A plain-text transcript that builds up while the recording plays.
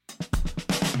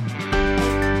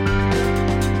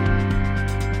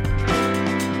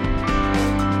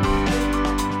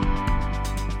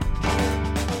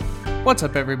What's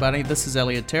up, everybody? This is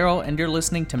Elliot Terrell, and you're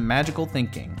listening to Magical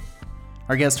Thinking.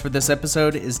 Our guest for this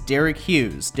episode is Derek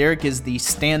Hughes. Derek is the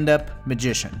stand-up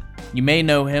magician. You may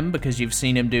know him because you've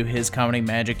seen him do his comedy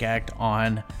magic act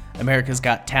on America's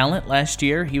Got Talent last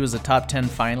year. He was a top 10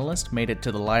 finalist, made it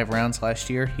to the live rounds last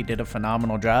year. He did a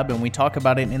phenomenal job, and we talk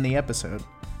about it in the episode.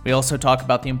 We also talk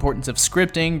about the importance of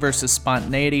scripting versus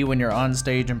spontaneity when you're on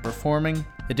stage and performing,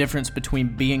 the difference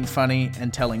between being funny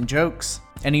and telling jokes,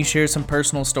 and he shares some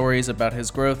personal stories about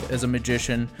his growth as a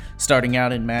magician, starting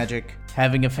out in magic,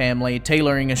 having a family,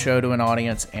 tailoring a show to an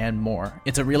audience, and more.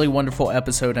 It's a really wonderful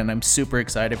episode, and I'm super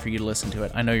excited for you to listen to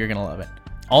it. I know you're going to love it.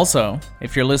 Also,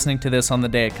 if you're listening to this on the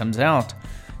day it comes out,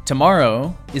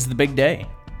 tomorrow is the big day.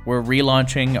 We're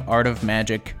relaunching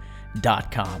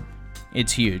artofmagic.com.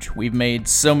 It's huge. We've made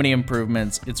so many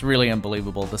improvements. It's really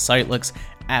unbelievable. The site looks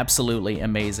absolutely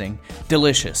amazing.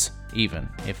 Delicious, even,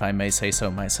 if I may say so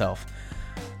myself.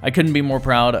 I couldn't be more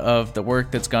proud of the work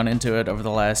that's gone into it over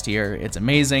the last year. It's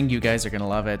amazing. You guys are going to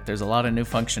love it. There's a lot of new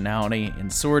functionality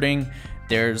in sorting.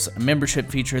 There's a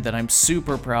membership feature that I'm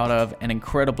super proud of and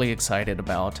incredibly excited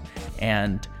about.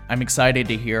 And I'm excited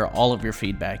to hear all of your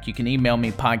feedback. You can email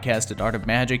me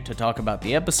podcast@artofmagic to talk about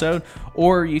the episode,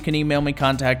 or you can email me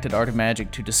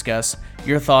contact@artofmagic to discuss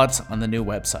your thoughts on the new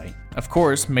website. Of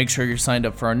course, make sure you're signed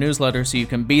up for our newsletter so you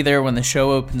can be there when the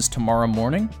show opens tomorrow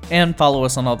morning, and follow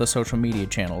us on all the social media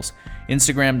channels.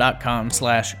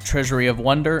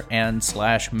 Instagram.com/treasuryofwonder and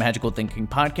 /Magical Thinking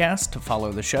Podcast to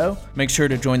follow the show. Make sure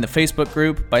to join the Facebook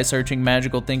group by searching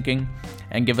Magical Thinking,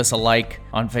 and give us a like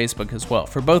on Facebook as well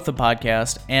for both the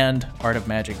podcast and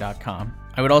artofmagic.com.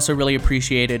 I would also really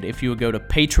appreciate it if you would go to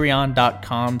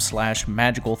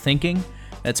patreon.com/Magical Thinking.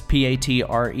 That's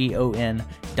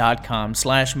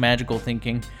patreon.com/Magical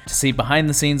Thinking to see behind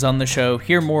the scenes on the show,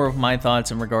 hear more of my thoughts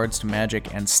in regards to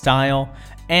magic and style,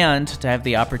 and to have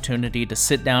the opportunity to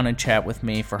sit down and chat with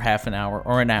me for half an hour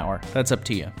or an hour. That's up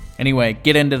to you. Anyway,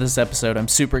 get into this episode. I'm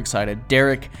super excited.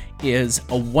 Derek is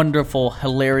a wonderful,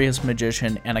 hilarious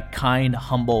magician and a kind,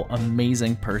 humble,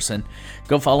 amazing person.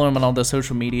 Go follow him on all the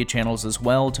social media channels as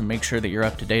well to make sure that you're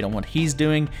up to date on what he's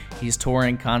doing. He's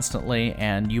touring constantly,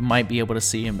 and you might be able to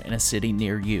see him in a city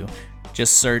near you.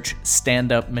 Just search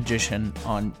stand-up magician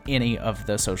on any of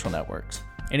the social networks.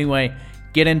 Anyway,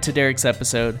 get into Derek's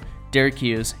episode. Derek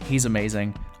Hughes, he's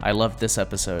amazing. I love this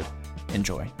episode.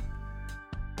 Enjoy.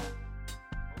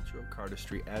 Culture of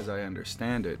cardistry, as I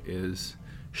understand it, is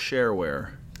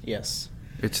shareware. Yes.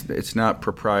 It's not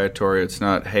proprietary. It's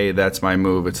not, hey, that's my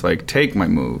move. It's like, take my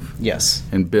move. Yes.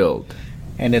 And build.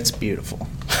 And it's beautiful.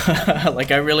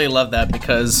 Like, I really love that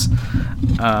because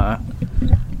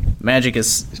magic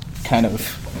is kind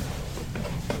of...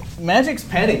 Magic's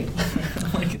petty.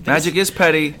 Magic is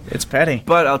petty. It's petty.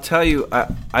 But I'll tell you,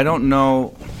 I don't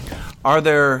know, are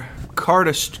there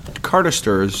cardists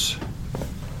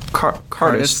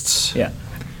Yeah.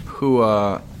 who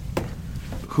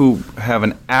have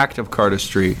an act of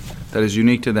cardistry that is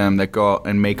unique to them, that go out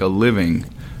and make a living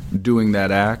doing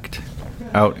that act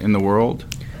out in the world?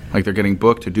 Like they're getting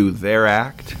booked to do their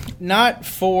act? Not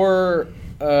for,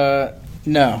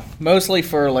 no. Mostly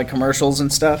for, like, commercials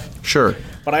and stuff. Sure.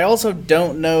 But I also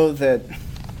don't know that...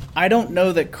 I don't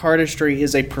know that cardistry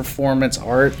is a performance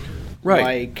art. Right.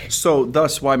 Like, so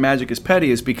thus why magic is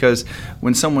petty is because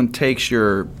when someone takes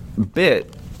your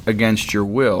bit against your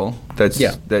will,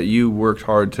 that you worked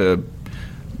hard to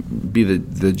be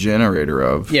the generator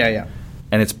of. Yeah.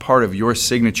 And it's part of your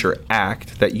signature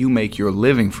act that you make your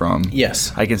living from.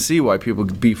 Yes. I can see why people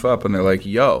beef up and they're like,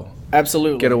 yo,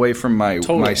 absolutely. get away from my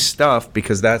stuff,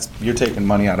 because you're taking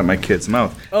money out of my kid's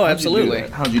mouth. Oh, absolutely.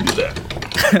 How'd you do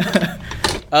that?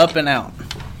 Up and out.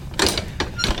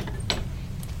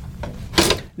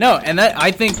 No, and that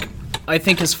I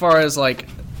think as far as, like,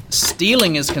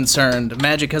 stealing is concerned,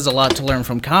 magic has a lot to learn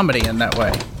from comedy in that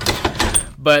way.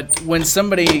 But when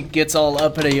somebody gets all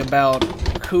uppity about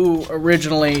who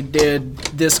originally did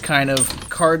this kind of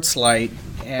card sleight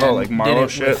and like Marlowe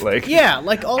shit, like, yeah,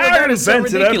 like all of that is so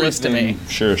ridiculous to me.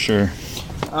 Sure.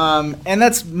 And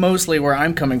that's mostly where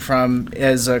I'm coming from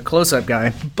as a close-up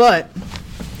guy. But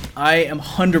I am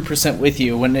 100% with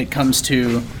you when it comes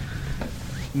to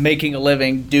making a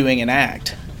living doing an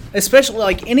act. Especially,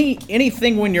 like,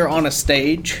 anything when you're on a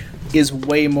stage is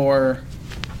way more...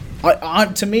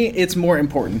 to me, it's more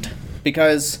important.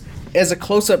 Because as a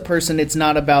close-up person, it's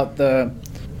not about the...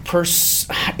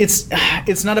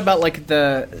 It's not about, like,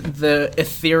 the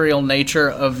ethereal nature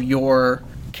of your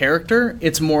character.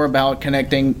 It's more about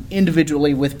connecting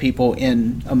individually with people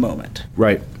in a moment.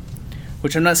 Right.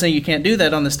 Which I'm not saying you can't do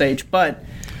that on the stage, but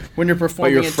when you're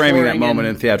performing, but you're framing that moment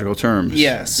in theatrical terms.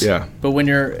 Yes. Yeah. But when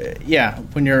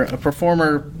you're a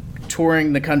performer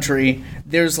touring the country,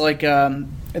 there's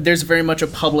there's very much a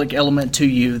public element to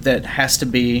you that has to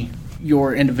be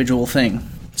your individual thing.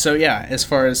 So yeah, as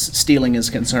far as stealing is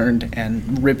concerned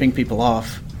and ripping people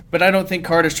off. But I don't think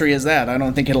cardistry is that. I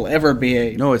don't think it'll ever be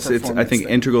a No, it's I think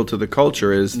integral to the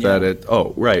culture is that it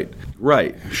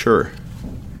right, sure.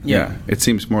 Yeah. It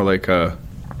seems more like a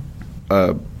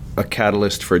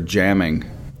catalyst for jamming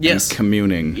and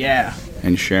communing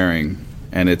and sharing,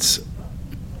 and it's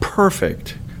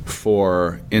perfect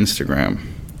for Instagram.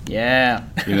 Yeah.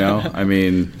 I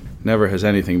mean, never has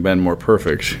anything been more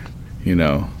perfect,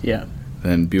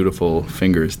 than beautiful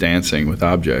fingers dancing with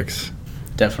objects.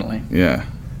 Definitely. Yeah.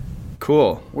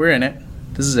 Cool. We're in it.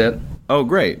 This is it. Oh,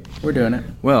 great. We're doing it.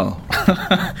 Well,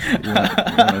 you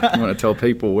want to tell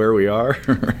people where we are?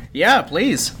 Yeah,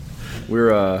 please.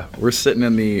 We're sitting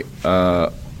in the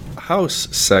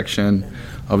house section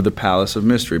of the Palace of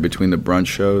Mystery between the brunch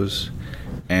shows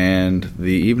and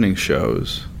the evening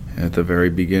shows at the very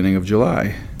beginning of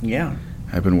July. Yeah.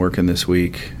 I've been working this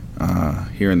week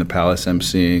here in the Palace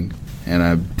emceeing, and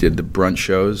I did the brunch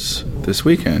shows this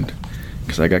weekend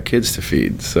because I got kids to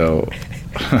feed. So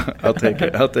I'll take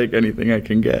it. I'll take anything I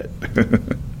can get.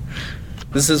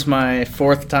 This is my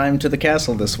 4th time to the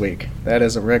castle this week. That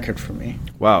is a record for me.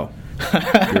 Wow.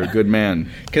 You're a good man.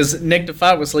 Because Nick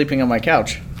DeFat was sleeping on my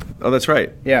couch. Oh, that's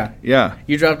right. Yeah. Yeah.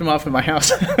 You dropped him off at my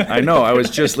house. I know. I was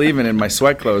just leaving in my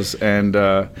sweat clothes, and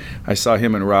I saw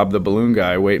him and Rob the balloon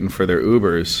guy waiting for their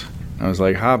Ubers. I was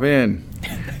like, hop in.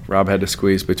 Rob had to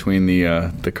squeeze between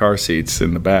the car seats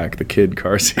in the back, the kid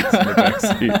car seats in the back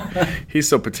seat. He's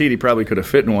so petite, he probably could have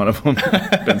fit in one of them.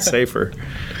 Been safer.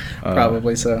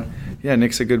 Probably so. Yeah,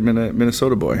 Nick's a good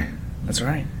Minnesota boy. That's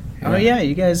right. Yeah. Oh yeah,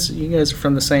 you guys are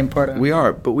from the same part of. We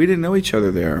are, but we didn't know each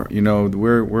other there.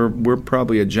 We're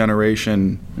probably a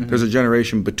generation. Mm-hmm. There's a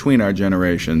generation between our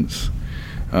generations,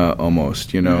 almost.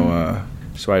 So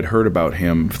I'd heard about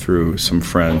him through some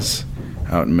friends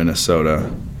out in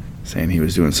Minnesota, saying he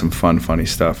was doing some funny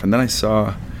stuff, and then I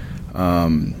saw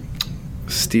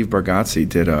Steve Bargatze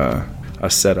did a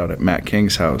set out at Matt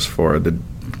King's house for the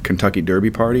Kentucky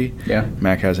Derby party. Yeah,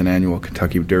 Mac has an annual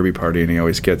Kentucky Derby party, and he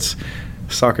always gets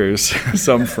suckers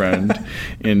some friend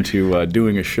into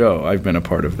doing a show. I've been a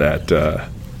part of that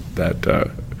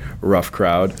rough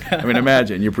crowd. I mean,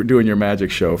 imagine you're doing your magic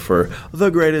show for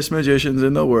the greatest magicians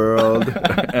in the world,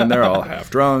 and they're all half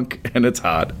drunk, and it's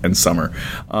hot and summer.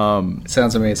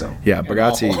 Sounds amazing. Yeah,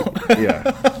 Bargatze.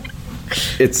 Yeah,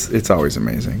 it's always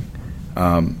amazing.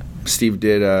 Steve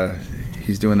did.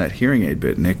 He's doing that hearing aid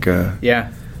bit, Nick.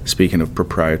 Yeah. Speaking of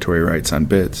proprietary rights on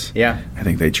bits. Yeah. I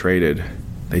think they traded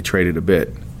a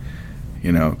bit,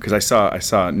 because I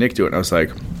saw Nick do it, and I was like,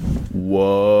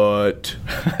 what?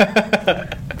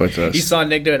 But you saw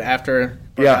Nick do it after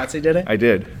Bargatze did it? I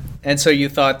did. And so you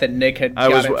thought that Nick had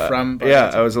got it from Bargatze?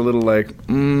 Yeah, I was a little like,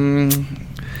 Who's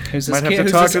this might kid? have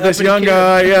to talk to this young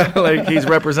guy. Yeah, like he's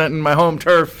representing my home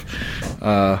turf.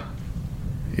 Yeah.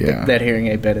 That hearing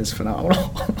aid bit is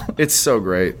phenomenal. It's so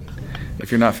great.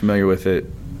 If you're not familiar with it,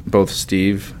 both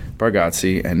Steve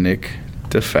Bargatze and Nick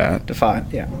DeFat.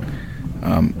 DeFat, yeah.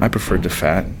 I prefer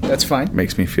DeFat. That's fine.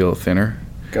 Makes me feel thinner.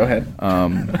 Go ahead.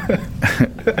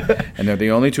 And they're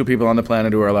the only two people on the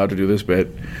planet who are allowed to do this bit.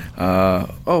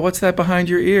 What's that behind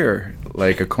your ear?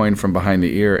 Like a coin from behind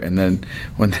the ear. And then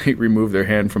when they remove their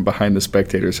hand from behind the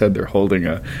spectator's head, they're holding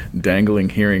a dangling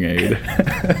hearing aid.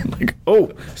 Like,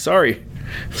 oh, sorry.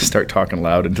 Start talking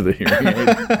loud into the hearing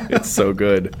aid. It's so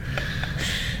good.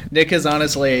 Nick is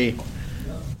honestly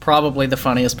probably the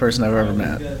funniest person I've ever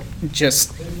met.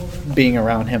 Just being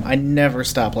around him, I never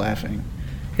stop laughing.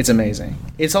 It's amazing.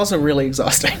 It's also really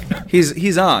exhausting.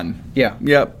 He's on. Yeah.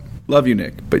 Yep. Love you,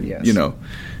 Nick. But yes.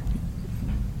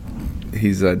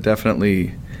 He's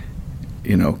definitely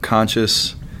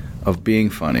conscious of being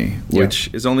funny, which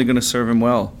is only going to serve him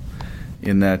well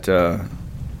in that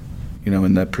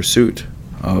in that pursuit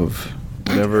of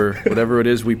whatever it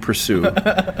is we pursue.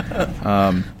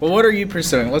 Well, what are you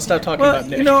pursuing? Let's stop talking about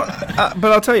Nick.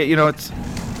 But I'll tell you, it's.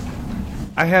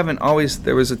 I haven't always.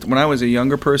 When I was a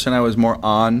younger person, I was more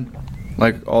on,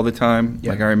 like all the time.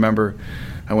 Yeah. Like I remember,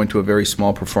 I went to a very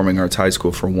small performing arts high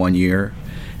school for 1 year,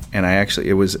 and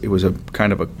it was a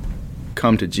kind of a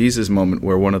come to Jesus moment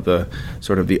where one of the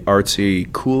sort of the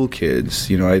artsy cool kids,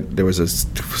 there was a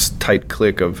tight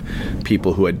clique of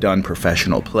people who had done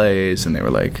professional plays, and they were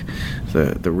like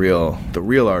the real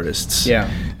artists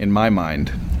in my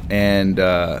mind. And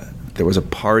there was a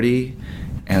party,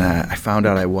 and I found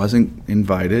out I wasn't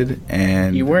invited,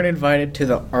 and You weren't invited to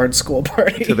the art school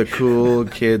party. to the cool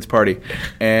kids party,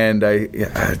 and I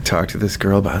talked to this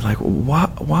girl about it, like,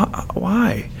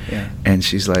 why? Yeah. And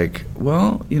she's like,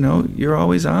 well, you're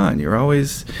always on.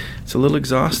 It's a little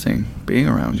exhausting being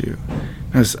around you.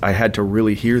 I had to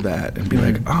really hear that and be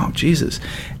like, oh, Jesus.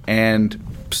 And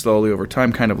slowly over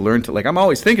time kind of learned to, like, I'm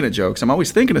always thinking of jokes. I'm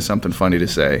always thinking of something funny to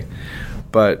say,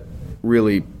 but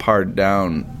really pared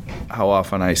down how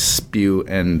often I spew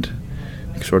and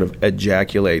sort of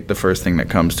ejaculate the first thing that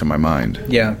comes to my mind.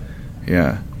 Yeah.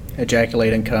 Yeah.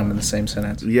 Ejaculate and come in the same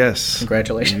sentence. Yes.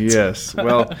 Congratulations. Yes.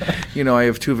 Well, I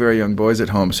have 2 very young boys at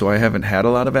home, so I haven't had a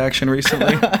lot of action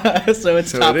recently. So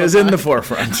it is in the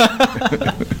forefront.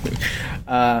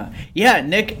 Yeah,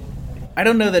 Nick, I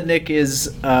don't know that Nick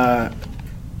is on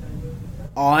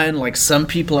like some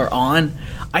people are on.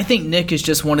 I think Nick is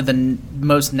just one of the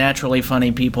most naturally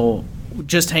funny people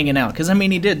just hanging out. Because, I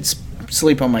mean, he did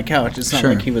sleep on my couch. It's not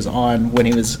Sure. like he was on when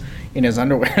he was in his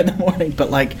underwear in the morning. But,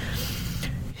 like,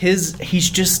 he's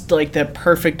just, like, that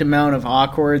perfect amount of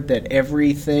awkward that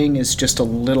everything is just a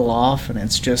little off. And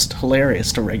it's just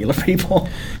hilarious to regular people.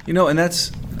 And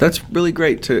that's really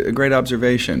great, a great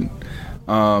observation.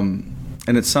 And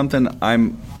it's something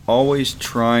I'm always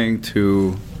trying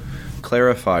to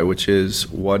clarify, which is,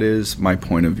 what is my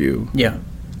point of view? Yeah.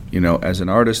 As an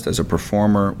artist, as a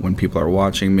performer, when people are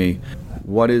watching me,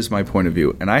 what is my point of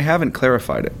view? And I haven't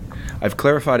clarified it. I've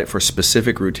clarified it for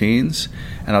specific routines,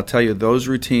 and I'll tell you, those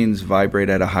routines vibrate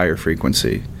at a higher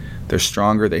frequency. They're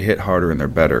stronger, they hit harder, and they're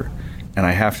better. And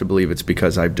I have to believe it's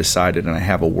because I've decided and I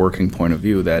have a working point of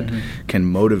view that can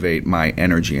motivate my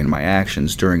energy and my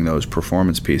actions during those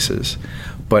performance pieces.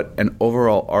 But an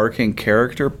overall arcing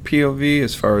character POV,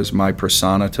 as far as my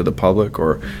persona to the public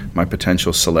or my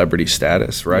potential celebrity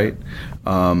status, right?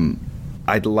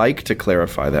 I'd like to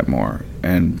clarify that more,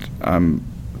 and I'm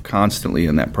constantly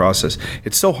in that process.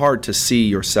 It's so hard to see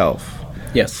yourself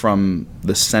from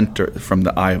the center, from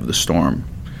the eye of the storm.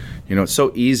 It's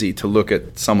so easy to look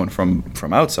at someone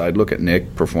from outside, look at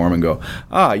Nick perform and go,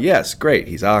 yes, great.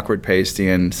 He's awkward, pasty,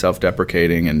 and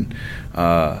self-deprecating and,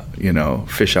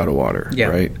 fish out of water,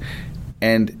 right?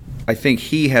 And I think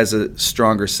he has a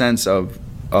stronger sense of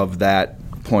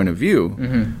that point of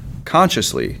view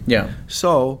consciously. Yeah.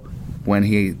 So when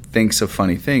he thinks of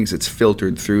funny things, it's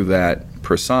filtered through that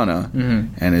persona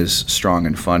and is strong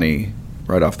and funny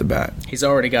right off the bat. He's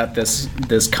already got this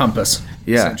compass,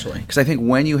 essentially. Because I think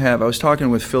when you have, I was talking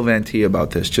with Phil Van Tee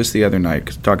about this just the other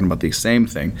night, talking about the same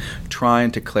thing,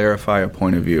 trying to clarify a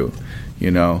point of view,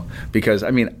 because,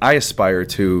 I mean, I aspire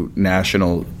to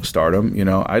national stardom,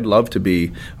 I'd love to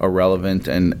be a relevant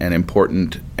and an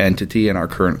important entity in our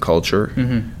current culture.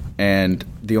 And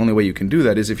the only way you can do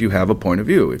that is if you have a point of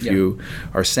view. If you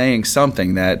are saying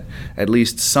something that at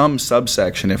least some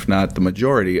subsection, if not the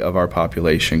majority of our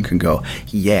population, can go,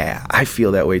 yeah, I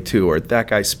feel that way too, or that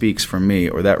guy speaks for me,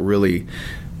 or that really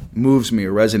moves me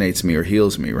or resonates me or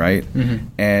heals me, right?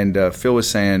 And Phil was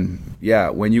saying,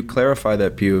 when you clarify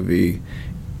that POV,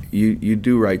 you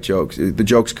do write jokes. The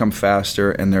jokes come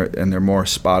faster and they're more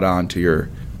spot on to your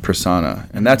persona.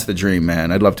 And that's the dream,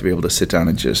 man. I'd love to be able to sit down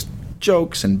and just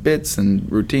jokes and bits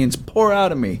and routines pour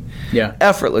out of me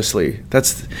effortlessly.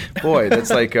 That's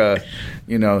like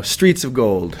streets of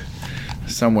gold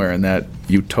somewhere in that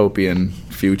utopian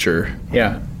future.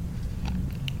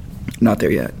 Not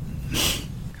there yet.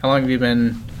 How long have you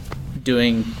been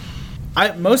doing?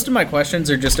 Most of my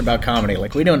questions are just about comedy.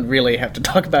 Like, we don't really have to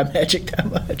talk about magic that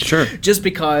much. Sure. Just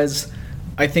because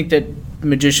I think that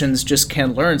magicians just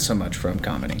can learn so much from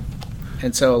comedy.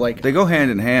 And so, like, they go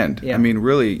hand in hand. Yeah. I mean,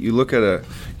 really, you look at a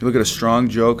strong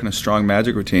joke and a strong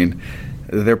magic routine.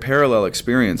 They're parallel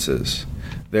experiences.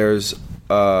 There's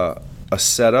a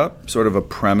setup, sort of a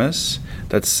premise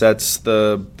that sets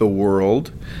the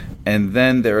world, and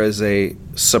then there is a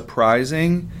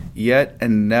surprising yet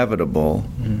inevitable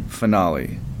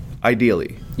finale.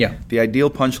 Ideally. Yeah. The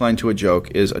ideal punchline to a joke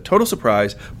is a total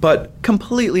surprise, but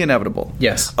completely inevitable.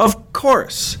 Yes. Of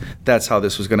course, that's how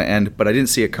this was going to end, but I didn't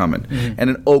see it coming.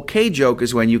 And an okay joke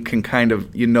is when you can kind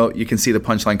of, you can see the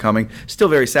punchline coming, still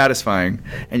very satisfying,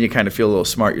 and you kind of feel a little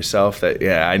smart yourself that,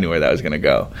 I knew where that was going to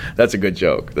go. That's a good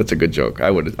joke. That's a good joke.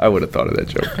 I would have thought of that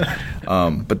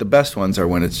joke. But the best ones are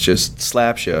when it's just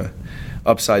slaps you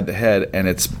upside the head and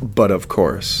it's, but of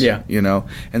course. Yeah.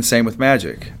 And same with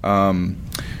magic.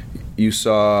 You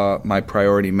saw my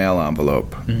priority mail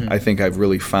envelope. I think I've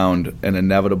really found an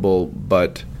inevitable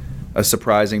but a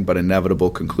surprising but inevitable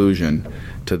conclusion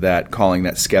to that, calling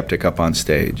that skeptic up on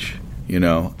stage,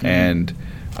 and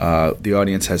the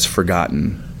audience has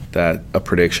forgotten that a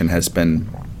prediction has been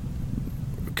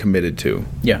committed to.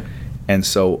 Yeah. And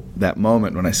so that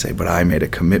moment when I say, but I made a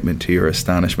commitment to your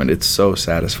astonishment, it's so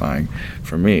satisfying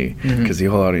for me because the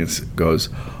whole audience goes,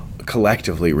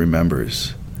 collectively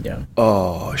remembers. Yeah.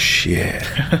 Oh, shit.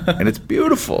 And it's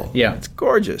beautiful. Yeah. It's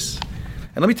gorgeous.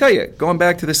 And let me tell you, going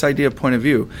back to this idea of point of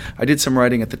view, I did some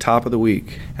writing at the top of the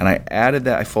week, and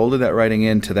I folded that writing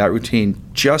into that routine,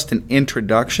 just an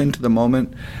introduction to the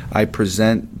moment I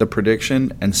present the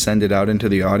prediction and send it out into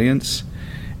the audience.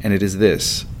 And it is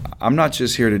this: I'm not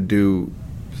just here to do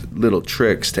little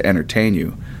tricks to entertain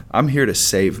you. I'm here to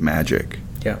save magic.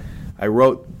 Yeah. I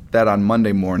wrote that on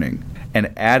Monday morning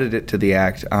and added it to the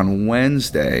act on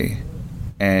Wednesday,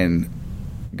 and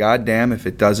goddamn if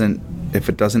it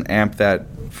doesn't amp that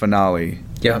finale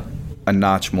a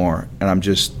notch more. And I'm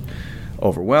just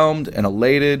overwhelmed and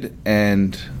elated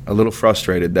and a little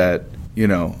frustrated that,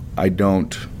 I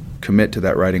don't commit to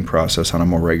that writing process on a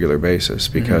more regular basis,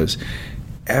 because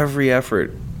every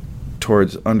effort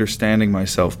towards understanding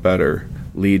myself better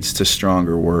leads to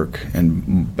stronger work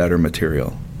and better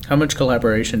material. How much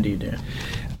collaboration do you do?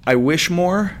 I wish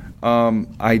more.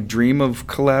 I dream of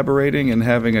collaborating and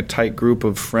having a tight group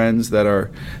of friends that are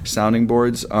sounding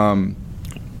boards.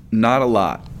 Not a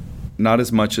lot. Not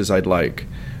as much as I'd like.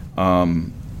 I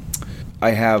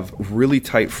have really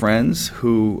tight friends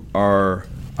who are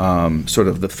sort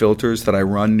of the filters that I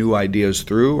run new ideas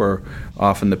through, or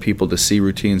often the people to see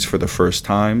routines for the first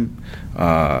time.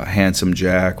 Handsome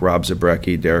Jack, Rob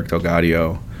Zabrecki, Derek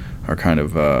Delgadio are kind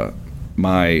of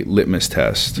my litmus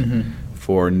test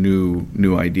for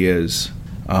new ideas.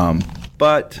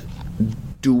 But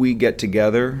do we get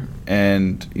together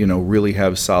and really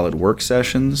have solid work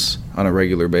sessions on a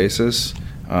regular basis?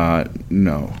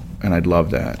 No, and I'd love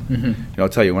that. I'll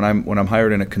tell you, when I'm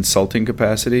hired in a consulting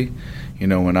capacity,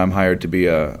 when I'm hired to be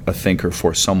a thinker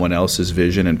for someone else's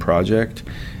vision and project,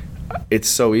 it's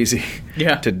so easy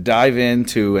to dive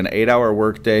into an 8-hour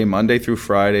workday Monday through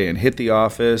Friday and hit the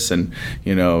office and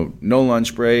no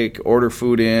lunch break, order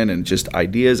food in, and just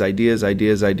ideas,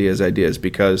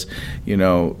 because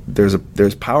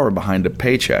there's power behind a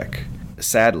paycheck,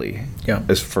 sadly.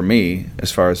 As for me,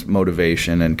 as far as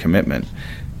motivation and commitment,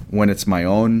 when it's my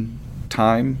own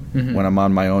time, when I'm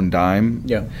on my own dime,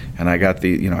 and I got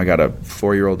I got a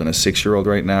 4-year-old and a 6-year-old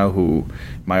right now who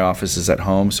my office is at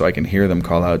home, so I can hear them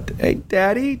call out, "Hey,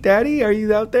 Daddy, are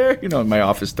you out there?" And my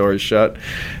office door is shut.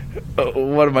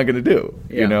 What am I going to do?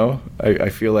 I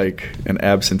feel like an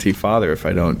absentee father if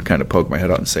I don't kind of poke my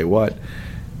head out and say what.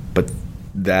 But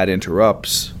that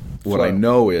interrupts what I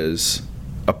know is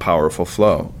a powerful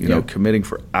flow. Committing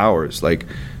for hours,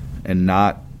 and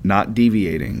not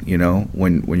deviating,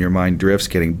 when your mind drifts,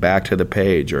 getting back to the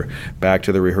page or back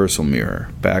to the rehearsal mirror,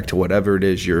 back to whatever it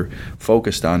is you're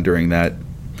focused on during that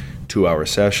 2-hour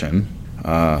session.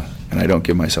 And I don't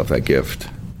give myself that gift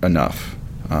enough.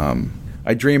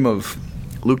 I dream of,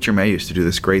 Luc Germain used to do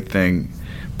this great thing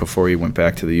before he went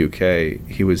back to the UK.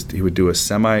 He would do a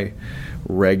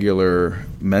semi-regular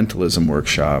mentalism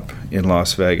workshop in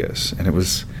Las Vegas. And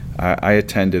I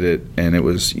attended it, and it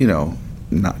was,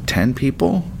 not 10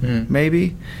 people,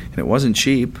 maybe, and it wasn't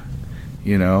cheap,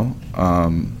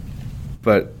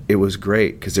 but it was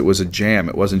great because it was a jam.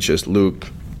 It wasn't just Luke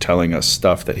telling us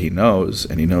stuff that he knows,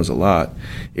 and he knows a lot.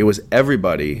 It was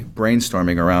everybody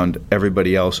brainstorming around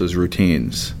everybody else's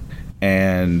routines,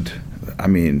 and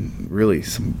really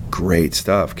some great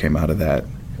stuff came out of that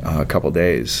a couple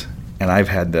days. And I've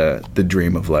had the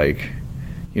dream of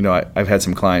I've had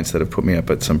some clients that have put me up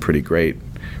at some pretty great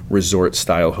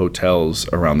resort-style hotels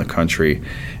around the country,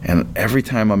 and every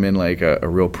time I'm in a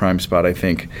real prime spot, I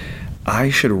think I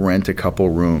should rent a couple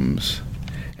rooms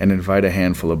and invite a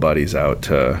handful of buddies out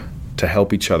to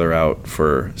help each other out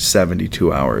for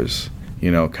 72 hours.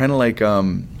 Kind of like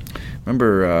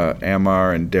remember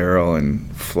Amar and Daryl and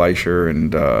Fleischer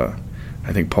and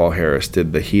I think Paul Harris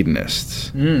did The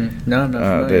Hedonists.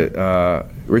 No.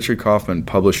 Richard Kaufman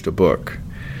published a book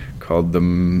called The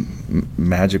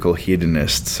Magical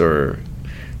Hedonists, or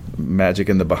Magic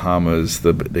in the Bahamas,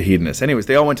 the Hedonists. Anyways,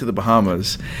 they all went to the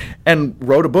Bahamas and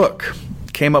wrote a book,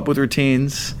 came up with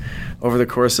routines over the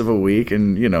course of a week,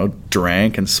 and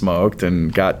drank and smoked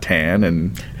and got tan,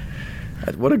 and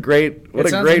what a great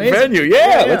amazing. venue.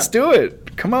 Yeah, let's do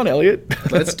it. Come on,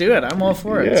 Elliot. Let's do it. I'm all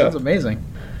for it. It sounds amazing.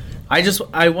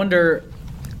 I wonder,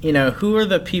 who are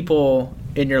the people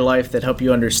in your life that help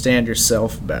you understand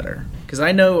yourself better? Because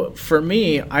I know for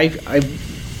me, I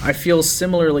feel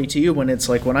similarly to you when it's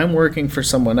when I'm working for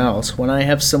someone else, when I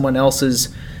have someone else's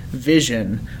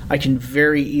vision, I can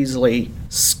very easily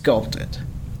sculpt it.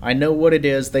 I know what it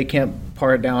is. They can't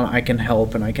par it down. I can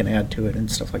help and I can add to it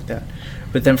and stuff like that.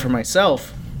 But then for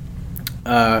myself,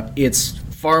 it's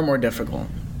far more difficult.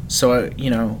 So,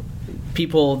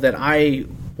 people that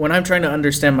when I'm trying to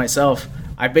understand myself,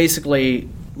 I basically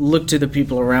look to the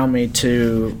people around me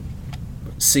to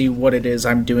see what it is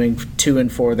I'm doing to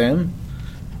and for them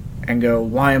and go,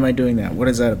 why am I doing that? What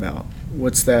is that about?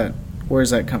 What's that? Where does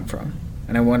that come from?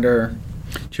 And I wonder...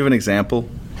 Do you have an example?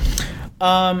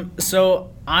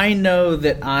 So I know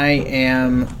that I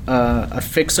am a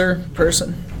fixer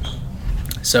person.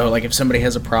 So, like, if somebody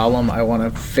has a problem, I want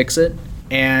to fix it.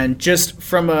 And just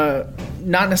from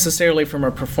not necessarily from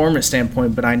a performance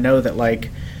standpoint, but I know that, like,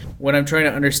 when I'm trying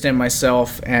to understand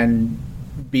myself and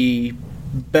be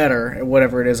better at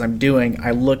whatever it is I'm doing,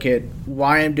 I look at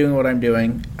why I'm doing what I'm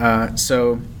doing.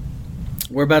 So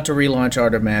we're about to relaunch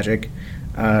Art of Magic.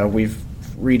 We've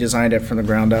redesigned it from the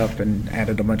ground up and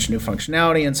added a bunch of new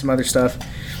functionality and some other stuff.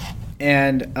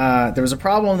 And there was a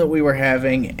problem that we were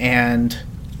having, and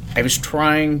I was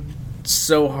trying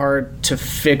so hard to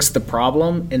fix the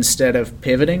problem instead of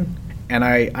pivoting. And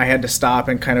I had to stop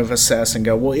and kind of assess and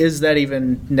go, well, is that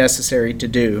even necessary to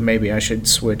do? Maybe I should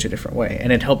switch a different way.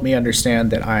 And it helped me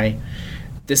understand that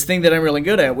this thing that I'm really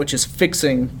good at, which is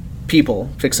fixing people,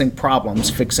 fixing problems,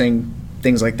 fixing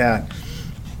things like that,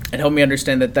 it helped me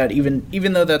understand that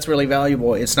even though that's really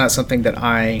valuable, it's not something that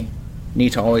I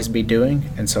need to always be doing.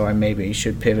 And so I maybe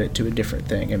should pivot to a different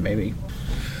thing and maybe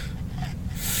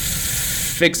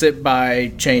fix it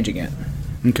by changing it.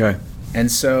 Okay. And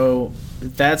so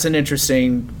that's an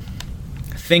interesting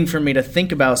thing for me to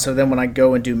think about. So then when I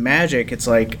go and do magic, it's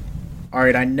like, all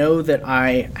right, I know that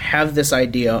I have this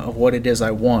idea of what it is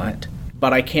I want,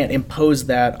 but I can't impose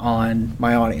that on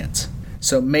my audience.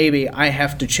 So maybe I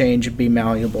have to change and be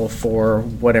malleable for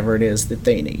whatever it is that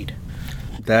they need.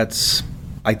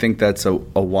 I think that's a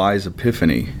wise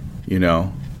epiphany,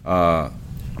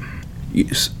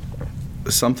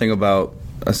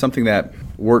 something that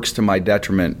works to my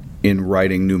detriment in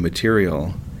writing new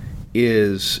material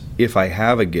is, if I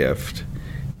have a gift,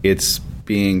 it's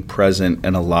being present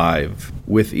and alive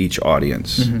with each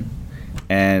audience. Mm-hmm.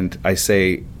 And I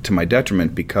say to my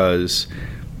detriment because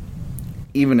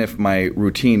even if my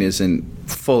routine isn't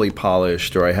fully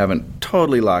polished or I haven't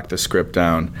totally locked the script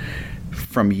down,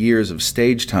 from years of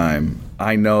stage time,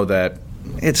 I know that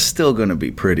it's still going to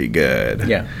be pretty good.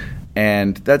 Yeah.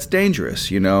 And that's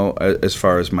dangerous, as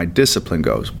far as my discipline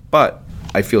goes. But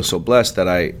I feel so blessed that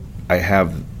I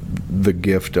have the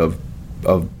gift of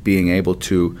being able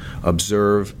to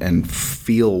observe and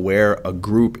feel where a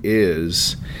group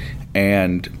is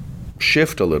and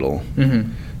shift a little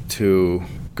to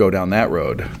go down that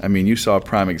road. I mean, you saw a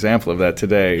prime example of that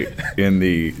today in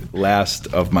the last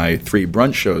of my 3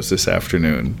 brunch shows this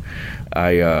afternoon.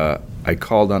 I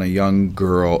called on a young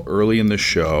girl early in the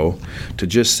show to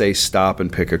just say stop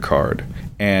and pick a card.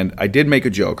 And I did make a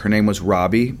joke. Her name was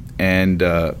Robbie, and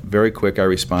very quick I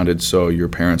responded, so your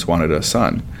parents wanted a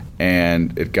son.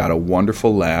 And it got a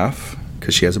wonderful laugh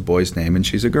because she has a boy's name and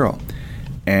she's a girl.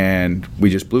 And we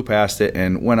just blew past it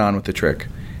and went on with the trick.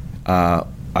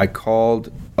 I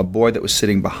called a boy that was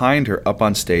sitting behind her up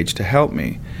on stage to help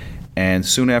me. And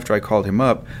soon after I called him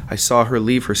up, I saw her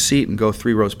leave her seat and go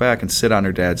 3 rows back and sit on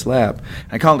her dad's lap.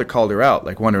 I called her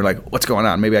out, wondering, what's going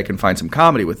on? Maybe I can find some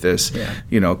comedy with this,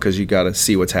 because you got to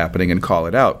see what's happening and call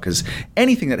it out. Because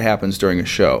anything that happens during a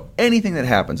show, anything that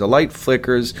happens, a light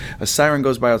flickers, a siren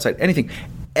goes by outside, anything,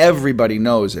 everybody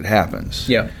knows it happens.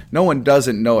 Yeah. No one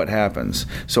doesn't know it happens.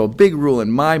 So a big rule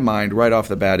in my mind right off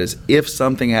the bat is if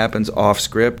something happens off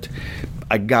script,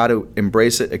 I got to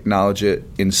embrace it, acknowledge it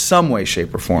in some way,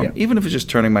 shape, or form, even if it's just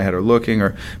turning my head or looking.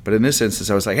 But in this instance,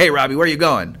 I was like, "Hey, Robbie, where are you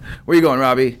going? Where are you going,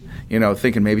 Robbie?"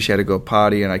 Thinking maybe she had to go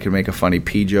potty, and I could make a funny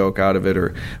pee joke out of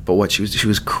it. But what she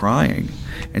was crying,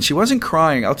 and she wasn't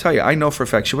crying. I'll tell you, I know for a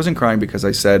fact she wasn't crying because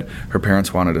I said her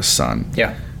parents wanted a son.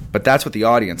 Yeah. But that's what the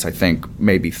audience, I think,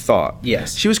 maybe thought.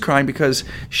 Yes. She was crying because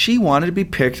she wanted to be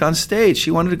picked on stage.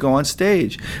 She wanted to go on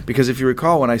stage. Because if you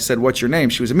recall, when I said, "What's your name?"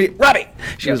 she was immediately, "Robbie!"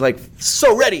 She was like,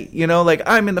 so ready,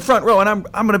 I'm in the front row and I'm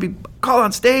going to be called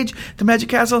on stage to Magic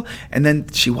Castle. And then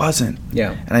she wasn't.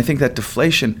 Yeah. And I think that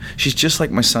deflation, she's just like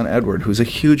my son Edward, who's a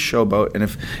huge showboat. And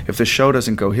if the show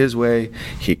doesn't go his way,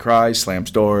 he cries,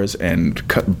 slams doors, and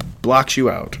blocks you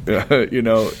out,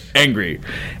 angry.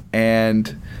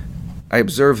 And I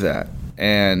observed that,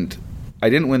 and I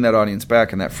didn't win that audience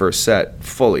back in that first set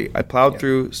fully. I plowed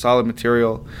through solid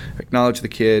material, acknowledged the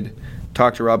kid,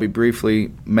 talked to Robbie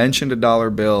briefly, mentioned a dollar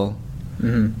bill,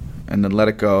 and then let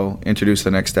it go, introduced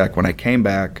the next act. When I came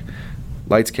back,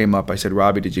 lights came up. I said,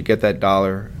 "Robbie, did you get that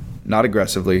dollar?" Not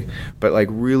aggressively, but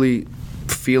really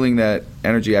feeling that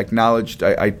energy. I acknowledged,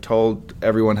 I told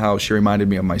everyone how she reminded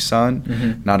me of my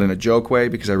son, not in a joke way,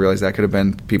 because I realized that could have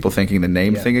been people thinking the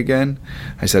name thing again.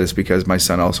 I said it's because my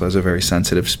son also has a very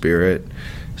sensitive spirit.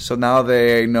 So now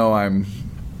they know I'm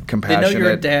compassionate. They know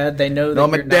you're a dad. They know that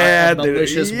I'm you're a dad. not a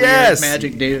malicious, weird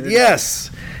magic dude. Yes.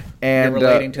 And you're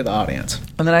relating to the audience.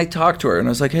 And then I talked to her, and I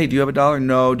was like, hey, do you have $1?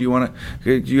 No. Do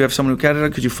you have someone who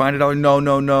can? Could you find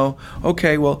 $1? No.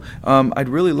 Okay, well, I'd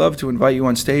really love to invite you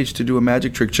on stage to do a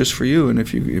magic trick just for you. And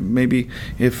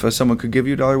if someone could give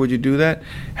you $1, would you do that?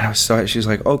 And she's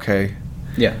like, okay.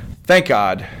 Yeah. Thank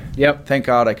God. Yep. Thank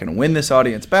God I can win this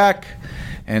audience back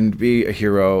and be a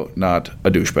hero, not a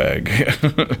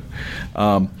douchebag.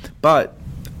 But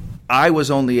I was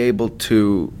only able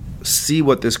to see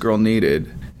what this girl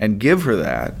needed and give her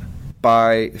that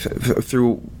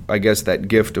through, I guess, that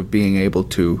gift of being able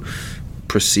to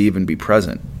perceive and be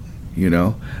present.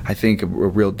 I think a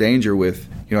real danger with,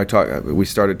 we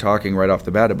started talking right off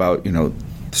the bat about,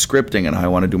 scripting and how I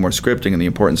want to do more scripting and the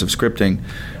importance of scripting.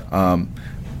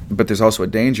 But there's also a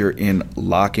danger in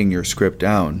locking your script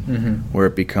down where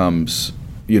it becomes,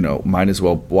 might as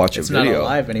well watch a video. It's not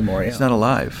alive anymore. Yeah. It's not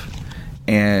alive.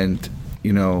 And,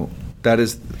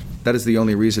 that is the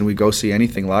only reason we go see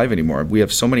anything live anymore. We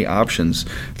have so many options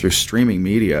through streaming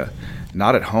media,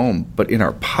 not at home, but in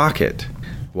our pocket.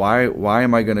 Why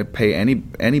am I going to pay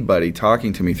anybody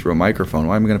talking to me through a microphone?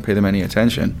 Why am I going to pay them any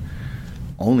attention?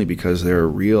 Only because they're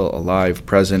real, alive,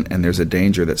 present, and there's a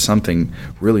danger that something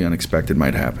really unexpected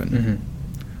might happen.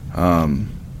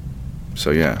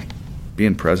 So yeah,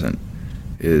 being present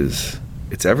it's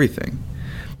everything.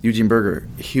 Eugene Burger,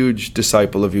 huge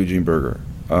disciple of Eugene Burger.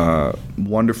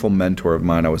 Wonderful mentor of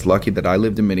mine. I was lucky that I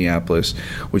lived in Minneapolis,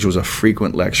 which was a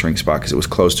frequent lecturing spot because it was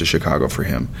close to Chicago for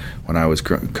him when I was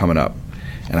coming up.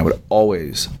 And I would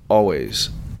always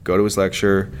go to his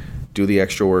lecture, do the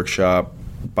extra workshop,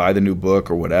 buy the new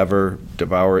book or whatever,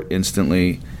 devour it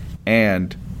instantly,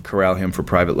 and corral him for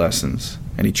private lessons.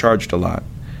 And he charged a lot.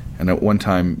 And at one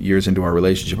time, years into our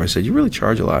relationship, I said, you really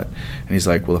charge a lot. And he's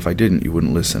like, well, if I didn't, you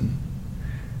wouldn't listen.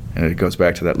 And it goes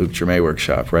back to that Luc Germain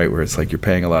workshop, right, where it's like you're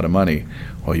paying a lot of money.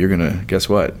 Well, you're going to, guess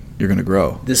what? You're going to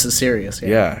grow. This is serious.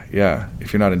 Yeah.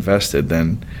 If you're not invested,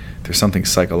 then there's something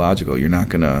psychological. You're not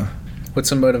going to... What's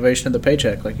the motivation of the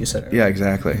paycheck, like you said earlier? Yeah,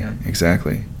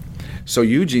 exactly. So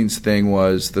Eugene's thing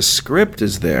was the script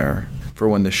is there for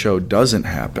when the show doesn't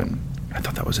happen. I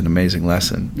thought that was an amazing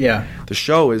lesson. Yeah. The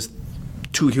show is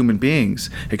two human beings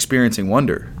experiencing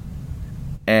wonder.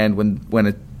 And when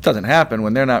it doesn't happen,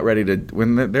 when they're not ready to,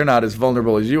 when they're not as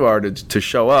vulnerable as you are to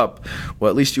show up, well,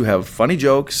 at least you have funny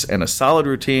jokes and a solid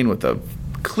routine with a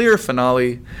clear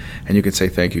finale, and you can say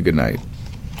thank you, good night.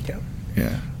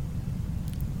 Yeah.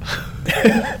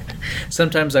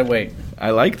 Sometimes I wait.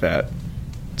 I like that.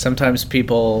 Sometimes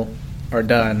people are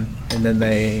done, and then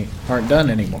they aren't done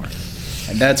anymore.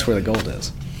 And that's where the gold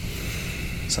is.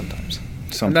 Sometimes.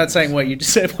 I'm not saying what you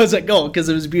just said wasn't gold, because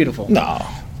it was beautiful. No.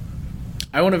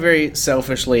 I want to very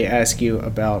selfishly ask you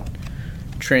about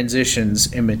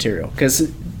transitions in material,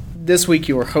 because this week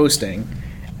you were hosting,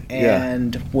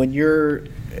 and when you're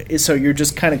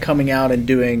just kind of coming out and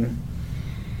doing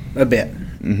a bit,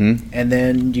 and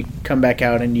then you come back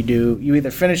out and you either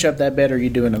finish up that bit or you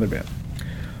do another bit.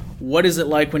 What is it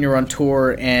like when you're on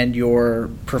tour and you're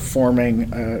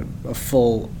performing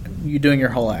you're doing your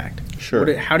whole act?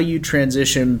 Sure. How do you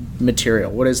transition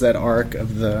material? What is that arc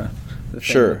of the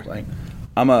thing look like?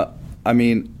 I'm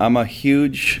a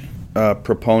huge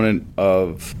proponent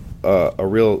of a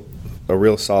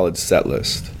real solid set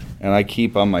list, and I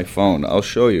keep on my phone. I'll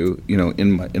show you.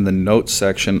 In the notes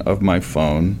section of my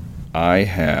phone, I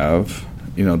have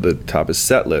the top is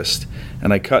set list,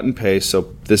 and I cut and paste.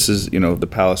 So this is the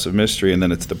Palace of Mystery, and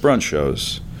then it's the brunch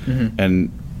shows,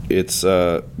 and it's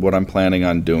what I'm planning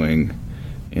on doing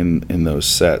in those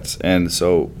sets. And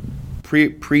so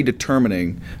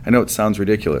predetermining. I know it sounds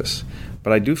ridiculous,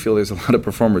 but I do feel there's a lot of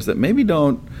performers that maybe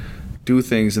don't do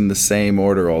things in the same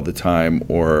order all the time,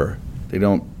 or they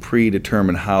don't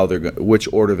predetermine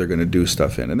which order they're going to do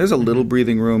stuff in. And there's a little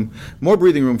more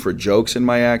breathing room for jokes in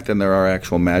my act than there are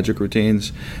actual magic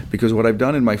routines, because what I've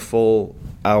done in my full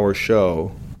hour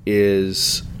show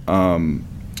is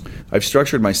I've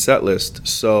structured my set list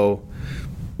so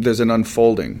there's an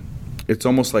unfolding. It's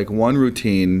almost like one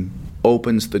routine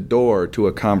opens the door to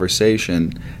a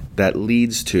conversation that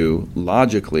leads to,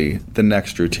 logically, the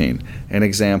next routine. An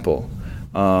example,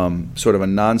 sort of a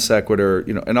non sequitur,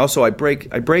 and also I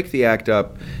break the act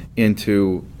up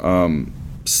into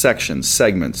sections,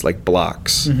 segments, like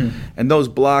blocks. And those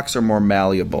blocks are more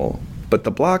malleable, but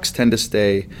the blocks tend to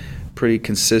stay pretty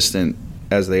consistent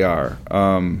as they are.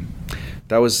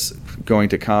 That was going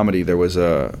to comedy, there was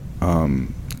a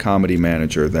comedy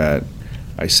manager that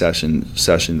I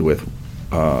sessioned with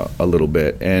a little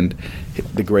bit, and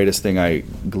the greatest thing I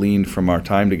gleaned from our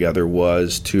time together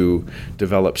was to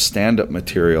develop stand-up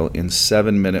material in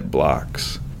 7-minute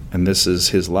blocks. And this is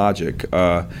his logic.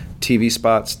 TV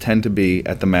spots tend to be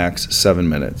at the max 7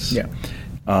 minutes. Yeah.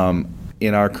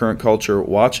 In our current culture,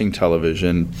 watching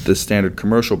television, the standard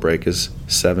commercial break is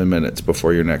 7 minutes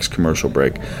before your next commercial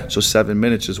break. So 7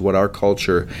 minutes is what our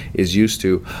culture is used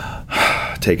to.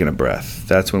 Taking a breath.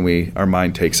 That's when our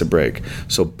mind takes a break.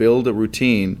 So build a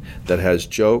routine that has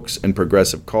jokes and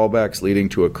progressive callbacks leading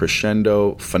to a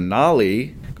crescendo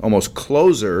finale, almost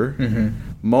closer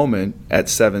moment at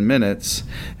 7 minutes,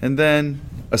 and then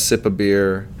a sip of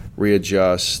beer,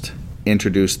 readjust,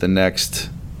 introduce the next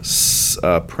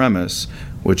premise,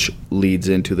 which leads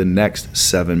into the next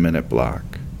 7-minute block.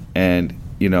 And,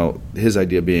 his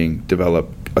idea being develop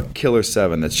a killer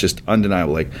 7 that's just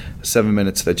undeniable, like 7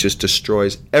 minutes that just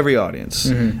destroys every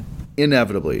audience,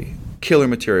 inevitably, killer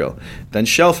material. Then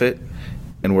shelf it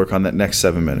and work on that next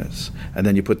 7 minutes. And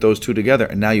then you put those two together,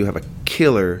 and now you have a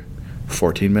killer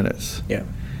 14 minutes. Yeah.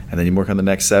 And then you work on the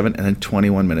next 7, and then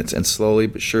 21 minutes. And slowly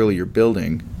but surely you're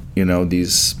building,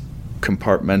 these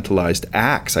compartmentalized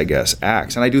acts.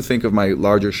 And I do think of my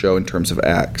larger show in terms of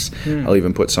acts. I'll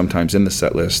even put sometimes in the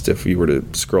set list, if you were to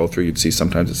scroll through, you'd see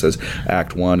sometimes it says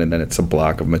Act 1, and then it's a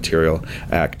block of material,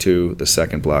 Act 2, the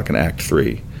second block, and Act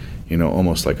 3,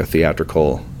 almost like a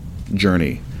theatrical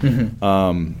journey.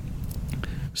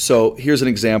 So here's an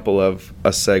example of a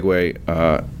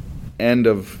segue. End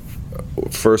of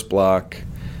first block,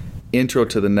 intro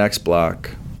to the next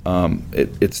block.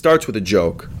 It starts with a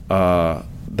joke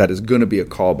that is going to be a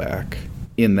callback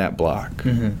in that block.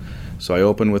 So I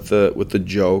open with the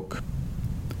joke,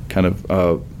 kind of,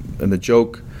 and the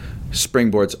joke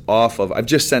springboards off of. I've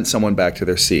just sent someone back to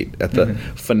their seat at the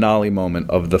finale moment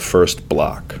of the first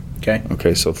block.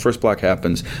 Okay. So first block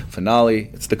happens. Finale.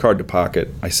 It's the card to pocket.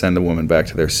 I send the woman back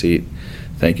to their seat.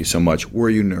 Thank you so much. Were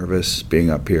you nervous being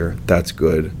up here? That's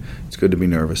good. It's good to be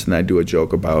nervous. And I do a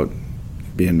joke about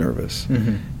being nervous,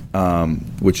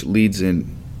 which leads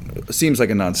in. Seems like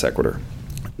a non sequitur.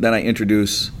 Then I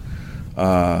introduce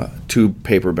 2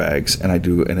 paper bags, and I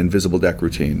do an invisible deck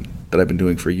routine that I've been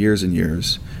doing for years and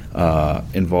years,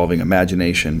 involving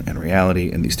imagination and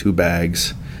reality in these 2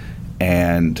 bags.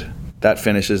 And that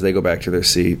finishes, they go back to their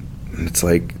seat. And it's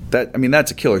like that. I mean,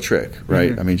 that's a killer trick,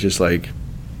 right? I mean, just like,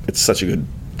 it's such a good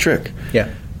trick.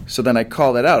 Yeah. So then I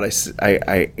call that out.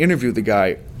 I interview the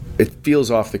guy. It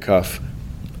feels off the cuff.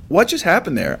 What just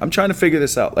happened there? I'm trying to figure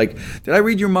this out. Like, did I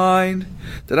read your mind?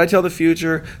 Did I tell the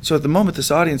future? So at the moment,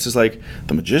 this audience is like,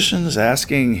 the magician's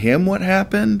asking him what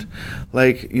happened?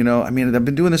 Like, I've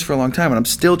been doing this for a long time, and I'm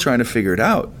still trying to figure it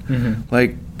out.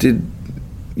 Like, did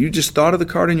you just thought of the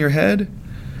card in your head?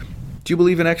 Do you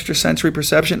believe in extrasensory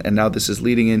perception? And now this is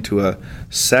leading into a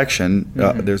section.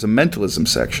 There's a mentalism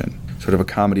section, sort of a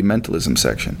comedy mentalism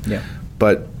section. Yeah.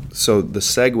 But so the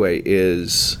segue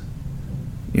is,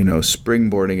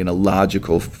 springboarding in a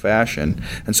logical fashion.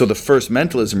 And so the first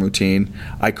mentalism routine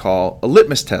I call a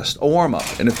litmus test, a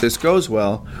warm-up. And if this goes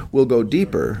well, we'll go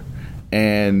deeper.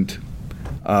 And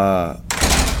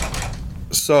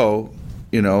so,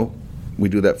 we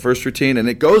do that first routine, and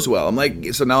it goes well. I'm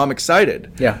like, so now I'm excited.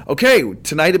 Yeah. Okay,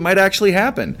 tonight it might actually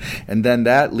happen. And then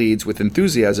that leads with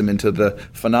enthusiasm into the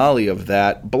finale of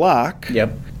that block.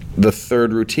 Yep. The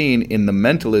third routine in the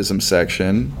mentalism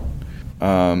section.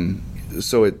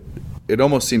 So it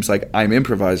almost seems like I'm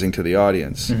improvising to the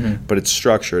audience, but it's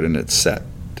structured and it's set.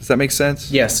 Does that make sense?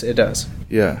 Yes, it does.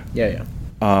 Yeah. Yeah.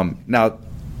 Now,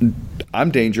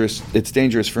 I'm dangerous. It's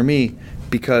dangerous for me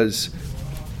because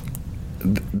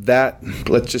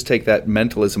let's just take that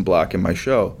mentalism block in my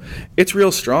show. It's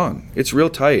real strong. It's real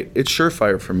tight. It's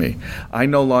surefire for me. I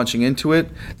know launching into it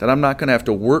that I'm not going to have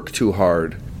to work too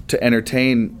hard to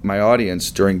entertain my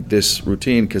audience during this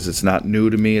routine because it's not new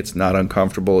to me. It's not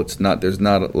uncomfortable. There's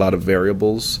not a lot of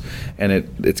variables, and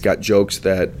it's got jokes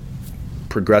that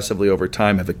progressively over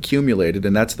time have accumulated,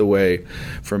 and that's the way,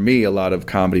 for me, a lot of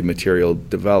comedy material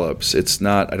develops. It's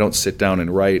not. I don't sit down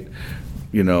and write,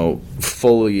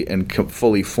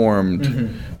 fully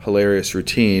formed, hilarious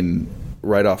routine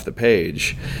right off the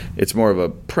page. It's more of a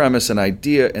premise, an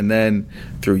idea, and then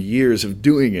through years of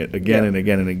doing it again and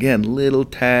again and again, little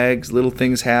tags, little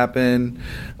things happen,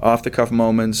 off-the-cuff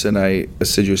moments, and I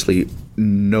assiduously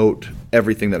note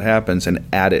everything that happens and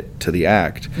add it to the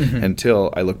act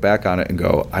until I look back on it and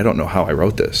go, I don't know how I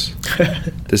wrote this.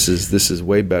 This is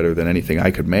way better than anything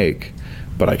I could make,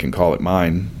 but I can call it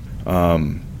mine.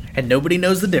 And nobody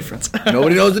knows the difference.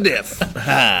 Nobody knows the diff.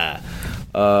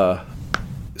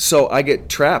 So I get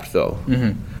trapped, though.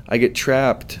 I get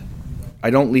trapped. I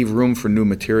don't leave room for new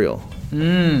material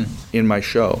in my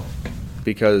show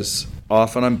because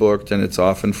often I'm booked and it's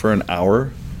often for an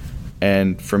hour.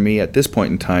 And for me at this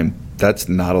point in time, that's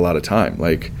not a lot of time.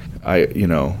 Like I'm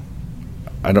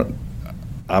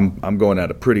going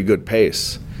at a pretty good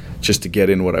pace just to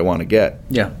get in what I want to get.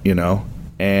 Yeah.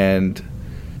 And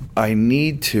I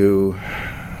need to,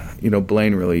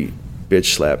 Blaine really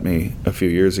bitch slapped me a few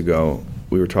years ago.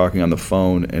 We were talking on the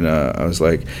phone, and I was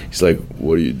like, he's like,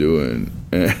 what are you doing?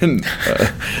 And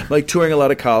like touring a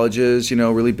lot of colleges,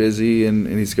 really busy. And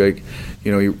he's like,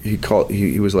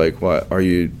 he was like, what, are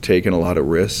you taking a lot of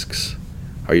risks?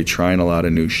 Are you trying a lot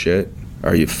of new shit?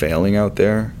 Are you failing out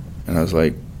there? And I was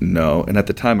like, no. And at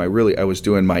the time, I was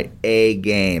doing my A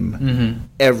game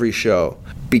every show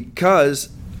because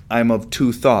I'm of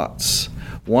two thoughts.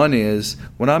 One is,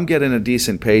 when I'm getting a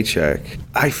decent paycheck,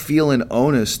 I feel an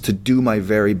onus to do my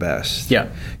very best. Yeah.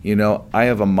 I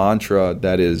have a mantra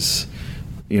that is,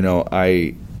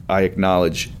 I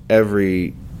acknowledge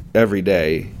every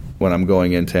day when I'm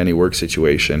going into any work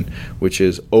situation, which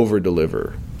is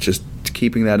over-deliver. Just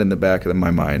keeping that in the back of my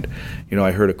mind.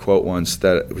 I heard a quote once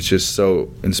that was just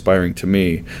so inspiring to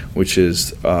me, which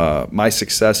is, my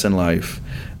success in life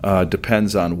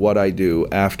depends on what I do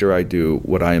after I do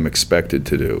what I am expected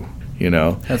to do.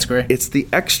 That's great. It's the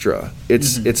extra.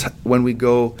 It's when we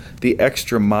go the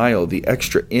extra mile, the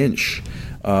extra inch.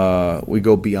 We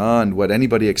go beyond what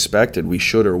anybody expected we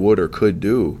should or would or could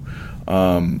do.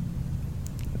 And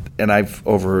I've,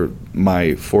 over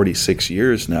my 46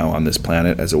 years now on this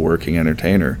planet as a working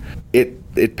entertainer,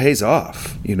 it pays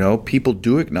off. People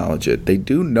do acknowledge it. They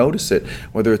do notice it,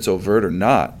 whether it's overt or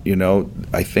not.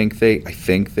 I think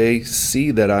they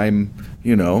see that I'm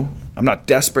not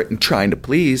desperate and trying to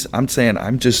please. I'm saying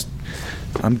I'm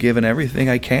giving everything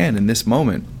I can in this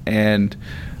moment. And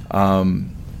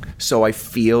so I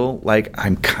feel like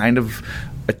I'm kind of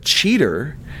a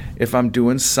cheater if I'm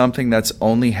doing something that's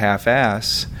only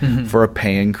half-ass for a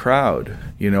paying crowd.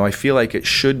 I feel like it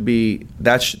should be,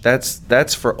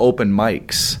 that's for open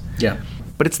mics. Yeah.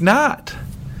 But it's not.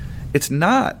 It's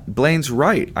not. Blaine's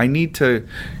right. I need to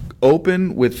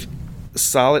open with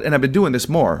solid, and I've been doing this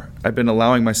more. I've been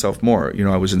allowing myself more.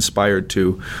 I was inspired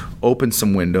to open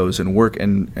some windows and work,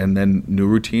 and then new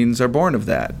routines are born of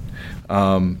that.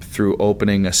 Through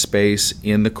opening a space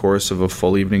in the course of a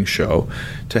full evening show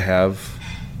to have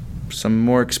some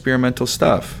more experimental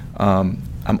stuff. I'm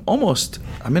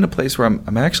in a place where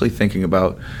I'm actually thinking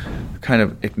about kind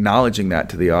of acknowledging that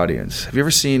to the audience. Have you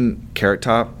ever seen Carrot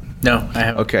Top? No, I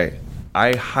haven't. Okay.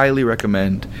 I highly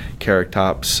recommend Carrot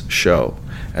Top's show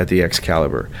at the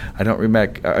Excalibur. At the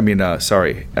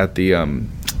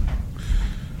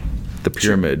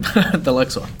Pyramid. The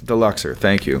Luxor. The Luxor,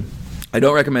 thank you. I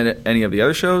don't recommend any of the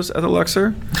other shows at the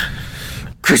Luxor.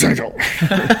 Chris Angel.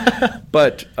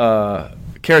 But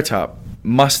Carrot Top,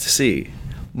 must see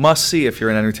if you're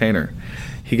an entertainer.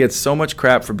 He gets so much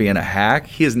crap for being a hack.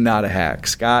 He is not a hack.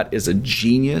 Scott is a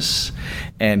genius,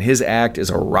 and his act is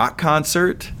a rock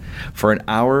concert. For an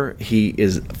hour, he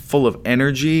is full of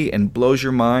energy and blows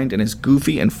your mind and is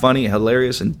goofy and funny and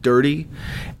hilarious and dirty.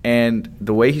 And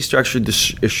the way he structured this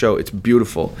show, it's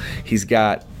beautiful. He's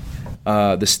got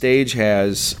the stage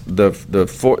has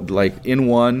in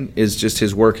one is just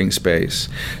his working space.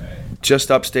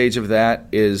 Just upstage of that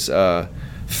is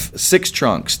 6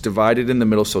 trunks divided in the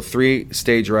middle, so 3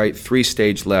 stage right, 3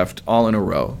 stage left, all in a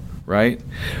row, right?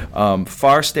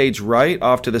 Far stage right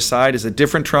off to the side is a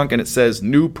different trunk, and it says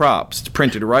new props. It's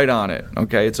printed right on it,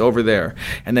 okay? It's over there.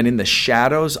 And then in the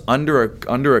shadows, under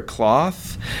a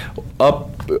cloth,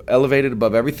 up elevated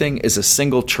above everything, is a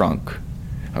single trunk,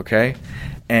 okay?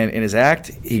 And in his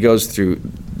act, he goes through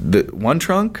the one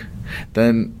trunk,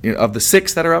 then of the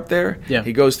 6 that are up there,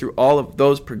 he goes through all of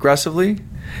those progressively.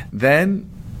 Then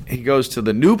he goes to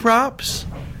the new props,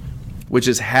 which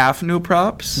is half new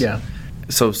props. Yeah.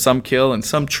 So some kill and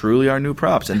some truly are new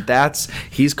props. And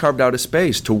he's carved out a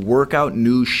space to work out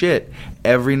new shit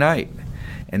every night.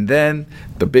 And then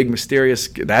the big mysterious,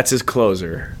 that's his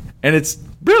closer. And it's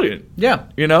brilliant. Yeah.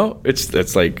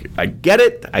 It's like, I get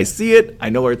it, I see it, I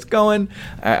know where it's going.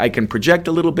 I can project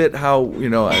a little bit how,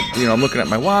 I'm looking at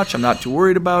my watch, I'm not too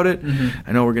worried about it.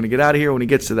 I know we're going to get out of here when he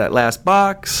gets to that last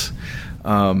box.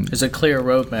 There's a clear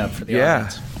roadmap for the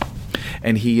audience.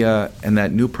 And he and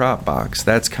that new prop box,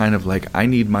 that's kind of like, I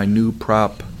need my new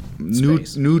prop,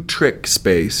 new trick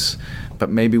space, but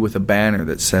maybe with a banner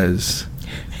that says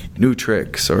new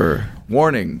tricks or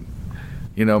warning.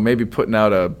 Maybe putting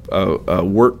out a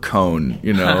work cone,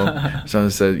 something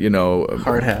that says,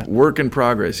 hard hat. Work in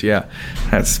progress. Yeah,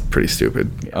 that's pretty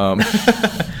stupid.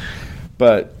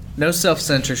 But no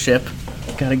self-censorship.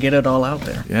 Got to get it all out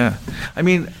there. yeah. I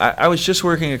mean, I was just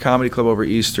working a comedy club over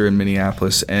Easter in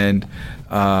Minneapolis, and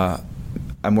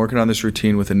I'm working on this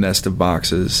routine with a nest of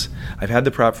boxes. I've had the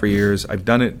prop for years. I've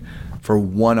done it for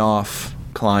one-off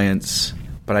clients,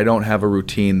 but I don't have a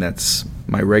routine that's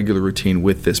my regular routine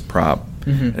with this prop.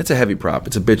 And it's a heavy prop.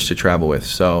 It's a bitch to travel with.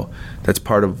 So that's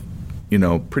part of,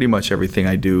 pretty much everything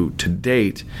I do to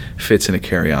date fits in a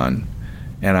carry-on.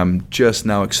 And I'm just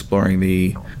now exploring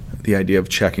the idea of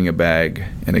checking a bag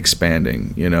and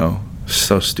expanding,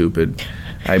 So stupid.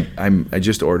 I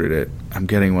just ordered it. I'm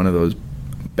getting one of those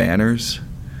banners,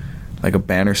 like a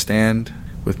banner stand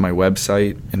with my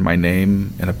website and my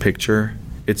name and a picture.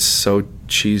 It's so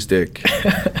cheese dick.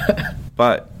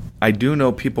 But I do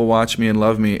know people watch me and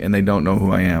love me, and they don't know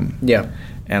who I am. Yeah.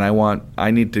 And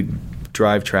I need to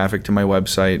drive traffic to my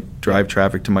website, drive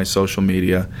traffic to my social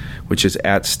media, which is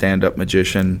at Stand Up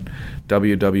Magician,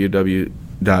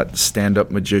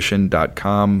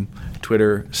 www.standupmagician.com,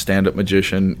 Twitter, Stand Up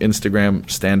Magician, Instagram,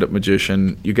 Stand Up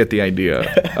Magician. You get the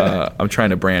idea. I'm trying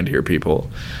to brand here, people.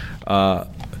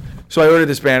 So I ordered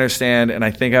this banner stand, and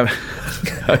I think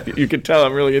you can tell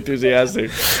I'm really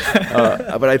enthusiastic.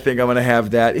 But I think I'm going to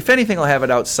have that. If anything, I'll have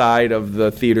it outside of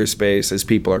the theater space as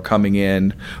people are coming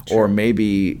in, or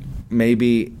maybe,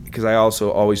 because I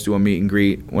also always do a meet and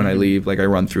greet when I leave. Like I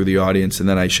run through the audience, and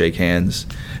then I shake hands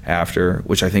after,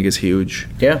 which I think is huge.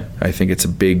 Yeah. I think it's a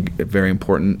very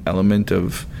important element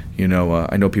of,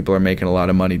 I know people are making a lot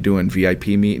of money doing VIP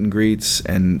meet and greets,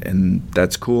 and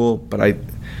that's cool, but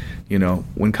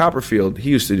when Copperfield, he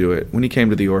used to do it when he came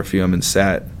to the Orpheum and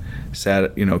sat,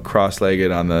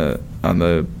 cross-legged on the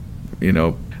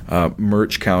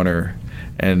merch counter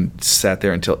and sat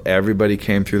there until everybody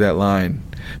came through that line.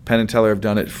 Penn and Teller have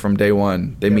done it from day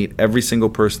one. They meet every single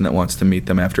person that wants to meet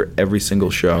them after every single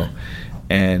show,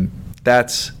 and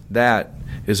that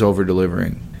is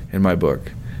over-delivering in my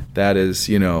book. That is,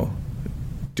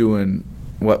 doing.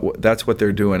 That's what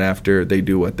they're doing after they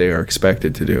do what they are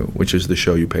expected to do, which is the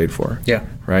show you paid for. Yeah.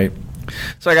 Right?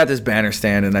 So I got this banner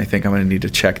stand, and I think I'm going to need to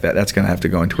check that. That's going to have to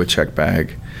go into a check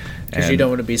bag. Because you don't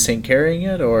want to be seen carrying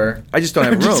it, or? I just don't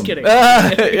have room. Just kidding.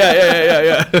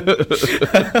 Yeah.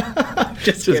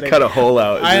 Just kidding. Cut a hole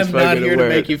out. I am not here to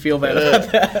make you feel bad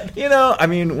about that.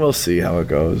 We'll see how it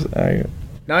goes.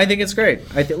 No, I think it's great.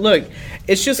 Look,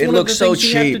 it's just one of the things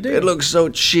you have to do. It looks so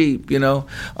cheap,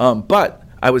 But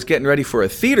I was getting ready for a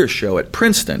theater show at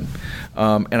Princeton,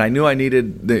 and I knew I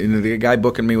needed the guy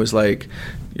booking me was like,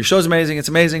 "Your show's amazing, it's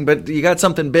amazing, but you got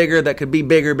something bigger that could be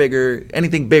bigger,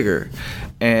 anything bigger."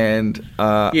 And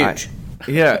huge.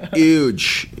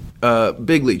 Huge,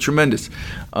 bigly, tremendous.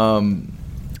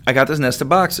 I got this nest of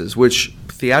boxes, which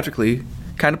theatrically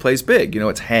kind of plays big.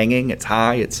 It's hanging, it's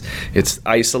high, it's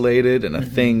isolated, and a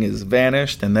thing is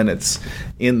vanished, and then it's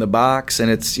in the box, and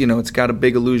it's got a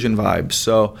big illusion vibe.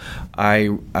 So I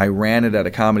ran it at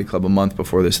a comedy club a month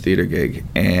before this theater gig,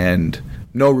 and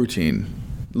no routine,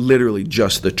 literally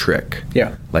just the trick.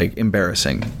 Yeah. Like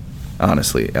embarrassing,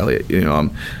 honestly, Elliot.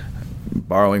 I'm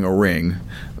borrowing a ring,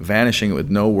 vanishing it with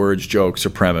no words, jokes,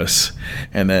 or premise,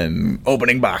 and then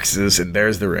opening boxes, and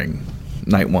there's the ring.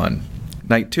 Night one.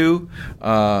 Night two,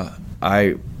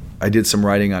 I did some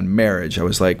writing on marriage. I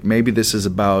was like, maybe this is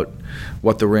about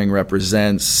what the ring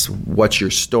represents. What's your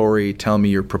story? Tell me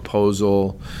your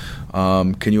proposal.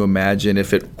 Can you imagine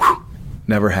if it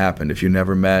never happened, if you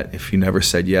never met, if you never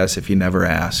said yes, if you never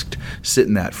asked? Sit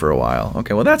in that for a while.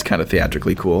 Okay, well, that's kind of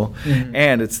theatrically cool.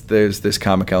 And there's this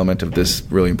comic element of this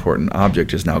really important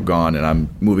object is now gone, and I'm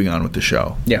moving on with the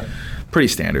show. Yeah. Pretty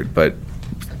standard, but,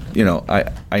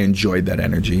 I enjoyed that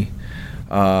energy.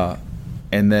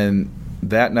 And then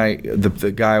that night,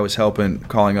 the guy I was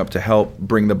calling up to help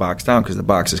bring the box down, because the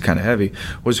box is kind of heavy,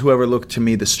 was whoever looked to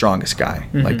me the strongest guy,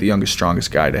 like the youngest,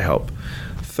 strongest guy to help.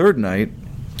 Third night.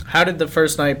 How did the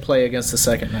first night play against the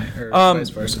second night, or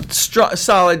vice versa?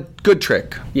 Solid, good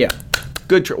trick. Yeah.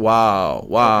 Good trick.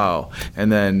 Wow.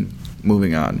 And then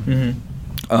moving on.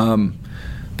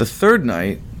 The third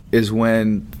night is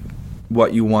when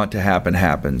what you want to happen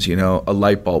happens. A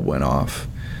light bulb went off.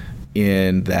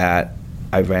 In that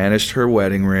I vanished her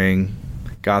wedding ring,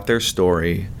 got their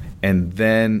story, and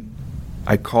then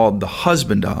I called the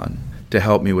husband on to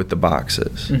help me with the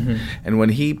boxes. And when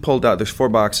he pulled out, there's 4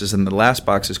 boxes, and the last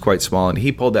box is quite small, and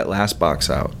he pulled that last box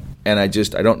out. And I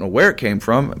don't know where it came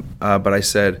from, but I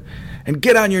said, "And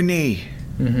get on your knee.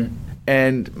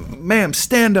 And, ma'am,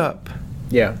 stand up.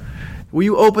 Yeah. Will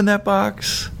you open that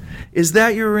box? Is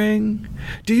that your ring?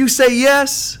 Do you say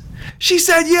yes?" She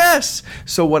said yes.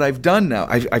 So what I've done now,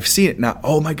 I've seen it now.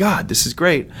 Oh my God, this is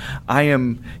great. I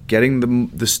am getting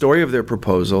the story of their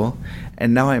proposal,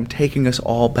 And now I'm taking us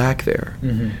all back there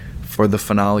for the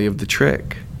finale of the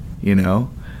trick, you know?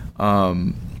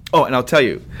 Oh, and I'll tell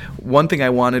you, one thing I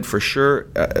wanted for sure,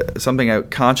 something I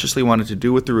consciously wanted to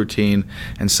do with the routine,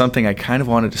 and something I kind of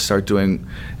wanted to start doing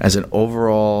as an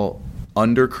overall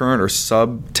undercurrent or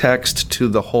subtext to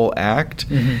the whole act,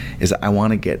 is I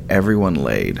want to get everyone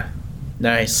laid.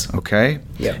 Nice. Okay?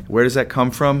 Yeah. Where does that come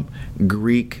from?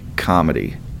 Greek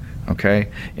comedy. Okay?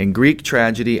 In Greek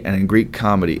tragedy and in Greek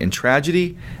comedy. In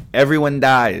tragedy, everyone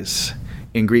dies.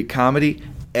 In Greek comedy,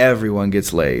 everyone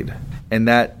gets laid. And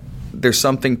that there's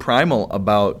something primal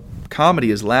about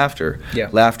comedy is laughter. Yeah.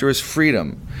 Laughter is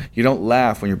freedom. You don't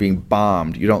laugh when you're being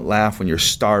bombed. You don't laugh when you're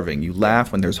starving. You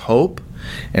laugh when there's hope.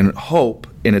 And hope,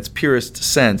 in its purest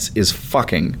sense, is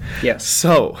fucking. Yes.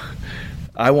 So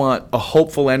I want a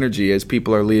hopeful energy as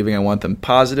people are leaving. I want them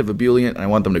positive, ebullient, and I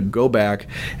want them to go back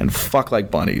and fuck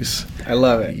like bunnies. I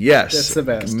love it. Yes. That's the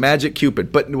best. Magic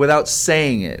Cupid, but without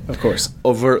saying it. Of course.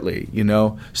 Overtly, you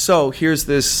know. So here's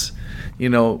this, you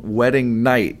know, wedding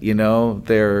night, you know,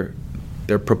 their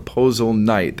proposal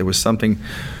night. There was something.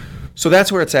 So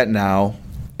that's where it's at now.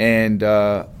 And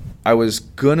I was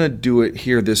going to do it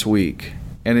here this week,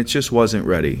 and it just wasn't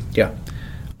ready. Yeah.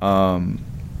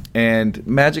 And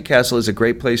Magic Castle is a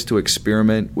great place to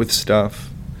experiment with stuff.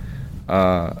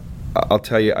 I'll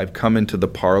tell you, I've come into the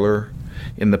parlor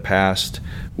in the past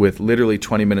with literally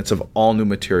 20 minutes of all new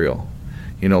material.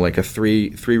 You know, like a three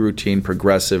routine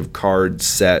progressive card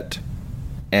set.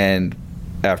 And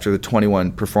after the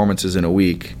 21 performances in a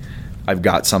week, I've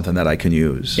got something that I can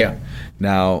use. Yeah.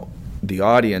 Now, the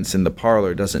audience in the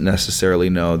parlor doesn't necessarily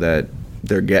know that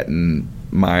they're getting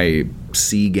my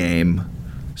C game,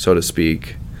 so to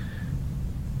speak.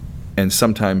 And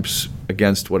sometimes,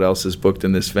 against what else is booked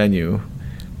in this venue,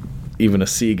 even a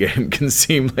C game can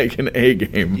seem like an A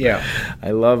game. Yeah.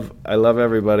 I love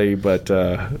everybody, but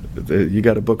you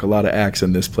got to book a lot of acts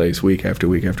in this place week after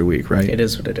week after week, right? It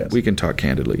is what it is. We can talk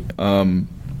candidly. But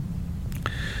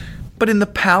in the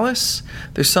Palace,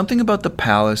 there's something about the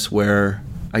Palace where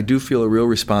I do feel a real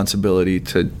responsibility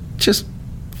to just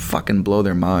fucking blow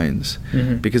their minds.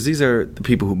 Because these are the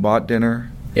people who bought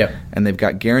dinner. Yeah. And they've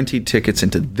got guaranteed tickets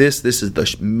into this. This is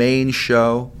the main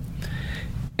show.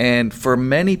 And for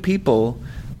many people,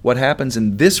 what happens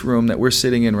in this room that we're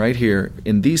sitting in right here,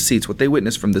 in these seats, what they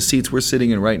witness from the seats we're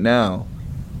sitting in right now,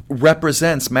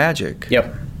 represents magic.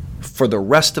 Yep. For the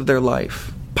rest of their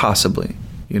life, possibly,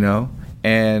 you know?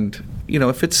 And, you know,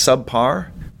 if it's subpar,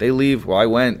 they leave,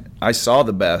 well, I saw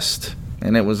the best,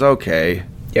 and it was okay.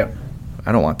 Yep.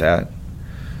 I don't want that.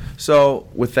 So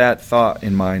with that thought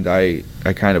in mind, I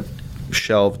kind of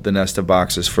shelved the nest of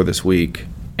boxes for this week,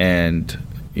 and,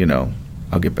 you know,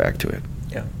 I'll get back to it.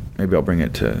 Yeah. Maybe I'll bring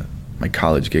it to my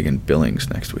college gig in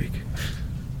Billings next week.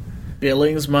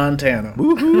 Billings, Montana.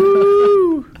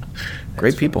 Woohoo!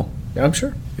 Great people. I'm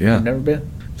sure. Yeah. I've never been.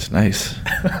 It's nice.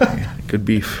 Yeah, good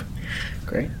beef.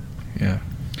 Great. Yeah.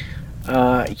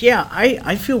 Yeah,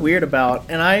 I feel weird about,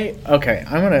 and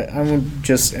I'm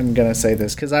gonna say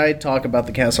this because I talk about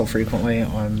the castle frequently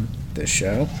on this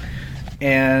show,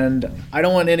 and I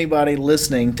don't want anybody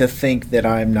listening to think that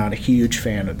I'm not a huge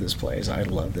fan of this place. I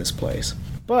love this place,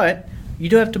 but you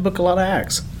do have to book a lot of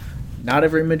acts. Not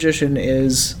every magician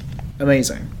is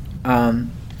amazing,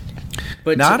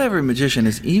 but not every magician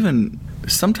is even.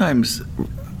 Sometimes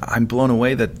I'm blown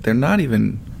away that they're not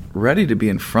even ready to be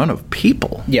in front of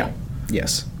people. Yeah.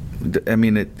 Yes. I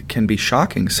mean, it can be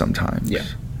shocking sometimes. Yeah.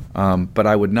 But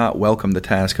I would not welcome the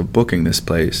task of booking this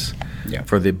place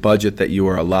for the budget that you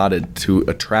are allotted to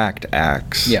attract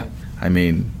acts. Yeah. I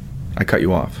mean, I cut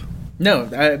you off. No,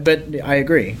 but I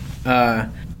agree.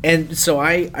 And so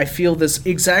I feel this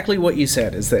exactly what you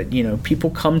said is that, you know, people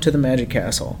come to the Magic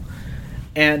Castle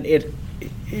and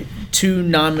to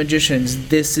non-magicians,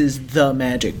 this is the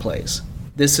magic place.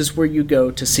 This is where you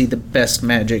go to see the best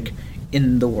magic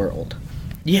in the world.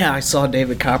 Yeah, I saw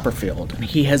David Copperfield, and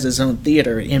he has his own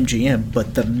theater at MGM,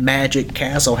 but the Magic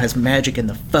Castle has magic in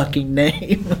the fucking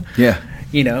name. Yeah.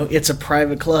 You know, it's a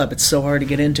private club. It's so hard to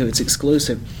get into. It's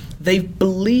exclusive. They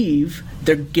believe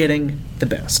they're getting the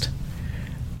best.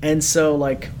 And so,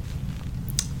 like,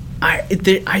 I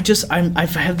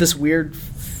have this weird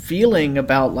feeling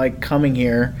about, like, coming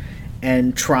here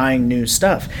and trying new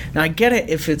stuff. Now, I get it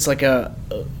if it's like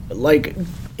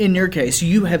in your case,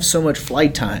 you have so much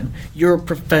flight time. You're a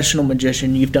professional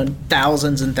magician. You've done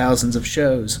thousands and thousands of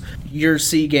shows. Your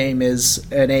C game is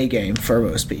an A game for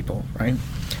most people, right?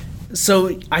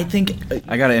 So I think...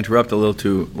 I got to interrupt a little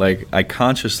too. Like, I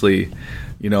consciously,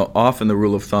 you know, often the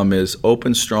rule of thumb is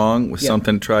open strong with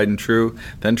something tried and true,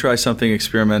 then try something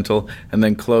experimental, and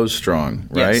then close strong,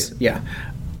 right? Yes, yeah.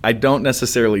 I don't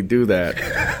necessarily do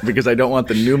that because I don't want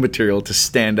the new material to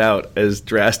stand out as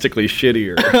drastically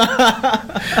shittier.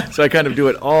 So I kind of do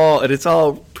it all, and it's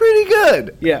all pretty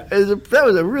good. Yeah. That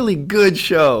was a really good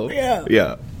show. Yeah.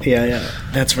 Yeah. Yeah.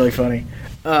 That's really funny.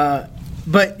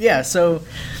 But yeah, so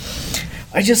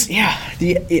I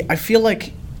feel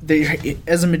like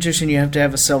as a magician, you have to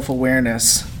have a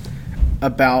self-awareness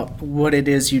about what it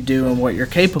is you do and what you're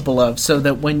capable of, so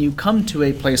that when you come to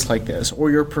a place like this,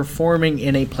 or you're performing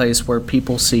in a place where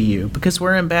people see you, because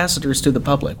we're ambassadors to the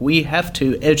public, we have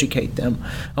to educate them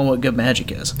on what good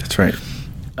magic is. That's right.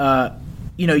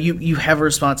 You have a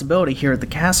responsibility here at the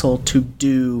castle to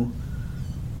do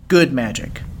good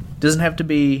magic. Doesn't have to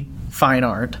be fine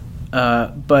art,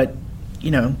 but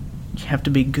you have to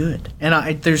be good.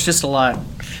 And there's just a lot.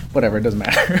 Whatever, it doesn't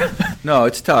matter. No,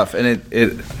 it's tough, and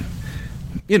it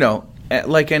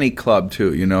like any club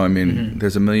too.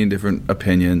 There's a million different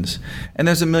opinions, and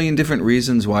there's a million different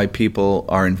reasons why people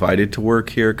are invited to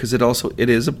work here. Because it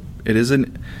is a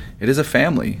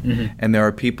family, and there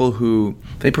are people who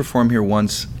they perform here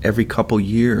once every couple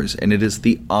years, and it is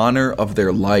the honor of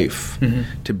their life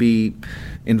to be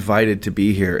invited to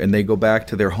be here, and they go back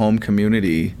to their home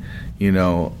community,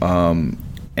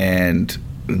 and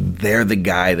they're the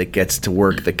guy that gets to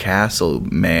work the castle,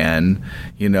 man.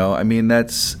 I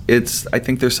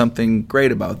think there's something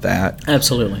great about that.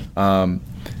 Absolutely.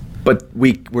 But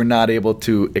we're not able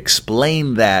to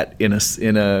explain that in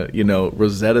a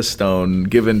Rosetta Stone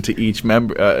given to each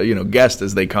member guest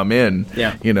as they come in.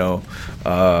 Yeah.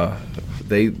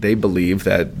 They believe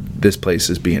that this place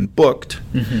is being booked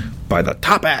by the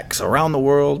top acts around the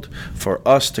world for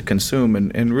us to consume,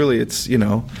 and really it's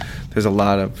there's a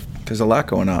lot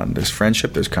going on. There's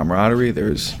friendship, there's camaraderie,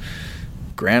 there's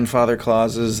grandfather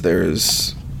clauses,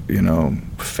 there's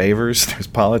favors, there's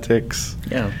politics.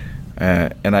 Yeah.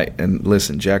 And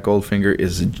listen, Jack Goldfinger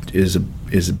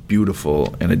is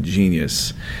beautiful and a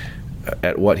genius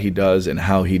at what he does and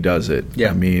how he does it.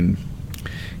 Yeah.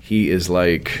 He's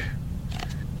like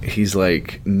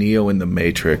Neo in the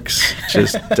Matrix,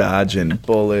 just dodging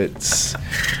bullets.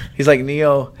 He's like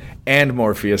Neo and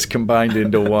Morpheus combined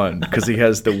into one, because he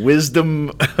has the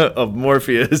wisdom of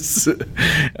Morpheus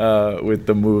with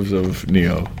the moves of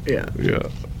Neo. Yeah.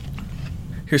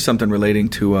 Here's something relating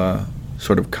to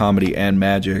sort of comedy and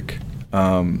magic.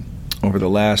 Over the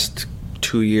last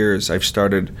 2 years, I've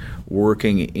started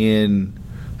working in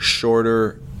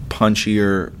shorter,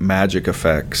 punchier magic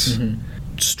effects,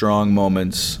 strong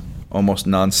moments, almost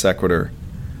non sequitur.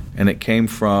 And it came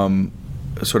from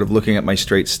sort of looking at my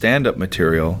straight stand-up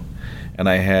material, and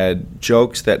I had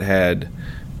jokes that had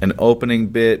an opening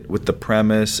bit with the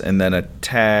premise, and then a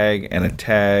tag and a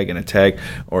tag and a tag,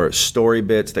 or story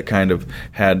bits that kind of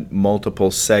had multiple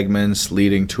segments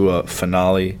leading to a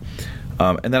finale.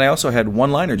 And then I also had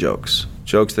one-liner jokes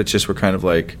that just were kind of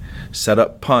like set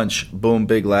up, punch, boom,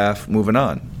 big laugh, moving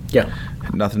on. Yeah.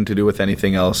 Had nothing to do with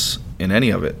anything else in any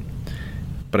of it.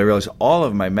 But I realized all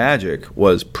of my magic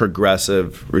was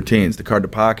progressive routines. The card to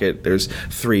pocket, there's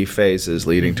 3 phases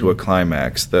leading to a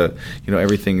climax.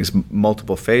 Everything is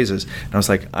multiple phases. And I was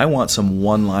like, I want some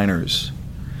one-liners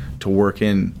to work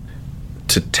in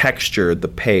to texture the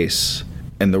pace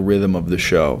and the rhythm of the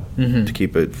show, to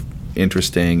keep it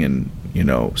interesting and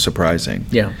surprising.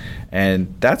 Yeah.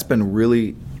 And that's been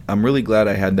I'm really glad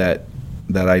I had that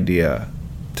idea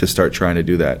to start trying to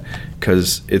do that,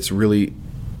 because it's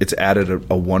added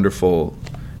a wonderful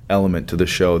element to the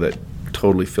show that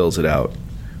totally fills it out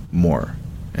more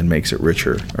and makes it a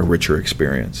richer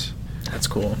experience. That's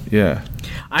cool. Yeah.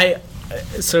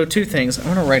 So 2 things. I'm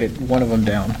going to write one of them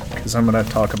down, because I'm going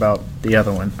to talk about the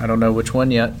other one. I don't know which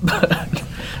one yet, but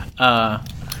I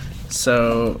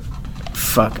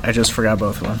just forgot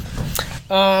both of them.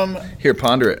 Here,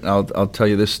 ponder it, and I'll tell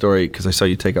you this story, because I saw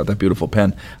you take out that beautiful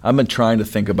pen. I've been trying to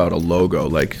think about a logo,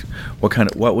 like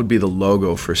what would be the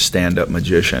logo for stand-up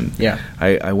magician. Yeah.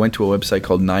 I went to a website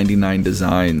called 99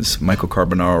 Designs. Michael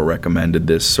Carbonaro recommended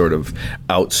this sort of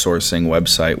outsourcing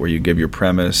website where you give your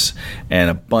premise, and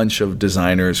a bunch of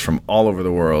designers from all over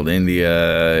the world,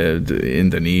 India,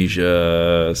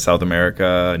 Indonesia, South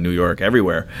America, New York,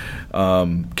 everywhere,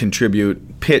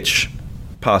 pitch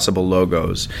possible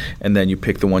logos, and then you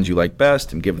pick the ones you like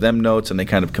best and give them notes, and they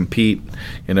kind of compete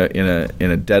in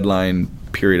a deadline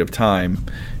period of time,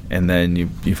 and then you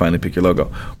finally pick your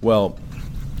logo. Well,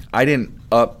 I didn't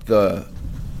up the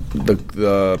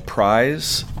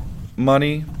prize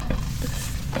money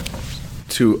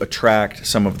to attract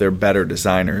some of their better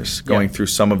designers. Going through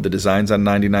some of the designs on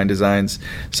 99 Designs,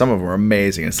 some of them are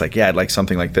amazing. It's like, I'd like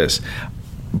something like this.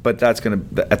 but that's gonna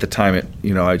at the time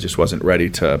I just wasn't ready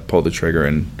to pull the trigger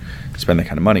and spend that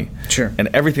kind of money. Sure. And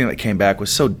everything that came back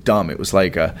was so dumb. It was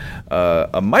like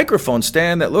a microphone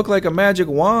stand that looked like a magic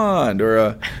wand,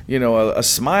 or a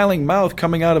smiling mouth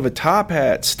coming out of a top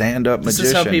hat. Stand-up magician.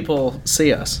 This is how people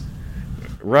see us.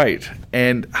 Right.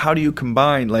 And how do you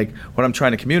combine, like, what I'm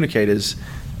trying to communicate is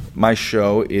my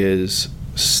show is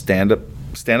stand-up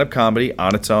comedy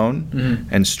on its own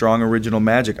and strong original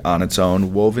magic on its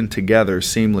own, woven together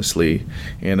seamlessly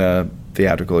in a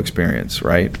theatrical experience,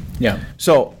 right? Yeah.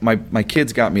 So my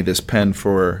kids got me this pen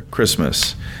for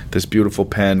Christmas, this beautiful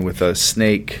pen with a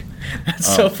snake.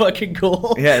 That's so fucking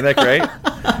cool. Yeah, isn't that great?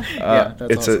 Yeah,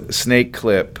 that's it's awesome. a snake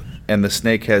clip, and the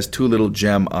snake has 2 little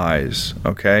gem eyes,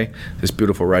 okay? This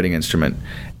beautiful writing instrument.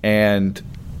 And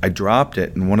I dropped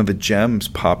it, and one of the gems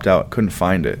popped out. Couldn't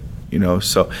find it.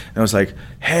 So and I was like,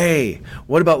 hey,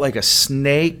 what about like a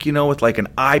snake, with like an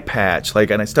eye patch,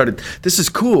 and I started, this is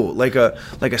cool, like a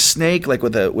snake, like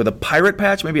with a pirate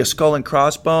patch, maybe a skull and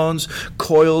crossbones,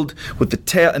 coiled with the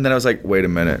tail, and then I was like, wait a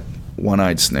minute,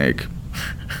 one-eyed snake,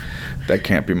 that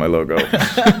can't be my logo.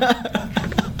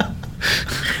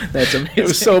 That's amazing. It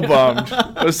was so bummed.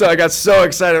 I got so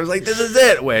excited. I was like, this is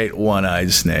it. Wait,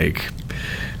 one-eyed snake.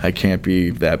 I can't be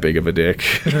that big of a dick.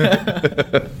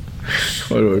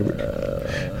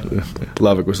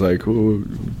 Lovick was like, oh,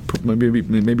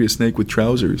 maybe a snake with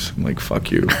trousers. I'm like,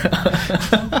 fuck you.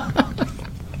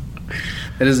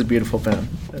 It is a beautiful pen.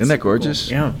 Isn't that gorgeous?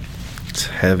 Cool. Yeah. It's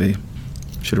heavy.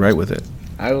 Should write with it.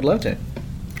 I would love to.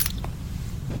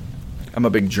 I'm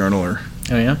a big journaler.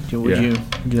 Oh yeah?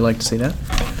 Would you like to see that?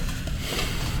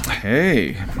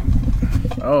 Hey.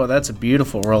 Oh, that's a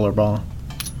beautiful rollerball.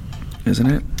 Isn't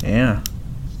it? Yeah.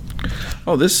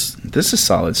 Oh, this is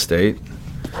solid state.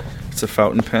 It's a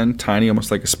fountain pen, tiny, almost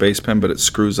like a space pen, but it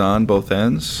screws on both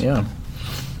ends. Yeah.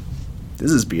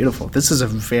 This is beautiful. This is a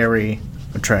very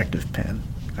attractive pen.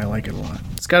 I like it a lot.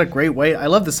 It's got a great weight. I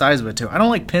love the size of it, too. I don't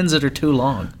like pens that are too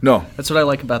long. No. That's what I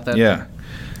like about that. Yeah.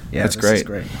 Yeah, that's this great. Is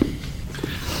great.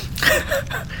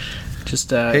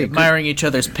 Just admiring each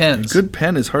other's pens. Good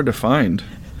pen is hard to find,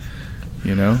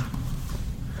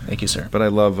 Thank you, sir. But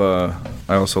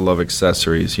I also love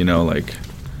accessories, like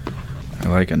I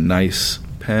like a nice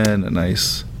pen, a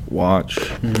nice watch,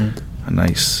 a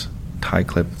nice tie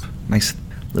clip, nice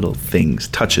little things,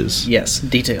 touches. Yes,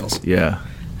 details. Yeah.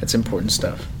 That's important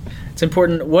stuff. It's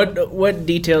important. What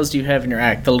details do you have in your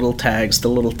act? The little tags, the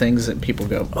little things that people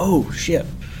go, oh, shit,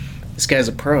 this guy's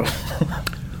a pro.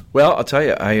 Well, I'll tell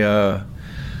you,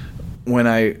 when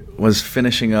I was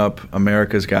finishing up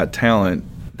America's Got Talent,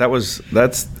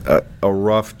 that's a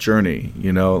rough journey,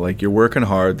 like you're working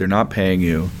hard, they're not paying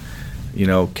you,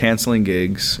 canceling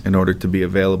gigs in order to be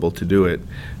available to do it.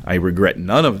 I regret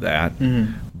none of that.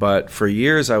 But for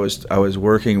years I was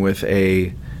working with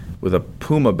a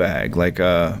Puma bag, like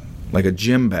a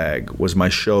gym bag was my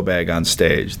show bag on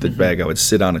stage, the bag I would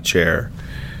sit on a chair.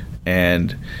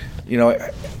 And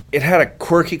it had a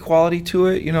quirky quality to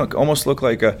it. It almost looked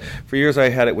like for years I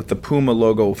had it with the Puma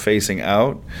logo facing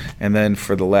out, and then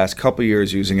for the last couple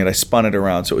years using it, I spun it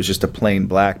around so it was just a plain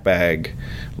black bag,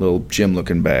 little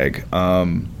gym-looking bag.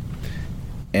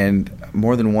 And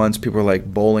more than once, people were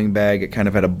like, bowling bag. It kind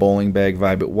of had a bowling bag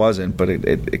vibe. It wasn't, but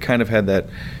it kind of had that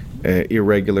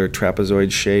irregular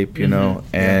trapezoid shape,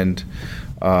 and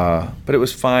but it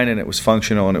was fine, and it was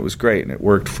functional, and it was great, and it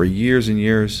worked for years and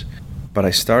years. But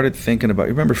I started thinking about, you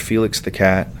remember Felix the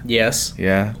cat? Yes.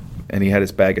 Yeah. And he had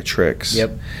his bag of tricks.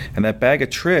 Yep. And that bag of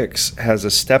tricks has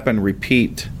a step and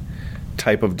repeat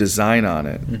type of design on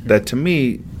it that to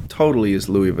me totally is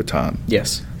Louis Vuitton.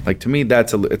 Yes. Like to me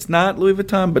it's not Louis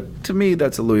Vuitton, but to me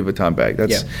that's a Louis Vuitton bag.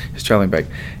 That's his traveling bag.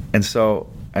 And so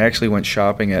I actually went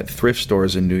shopping at thrift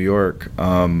stores in New York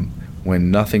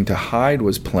when Nothing to Hide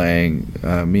was playing.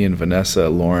 Me and Vanessa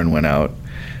Lauren went out.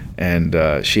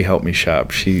 And she helped me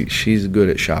shop. She's good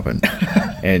at shopping,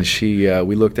 and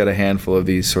we looked at a handful of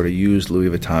these sort of used Louis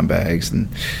Vuitton bags, and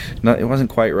it wasn't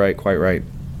quite right.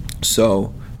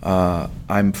 So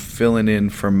I'm filling in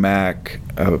for Mac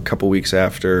a couple weeks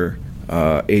after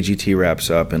AGT wraps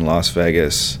up in Las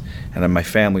Vegas, and then my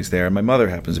family's there, and my mother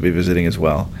happens to be visiting as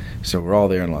well. So we're all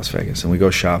there in Las Vegas, and we go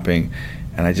shopping,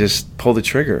 and I just pull the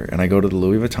trigger, and I go to the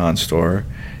Louis Vuitton store,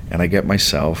 and I get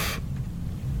myself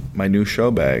my new show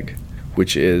bag,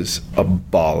 which is a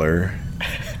baller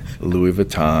Louis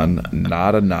Vuitton,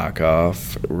 not a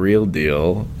knockoff, real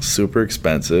deal, super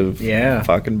expensive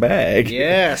fucking bag.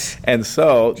 Yes. And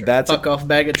so that's fuck off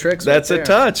bag of tricks. That's right a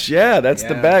touch. Yeah, that's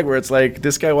the bag where it's like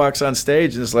this guy walks on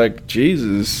stage and it's like,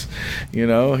 Jesus,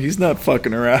 he's not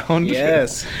fucking around.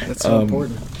 Yes. That's so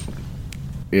important.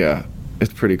 Yeah.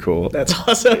 It's pretty cool. That's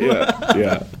awesome.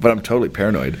 Yeah. But I'm totally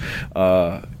paranoid.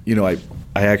 I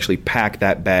actually pack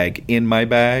that bag in my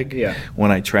bag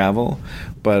when I travel.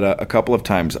 But a couple of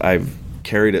times I've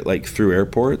carried it like through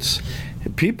airports.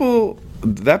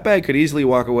 That bag could easily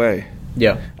walk away.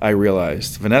 Yeah. I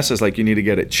realized. Vanessa's like, you need to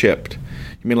get it chipped.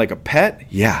 You mean like a pet?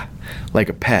 Yeah, like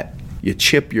a pet. You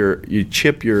chip your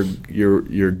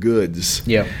goods.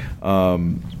 Yeah.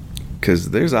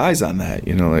 Because there's eyes on that.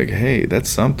 Like, hey, that's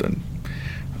something.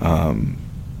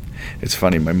 It's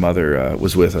funny. My mother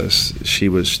was with us. She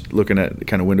was looking at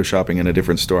kind of window shopping in a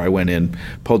different store. I went in,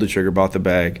 pulled the trigger, bought the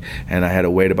bag, and I had to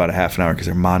wait about a half an hour because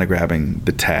they're monogramming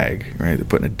the tag. Right, they're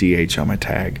putting a DH on my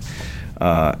tag,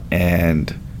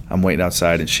 and I'm waiting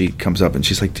outside. And she comes up and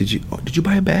she's like, "Did you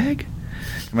buy a bag?"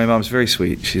 And my mom's very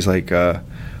sweet. She's like,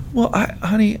 "Well,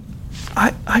 honey,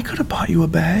 I could have bought you a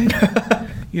bag."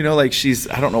 Like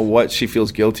I don't know what she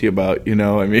feels guilty about.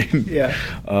 I mean, yeah.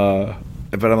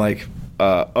 But I'm like,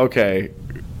 okay,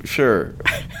 sure,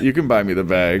 you can buy me the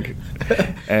bag.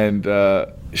 And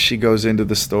she goes into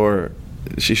the store,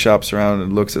 she shops around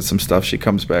and looks at some stuff. She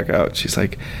comes back out. She's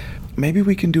like, maybe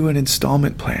we can do an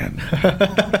installment plan.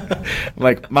 I'm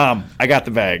like, Mom, I got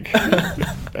the bag.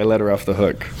 I let her off the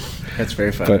hook. That's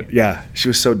very funny. But yeah, she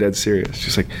was so dead serious.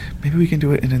 She's like, maybe we can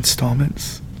do it in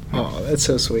installments. Oh, that's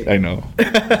so sweet. I know.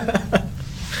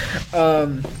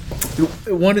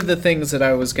 One of the things that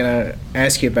I was going to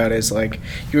ask you about is, like,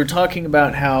 you were talking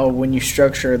about how when you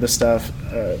structure the stuff,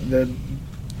 the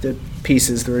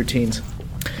pieces, the routines,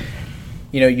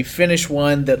 you finish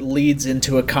one that leads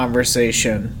into a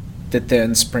conversation that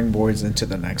then springboards into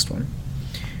the next one.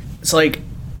 It's like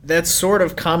that's sort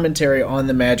of commentary on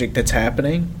the magic that's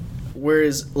happening,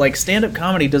 whereas, like, stand-up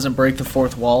comedy doesn't break the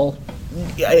fourth wall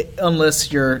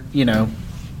unless you're,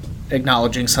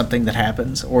 acknowledging something that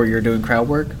happens or you're doing crowd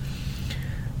work.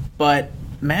 But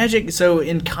magic, so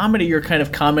in comedy you're kind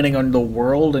of commenting on the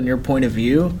world and your point of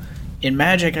view. In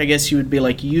magic, I guess you would be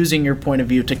like using your point of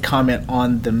view to comment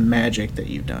on the magic that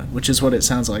you've done, which is what it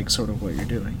sounds like, sort of what you're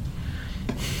doing.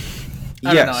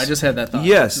 I don't know, I just had that thought.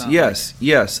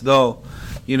 Yes. Though,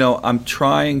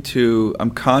 I'm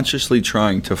consciously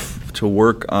trying to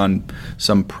work on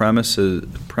some premise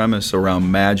around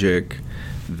magic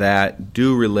that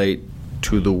do relate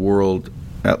to the world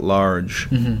at large,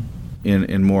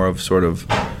 in more of sort of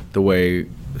the way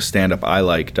stand-up I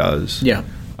like does. Yeah.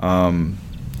 I'm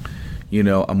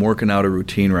working out a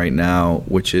routine right now,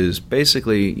 which is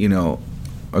basically,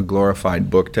 a glorified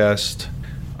book test.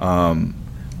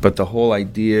 But the whole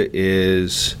idea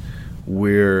is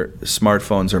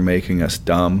smartphones are making us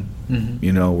dumb.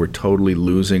 We're totally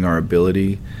losing our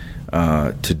ability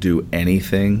to do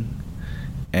anything.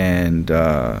 And,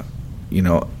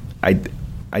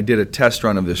 I did a test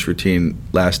run of this routine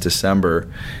last December,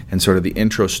 and sort of the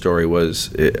intro story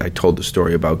was, I told the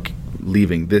story about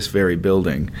leaving this very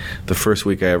building. The first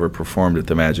week I ever performed at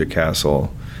the Magic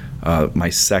Castle, my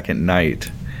second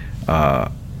night,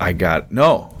 it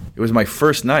was my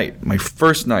first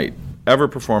night ever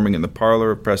performing in the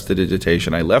Parlor of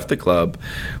Prestidigitation. I left the club,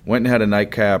 went and had a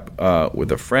nightcap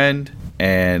with a friend,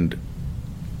 and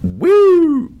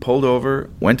pulled over,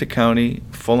 went to county,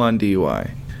 full-on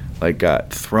DUI. Got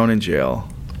thrown in jail.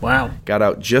 Wow. Got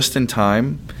out just in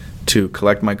time to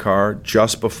collect my car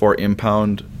just before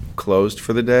Impound closed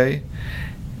for the day.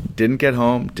 Didn't get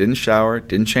home, didn't shower,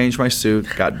 didn't change my suit.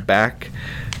 Got back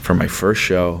for my first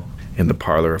show in the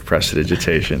Parlor of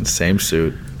Prestidigitation. Same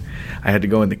suit. I had to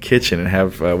go in the kitchen and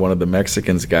have one of the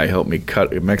Mexican guys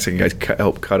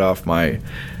help cut off my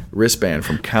wristband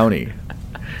from county.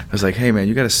 I was like, hey, man,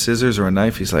 you got a scissors or a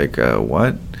knife? He's like,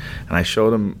 what? And I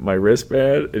showed him my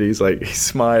wristband, and he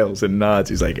smiles and nods.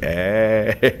 He's like,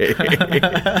 hey,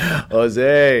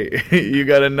 Jose, you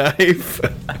got a knife?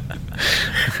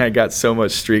 I got so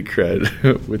much street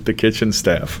cred with the kitchen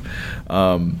staff.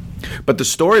 But the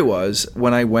story was,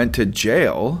 when I went to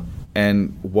jail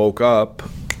and woke up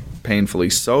painfully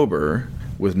sober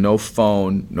with no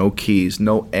phone, no keys,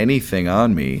 no anything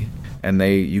on me, and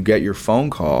you get your phone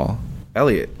call,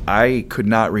 Elliot, I could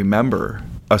not remember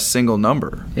a single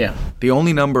number. Yeah. The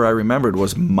only number I remembered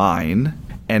was mine,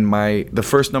 and the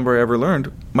first number I ever learned,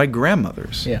 my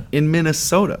grandmother's. Yeah. In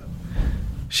Minnesota.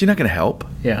 She's not going to help.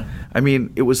 Yeah. I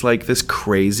mean, it was like this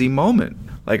crazy moment.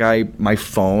 My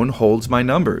phone holds my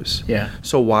numbers. Yeah.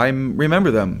 So why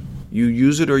remember them? You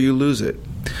use it or you lose it.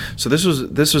 So this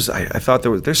was I thought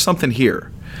there's something here,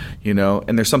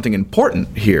 and there's something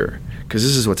important here, because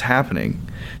this is what's happening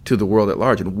to the world at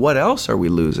large. And what else are we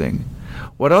losing?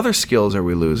 What other skills are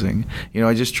we losing?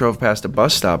 I just drove past a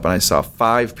bus stop and I saw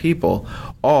 5 people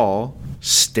all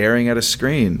staring at a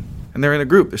screen and they're in a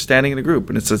group. They're standing in a group,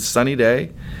 and it's a sunny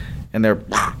day, and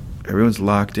everyone's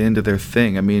locked into their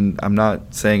thing. I mean, I'm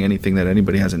not saying anything that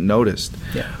anybody hasn't noticed.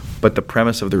 Yeah. But the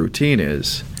premise of the routine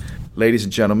is, ladies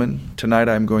and gentlemen, tonight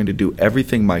I'm going to do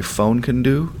everything my phone can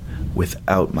do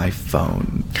without my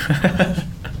phone.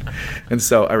 And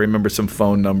so I remember some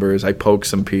phone numbers. I poke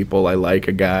some people. I like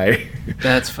a guy.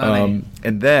 That's funny.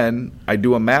 And then I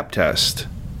do a map test,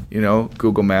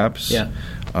 Google Maps. Yeah.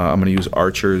 I'm going to use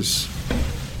Archer's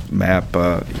map.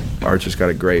 John Archer's got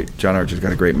a great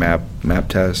map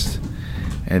test.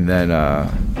 And then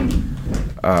I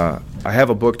have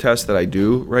a book test that I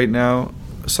do right now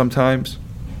sometimes.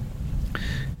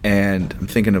 And I'm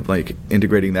thinking of like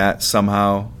integrating that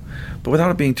somehow, but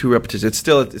without it being too repetitious. It's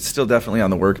still definitely on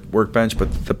the workbench,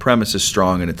 but the premise is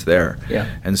strong and it's there. Yeah.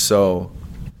 And so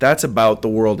that's about the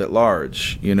world at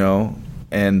large,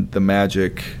 and the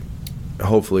magic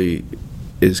hopefully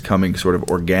is coming sort of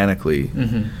organically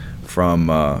from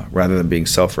rather than being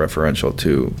self-referential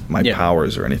to my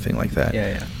powers or anything like that.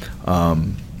 Yeah.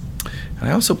 And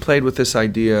I also played with this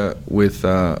idea with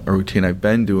a routine I've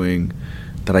been doing,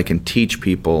 that I can teach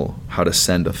people how to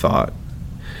send a thought,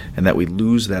 and that we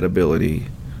lose that ability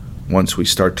once we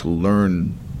start to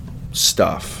learn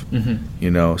stuff,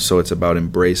 so it's about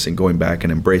going back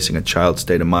and embracing a child's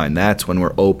state of mind. That's when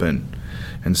we're open.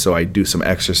 And so I do some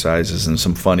exercises and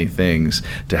some funny things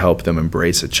to help them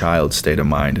embrace a child's state of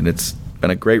mind, and it's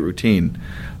been a great routine.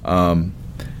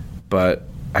 But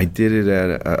I did it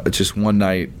at just one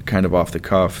night, kind of off the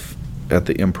cuff, at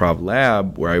the Improv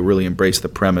Lab, where I really embraced the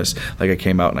premise. Like, I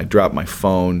came out and I dropped my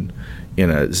phone in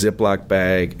a Ziploc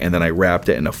bag, and then I wrapped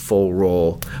it in a full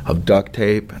roll of duct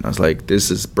tape, and I was like, this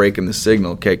is breaking the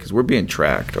signal, okay, because we're being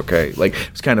tracked, okay? Like,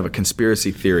 it's kind of a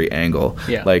conspiracy theory angle.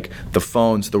 Yeah. Like, the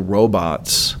phones, the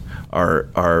robots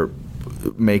are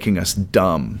making us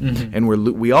dumb, and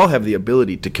we all have the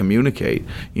ability to communicate,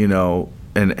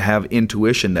 and have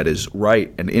intuition that is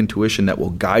right and intuition that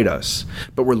will guide us.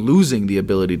 But we're losing the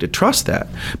ability to trust that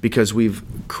because we've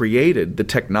created the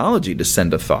technology to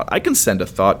send a thought. I can send a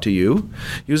thought to you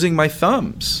using my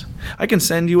thumbs. I can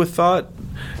send you a thought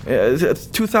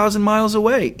 2,000 miles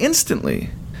away instantly.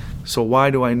 So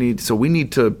we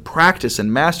need to practice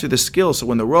and master the skill so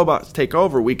when the robots take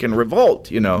over, we can revolt,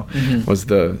 was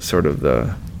the sort of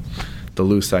the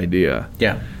loose idea.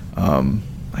 Yeah.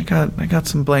 I got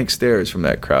some blank stares from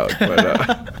that crowd,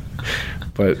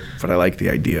 but I like the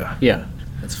idea. Yeah,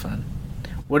 that's fun.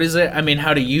 What is it? I mean,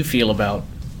 how do you feel about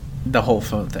the whole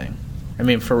phone thing? I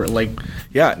mean,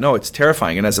 Yeah, no, it's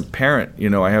terrifying. And as a parent,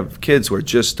 I have kids who are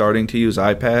just starting to use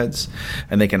iPads,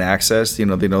 and they can access, they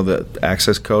know the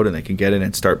access code, and they can get in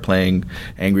and start playing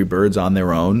Angry Birds on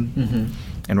their own.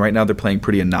 And right now they're playing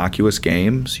pretty innocuous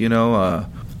games. There's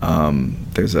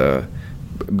a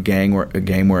game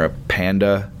where a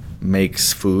panda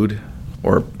makes food,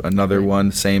 or another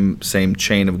one, same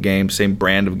chain of games, same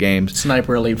brand of games.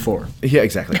 Sniper Elite 4. Yeah,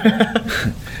 exactly.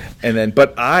 And then,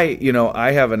 but I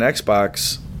have an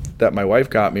Xbox that my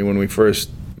wife got me when we first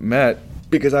met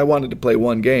because I wanted to play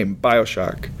one game,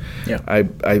 BioShock. Yeah.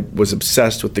 I was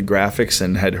obsessed with the graphics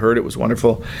and had heard it was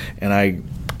wonderful, and I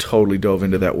totally dove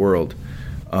into that world.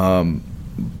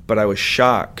 But I was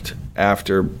shocked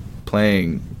after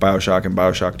playing BioShock and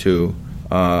BioShock 2,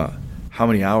 how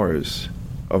many hours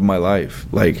of my life,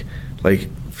 like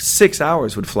 6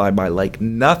 hours would fly by like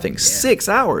nothing. Yeah. 6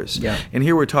 hours. Yeah. And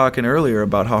here we're talking earlier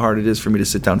about how hard it is for me to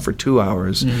sit down for 2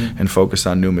 hours and focus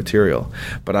on new material.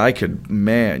 But I could,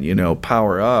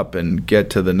 power up and get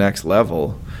to the next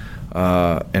level,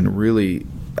 and really,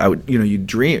 you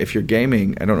dream. If you're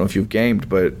gaming, I don't know if you've gamed,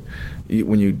 but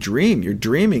when you dream, you're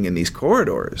dreaming in these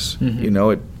corridors,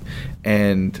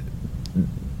 and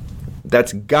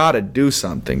that's got to do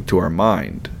something to our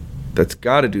mind. That's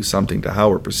got to do something to how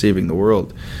we're perceiving the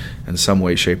world in some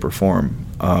way, shape, or form.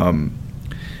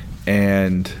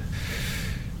 And,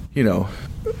 you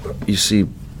see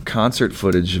concert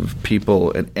footage of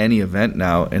people at any event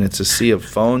now, and it's a sea of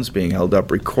phones being held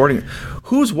up recording.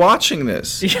 Who's watching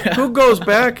this? Yeah. Who goes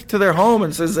back to their home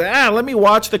and says, let me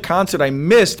watch the concert I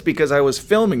missed because I was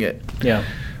filming it? Yeah.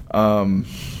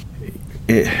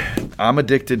 I'm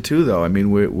addicted too, though. I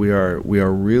mean, we are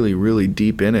really, really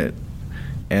deep in it,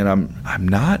 and I'm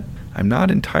not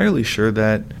entirely sure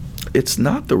that it's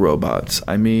not the robots.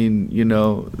 I mean,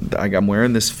 I'm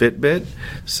wearing this Fitbit,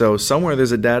 so somewhere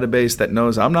there's a database that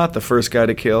knows I'm not the first guy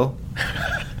to kill,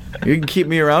 You can keep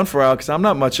me around for a while because I'm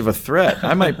not much of a threat.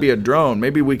 I might be a drone.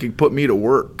 Maybe we could put me to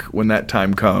work when that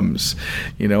time comes.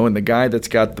 And the guy that's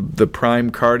got the prime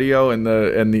cardio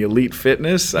and the elite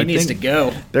fitness, He needs to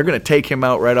go. They're going to take him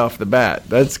out right off the bat.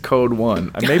 That's code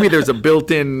one. Maybe there's a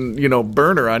built-in,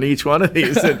 burner on each one of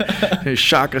these that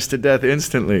shock us to death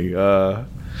instantly. There's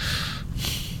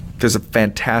a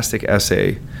fantastic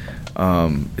essay.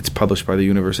 It's published by the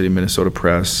University of Minnesota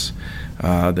Press.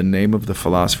 The name of the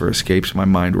philosopher escapes my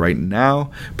mind right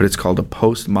now, but it's called A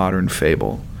Postmodern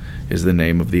Fable is the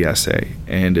name of the essay.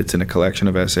 And it's in a collection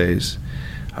of essays.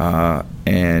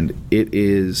 And it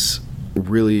is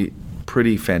really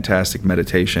pretty fantastic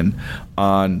meditation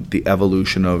on the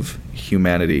evolution of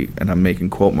humanity. And I'm making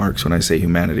quote marks when I say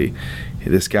humanity.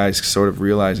 This guy's sort of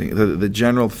realizing the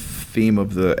general theme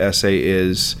of the essay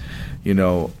is,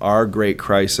 our great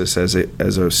crisis as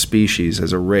a species,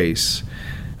 as a race,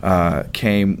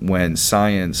 came when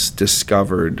science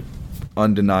discovered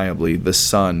undeniably the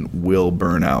sun will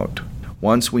burn out.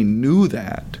 Once we knew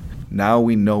that, now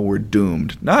we know we're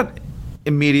doomed. Not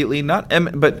immediately,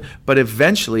 but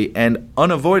eventually and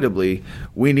unavoidably,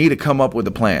 we need to come up with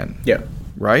a plan. Yeah.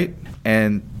 Right?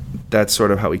 And that's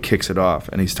sort of how he kicks it off.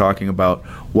 And he's talking about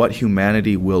what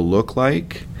humanity will look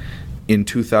like in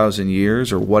 2,000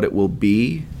 years, or what it will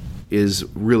be, is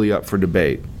really up for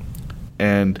debate.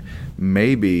 And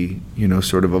maybe,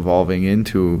 sort of evolving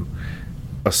into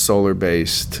a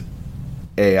solar-based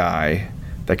AI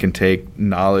that can take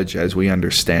knowledge as we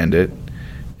understand it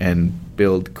and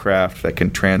build craft that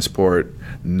can transport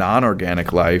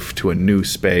non-organic life to a new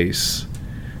space.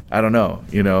 I don't know,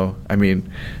 the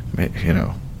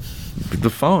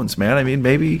phones, man.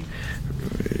 Maybe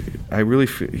I really,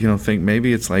 think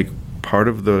maybe it's like part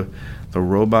of the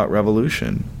robot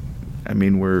revolution. I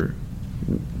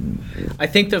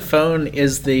think the phone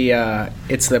is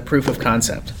it's the proof of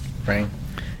concept, right?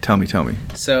 Tell me.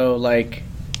 So,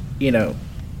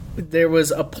 there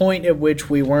was a point at which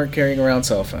we weren't carrying around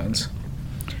cell phones,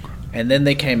 and then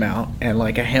they came out, and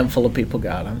a handful of people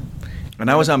got them. And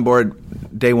I was on board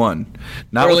day one,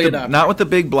 not with the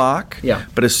big block, yeah.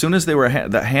 But as soon as they were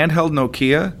the handheld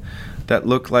Nokia that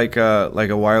looked like a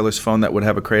wireless phone that would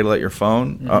have a cradle at your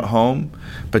phone at home,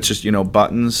 but just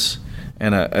buttons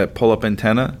and a pull-up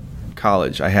antenna.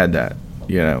 College, I had that,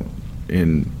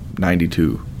 in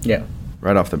 '92. Yeah,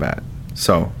 right off the bat.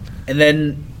 So, and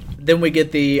then we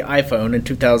get the iPhone in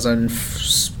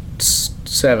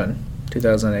 2007,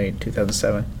 2008,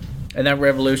 2007, and that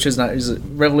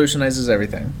revolutionizes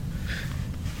everything.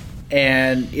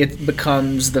 And it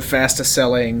becomes the fastest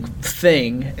selling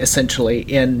thing, essentially,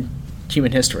 in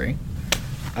human history.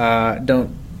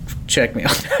 Don't check me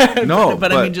on that. No,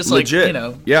 but I mean, just legit.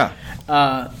 Yeah.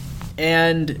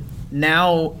 And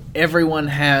now everyone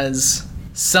has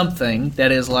something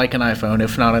that is like an iPhone,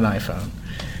 if not an iPhone,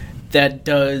 that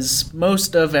does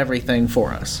most of everything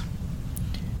for us.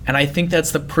 And I think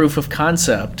that's the proof of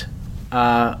concept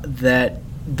that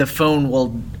the phone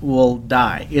will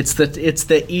die. It's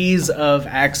the ease of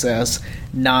access,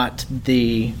 not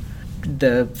the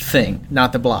thing,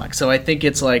 not the block. So I think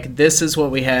it's this is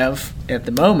what we have at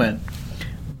the moment,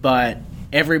 but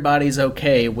everybody's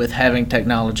okay with having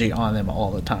technology on them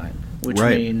all the time, which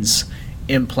means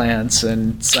implants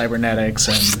and cybernetics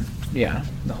and the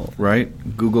whole thing.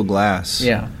 Right? Google Glass.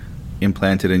 Yeah.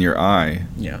 Implanted in your eye.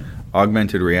 Yeah.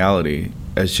 Augmented reality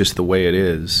as just the way it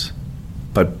is.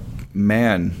 But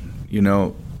man,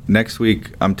 next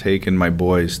week I'm taking my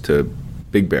boys to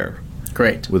Big Bear.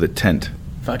 Great. With a tent.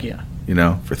 Fuck yeah.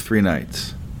 For 3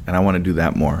 nights. And I want to do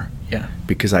that more. Yeah.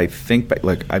 Because I think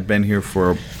I've been here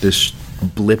for this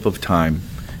blip of time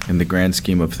in the grand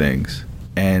scheme of things.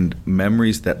 And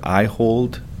memories that I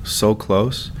hold so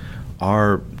close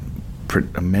are,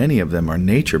 many of them are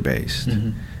nature-based.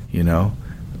 Mm-hmm.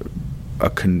 A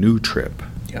canoe trip.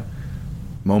 Yeah.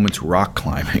 Moments rock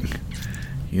climbing.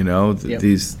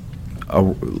 These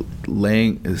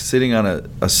sitting on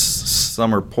a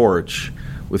summer porch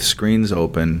with screens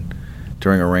open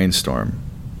during a rainstorm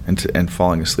and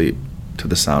falling asleep to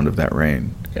the sound of that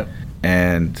rain. Yep.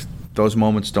 And those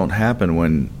moments don't happen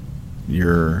when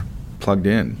you're plugged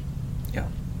in. Yeah.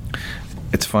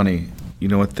 It's funny. You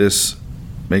know what this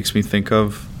makes me think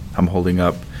of? I'm holding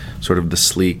up sort of the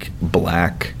sleek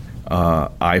black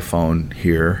iPhone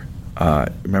here.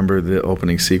 Remember the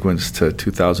opening sequence to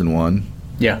 2001?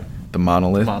 Yeah. The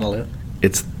monolith? Monolith.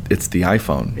 It's the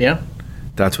iPhone. Yeah.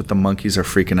 That's what the monkeys are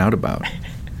freaking out about.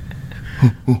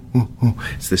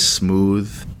 It's this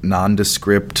smooth,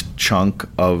 nondescript chunk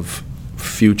of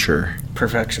future.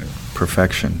 Perfection.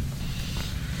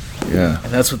 Yeah.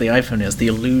 And that's what the iPhone is, the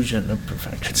illusion of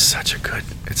perfection. It's such a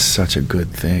good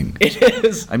thing. It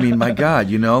is. I mean, my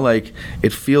God, like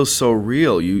it feels so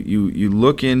real. You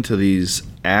look into these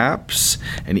apps,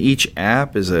 and each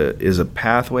app is a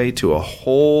pathway to a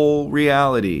whole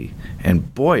reality.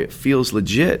 And boy, it feels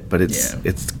legit, but it's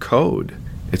code.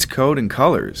 It's code and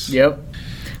colors. Yep.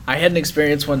 I had an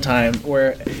experience one time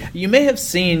where you may have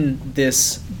seen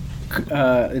this.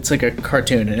 It's like a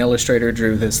cartoon. An illustrator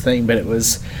drew this thing, but it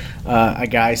was a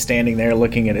guy standing there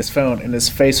looking at his phone, and his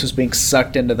face was being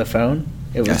sucked into the phone.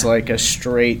 It was like a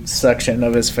straight suction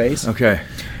of his face. Okay.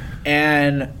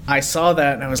 And I saw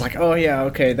that, and I was like, oh, yeah,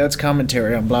 okay, that's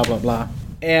commentary on blah, blah, blah.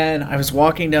 And I was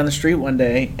walking down the street one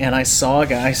day, and I saw a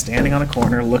guy standing on a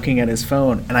corner looking at his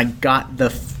phone, and I got the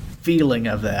feeling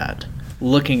of that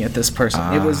looking at this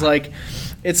person. It was like,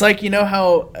 it's like, you know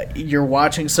how you're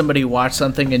watching somebody watch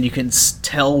something and you can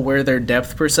tell where their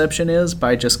depth perception is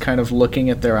by just kind of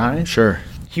looking at their eyes? Sure.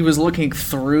 He was looking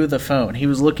through the phone. He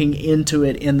was looking into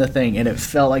it in the thing, and it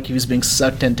felt like he was being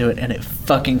sucked into it, and it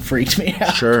fucking freaked me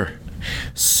out. Sure.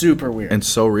 Super weird. And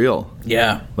so real.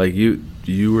 Yeah. Like you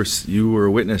were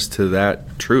a witness to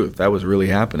that truth. That was really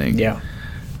happening. Yeah.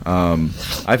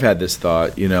 I've had this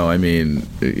thought,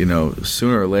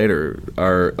 sooner or later,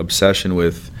 our obsession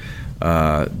with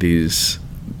our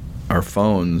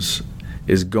phones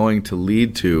is going to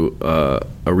lead to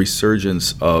a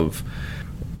resurgence of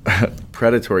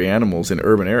predatory animals in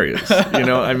urban areas. We're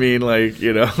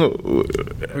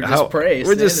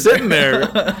just sitting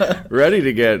there ready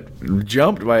to get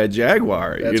jumped by a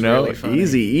jaguar. That's really funny.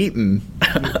 Easy eating.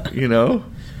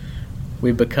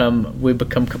 We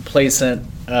become complacent.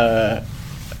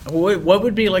 What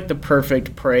would be like the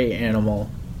perfect prey animal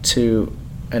to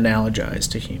analogize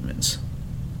to humans?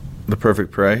 The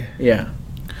perfect prey? Yeah.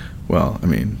 Well,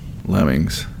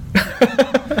 lemmings.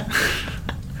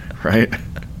 Right?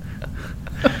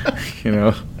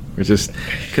 We're just,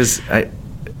 because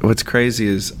what's crazy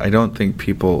is I don't think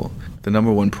the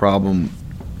number one problem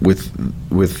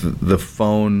with the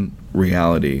phone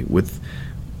reality, with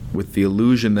the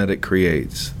illusion that it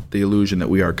creates, the illusion that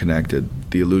we are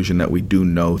connected, the illusion that we do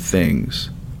know things,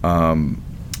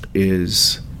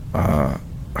 is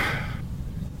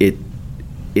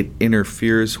it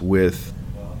interferes with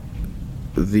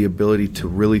the ability to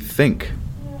really think.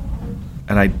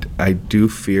 And I do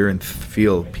fear and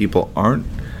feel people aren't,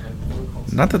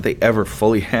 not that they ever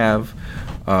fully have,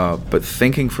 but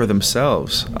thinking for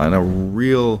themselves on a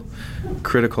real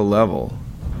critical level.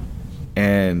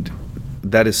 And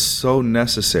that is so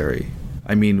necessary.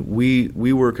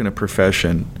 We work in a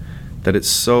profession that it's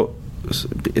so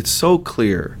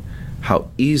clear how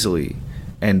easily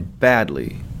and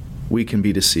badly we can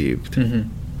be deceived.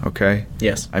 Mm-hmm. Okay?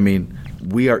 Yes.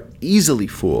 We are easily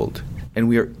fooled, and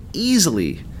we are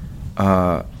easily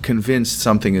convinced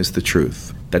something is the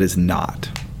truth that is not.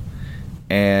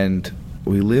 And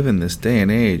we live in this day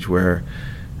and age where,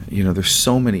 there's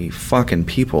so many fucking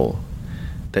people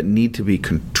that need to be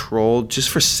controlled just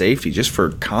for safety, just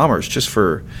for commerce, just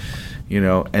for,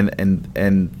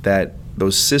 and that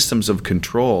those systems of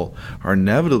control are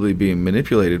inevitably being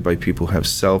manipulated by people who have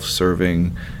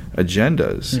self-serving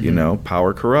agendas. Mm-hmm.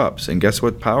 Power corrupts, and guess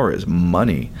what power is?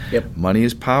 Money. Yep. Money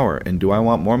is power. And do I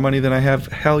want more money than I have?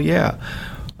 Hell yeah.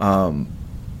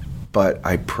 But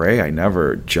I pray I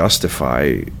never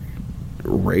justify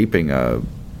raping a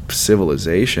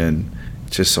civilization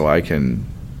just so I can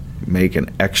make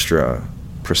an extra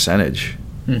percentage.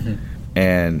 Mm-hmm.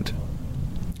 And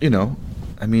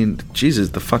Jesus,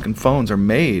 the fucking phones are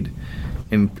made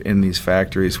in these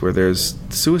factories where there's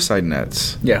suicide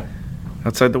nets. Yeah.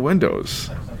 Outside the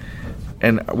windows.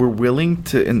 And we're willing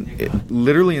to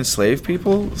literally enslave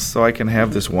people so I can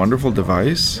have this wonderful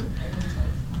device?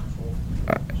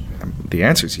 The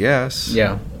answer is yes.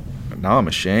 Yeah. Now I'm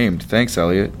ashamed. Thanks,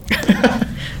 Elliot.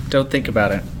 Don't think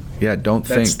about it. Yeah, don't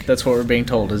think. That's what we're being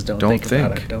told is don't think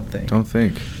about it. Don't think. Don't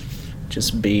think.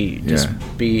 Just be,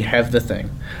 have the thing.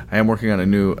 I am working on I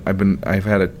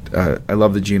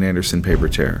love the Gene Anderson paper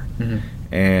tear.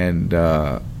 Mm-hmm. And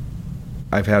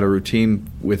I've had a routine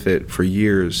with it for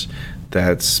years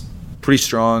that's pretty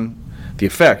strong. The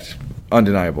effect,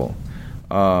 undeniable,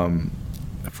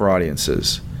 for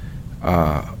audiences.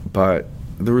 But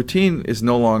the routine is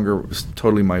no longer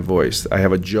totally my voice. I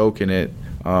have a joke in it.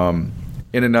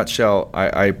 In a nutshell,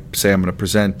 I say I'm going to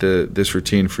present this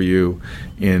routine for you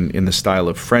in the style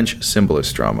of French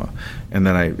symbolist drama. And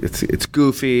then it's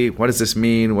goofy. What does this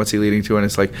mean? What's he leading to? And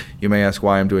it's like, you may ask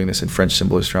why I'm doing this in French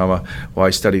symbolist drama. Well,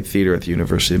 I studied theater at the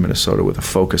University of Minnesota with a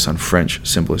focus on French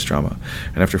symbolist drama.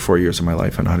 And after 4 years of my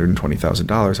life and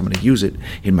 $120,000, I'm going to use it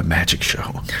in my magic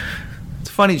show. It's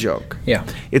a funny joke. Yeah.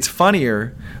 It's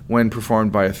funnier when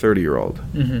performed by a 30-year-old.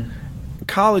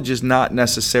 College is not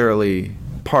necessarily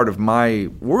part of my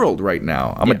world right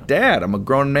now. I'm a dad. I'm a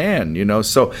grown man,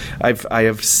 So I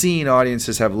have seen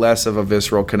audiences have less of a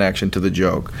visceral connection to the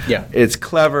joke. Yeah. It's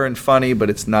clever and funny, but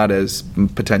it's not as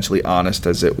potentially honest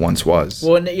as it once was.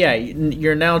 Well, yeah,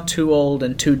 you're now too old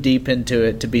and too deep into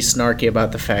it to be snarky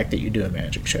about the fact that you do a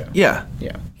magic show. Yeah.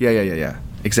 Yeah.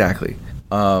 Exactly.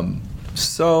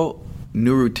 So,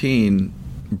 new routine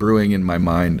brewing in my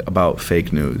mind about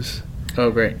fake news. Oh,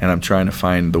 great. And I'm trying to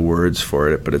find the words for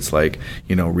it, but it's like,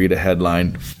 read a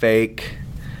headline, fake,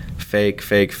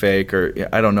 or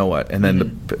I don't know what. And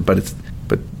then,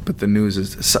 but the news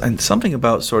is and something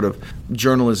about sort of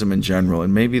journalism in general.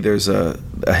 And maybe there's a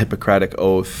Hippocratic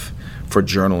oath for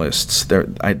journalists.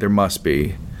 There must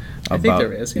be. I think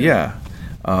there is. Yeah.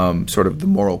 Sort of the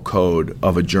moral code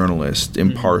of a journalist,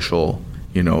 impartial,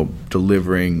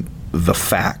 delivering the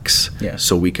facts,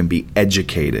 so we can be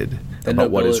educated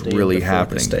about what is really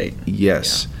happening.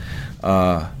 Yes.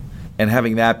 And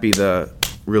having that be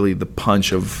really the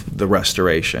punch of the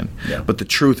restoration. Yeah. But the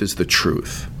truth is the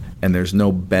truth. And there's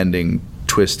no bending,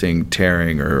 twisting,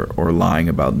 tearing, or lying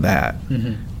about that.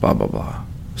 Blah, blah, blah.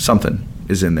 Something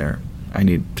is in there. I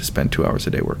need to spend 2 hours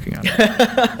a day working on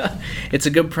it. It's a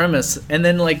good premise. And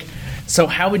then, so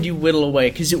how would you whittle away?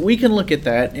 Because we can look at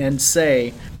that and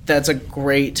say, that's a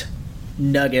great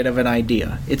nugget of an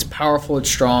idea. It's powerful, it's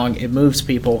strong, it moves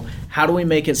people. How do we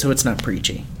make it so it's not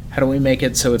preachy? How do we make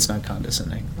it so it's not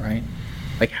condescending, right?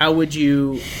 How would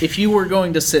you, if you were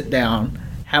going to sit down,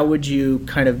 how would you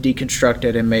kind of deconstruct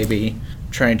it and maybe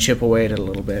try and chip away at it a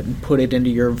little bit and put it into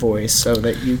your voice so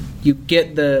that you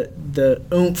get the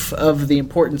oomph of the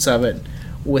importance of it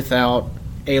without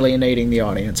alienating the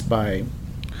audience by...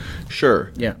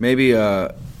 Sure. Yeah. Maybe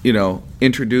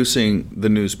introducing the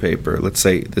newspaper. Let's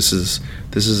say this is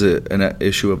an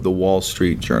issue of the Wall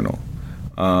Street Journal,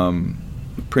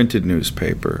 printed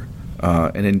newspaper,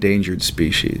 an endangered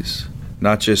species.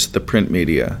 Not just the print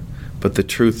media, but the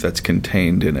truth that's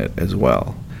contained in it as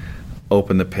well.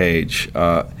 Open the page,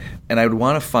 and I would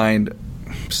want to find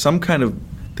some kind of.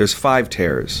 There's 5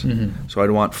 tears, so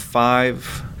I'd want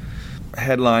 5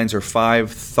 headlines or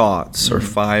 5 thoughts or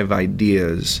 5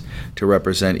 ideas to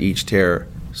represent each tear.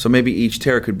 So maybe each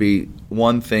tear could be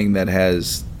one thing that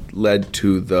has led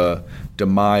to the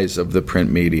demise of the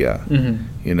print media.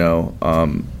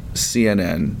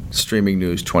 CNN, streaming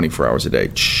news 24 hours a day.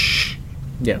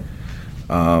 Yeah.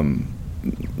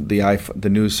 The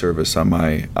news service on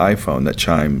my iPhone that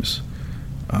chimes.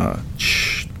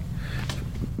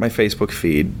 My Facebook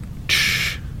feed.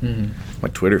 My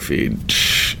Twitter feed.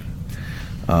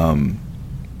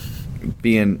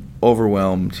 Being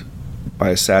overwhelmed by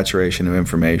a saturation of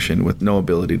information with no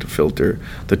ability to filter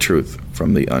the truth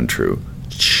from the untrue.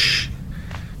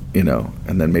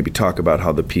 And then maybe talk about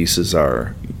how the pieces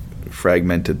are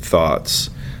fragmented thoughts,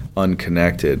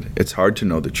 unconnected. It's hard to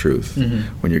know the truth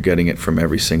when you're getting it from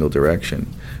every single direction.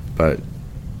 But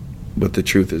the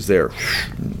truth is there.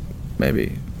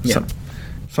 Maybe.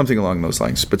 Something along those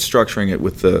lines. But structuring it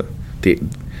with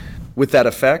with that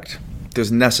effect,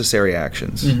 there's necessary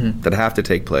actions that have to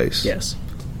take place. Yes.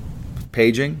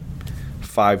 Paging,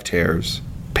 5 tears,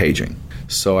 paging.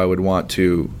 So I would want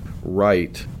to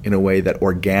write in a way that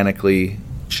organically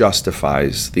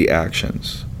justifies the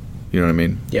actions. You know what I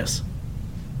mean? Yes.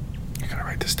 I gotta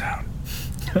write this down.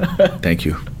 Thank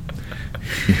you.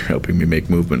 You're helping me make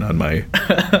movement on my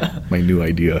new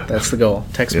idea. That's the goal.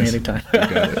 Text me anytime. You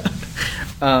got it.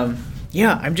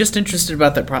 Yeah, I'm just interested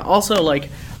about that. Also,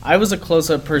 I was a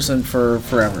close-up person for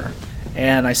forever,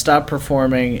 and I stopped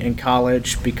performing in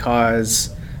college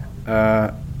because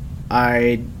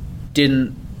I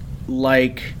didn't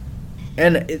like,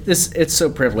 and it's so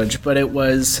privileged, but it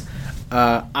was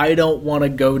I don't want to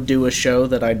go do a show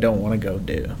that I don't want to go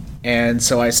do. And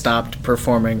so I stopped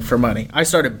performing for money. I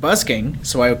started busking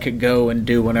so I could go and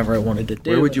do whenever I wanted to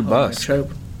do. Where would you busk?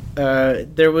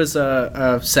 There was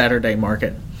a Saturday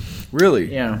market.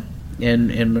 Really? Yeah,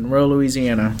 in Monroe,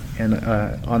 Louisiana, and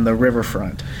on the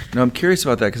riverfront. No, I'm curious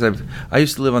about that because I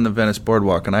used to live on the Venice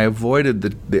Boardwalk, and I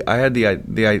avoided I had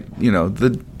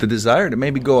the desire to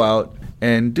maybe go out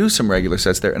and do some regular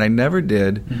sets there, and I never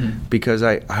did because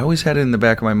I always had it in the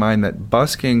back of my mind that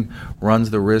busking runs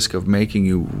the risk of making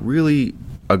you really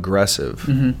aggressive,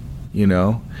 in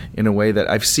a way that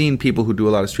I've seen people who do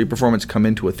a lot of street performance come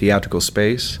into a theatrical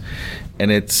space, and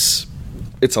it's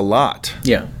a lot.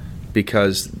 Yeah.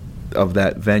 Because of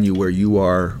that venue where you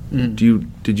are. Did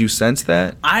you sense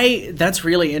that? That's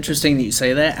really interesting that you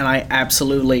say that, and I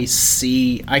absolutely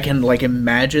I can like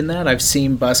imagine that. I've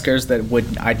seen buskers that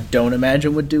I don't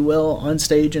imagine would do well on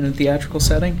stage in a theatrical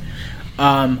setting.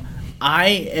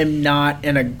 I am not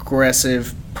an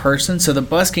aggressive person, so the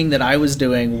busking that I was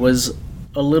doing was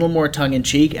a little more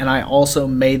tongue-in-cheek, and I also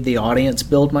made the audience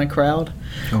build my crowd.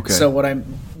 Okay. So what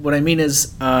I mean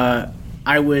is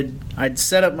I'd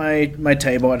set up my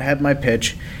table, I'd have my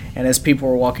pitch, and as people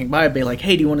were walking by, I'd be like,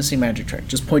 hey, do you want to see Magic Trick?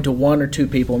 Just point to one or two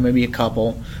people, maybe a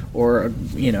couple, or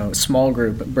a small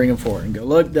group, bring them forward and go,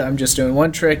 look, I'm just doing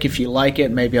one trick. If you like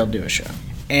it, maybe I'll do a show.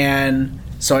 And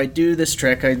so I do this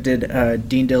trick. I did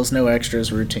Dean Dill's No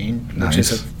Extras routine, which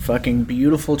is a fucking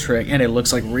beautiful trick, and it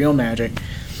looks like real magic.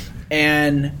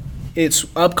 And it's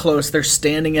up close. They're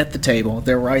standing at the table.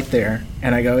 They're right there.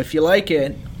 And I go, if you like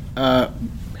it,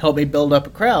 help me build up a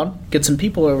crowd, get some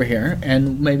people over here,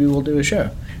 and maybe we'll do a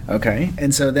show. Okay.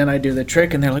 And so then I do the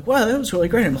trick, and they're like, wow, that was really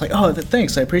great. I'm like, oh,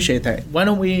 thanks. I appreciate that. Why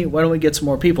don't we get some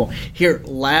more people? Here,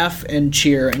 laugh and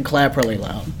cheer and clap really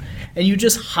loud. And you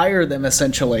just hire them,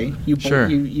 essentially.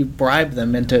 You bribe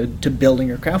them into building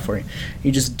your crowd for you.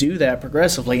 You just do that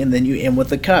progressively, and then you end with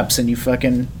the cups, and you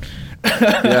fucking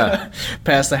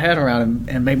pass the hat around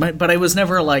and make money. But I was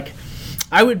never like,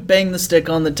 I would bang the stick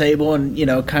on the table and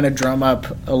kind of drum up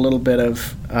a little bit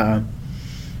of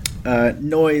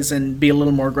noise and be a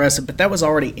little more aggressive. But that was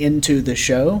already into the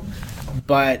show.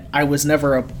 But I was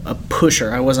never a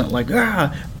pusher. I wasn't like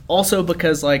Also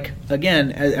because, like,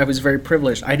 again, I was very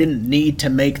privileged. I didn't need to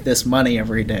make this money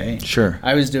every day. Sure.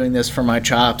 I was doing this for my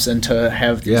chops and to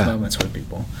have these moments with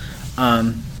people.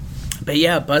 But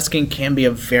yeah, busking can be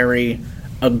a very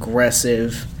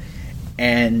aggressive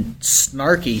and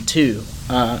snarky too.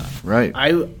 Right.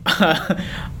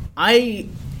 I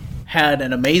had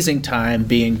an amazing time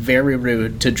being very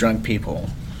rude to drunk people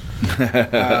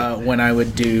when I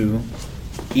would do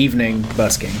evening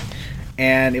busking.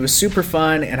 And it was super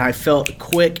fun, and I felt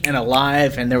quick and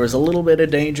alive, and there was a little bit of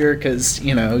danger because,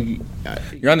 you're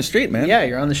on the street, man. Yeah,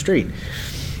 you're on the street.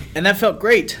 And that felt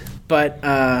great, but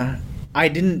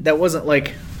that wasn't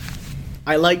like,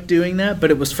 I liked doing that, but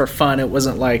it was for fun. It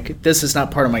wasn't like, this is not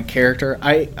part of my character.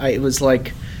 It was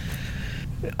like,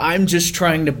 I'm just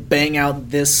trying to bang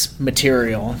out this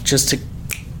material just to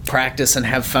practice and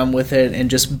have fun with it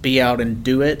and just be out and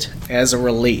do it as a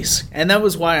release. And that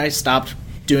was why I stopped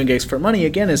doing gigs for money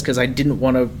again, is because I didn't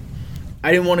want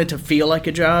it to feel like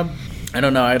a job. I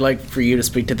don't know, I'd like for you to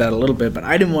speak to that a little bit, but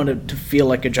I didn't want it to feel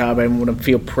like a job. I didn't want to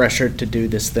feel pressured to do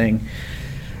this thing,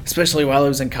 especially while I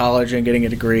was in college and getting a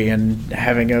degree and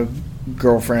having a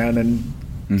girlfriend and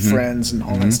friends and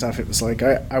all that stuff. It was like,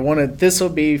 I wanted, this will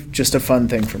be just a fun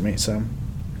thing for me. So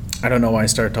I don't know why I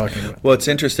started talking about it. Well, it's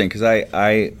interesting because I've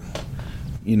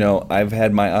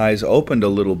had my eyes opened a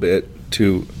little bit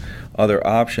to other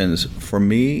options. For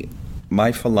me,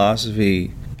 my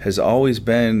philosophy has always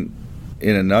been,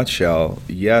 in a nutshell,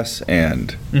 yes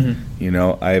and.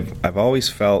 I've always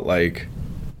felt like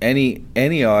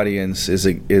any audience is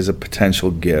a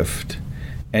potential gift.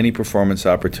 Any performance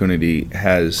opportunity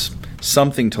has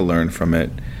something to learn from it,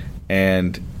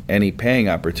 and any paying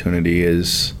opportunity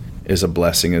is a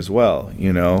blessing as well.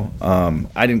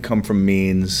 I didn't come from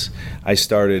means. I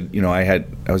started, I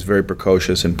was very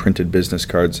precocious and printed business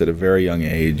cards at a very young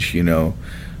age,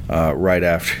 right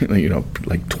after,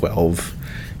 like 12,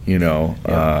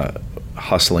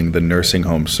 hustling the nursing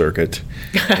home circuit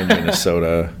in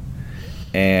Minnesota.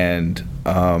 And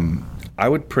I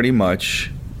would pretty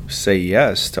much say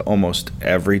yes to almost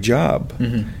every job.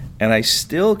 And I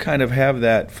still kind of have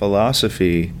that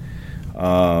philosophy,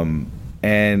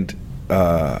 and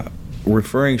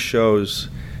referring shows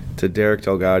to Derek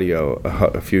Delgadio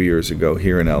a few years ago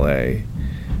here in LA.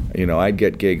 I'd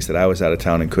get gigs that I was out of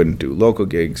town and couldn't do. Local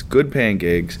gigs, good paying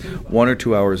gigs, 1 or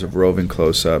 2 hours of roving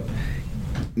close-up.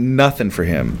 Nothing for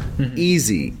him.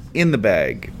 Easy, in the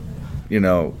bag,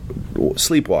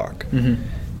 sleepwalk.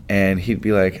 And he'd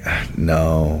be like,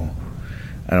 no,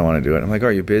 I don't want to do it. I'm like,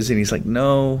 are you busy? And he's like,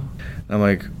 no. And I'm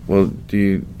like, well, do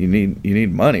you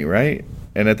need money, right?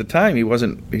 And at the time, he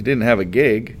didn't have a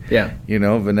gig. Yeah.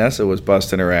 Vanessa was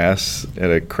busting her ass at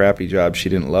a crappy job she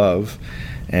didn't love.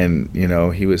 And,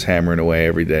 he was hammering away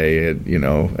every day at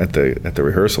the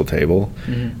rehearsal table.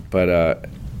 But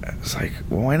it's like,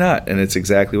 well, why not? And it's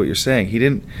exactly what you're saying. He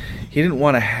didn't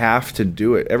want to have to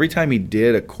do it. Every time he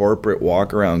did a corporate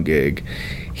walk-around gig,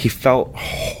 he felt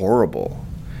horrible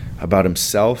about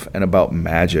himself and about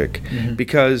magic.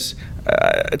 Because,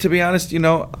 to be honest,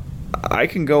 I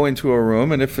can go into a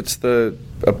room, and if it's the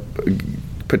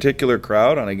particular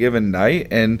crowd on a given night,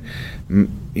 and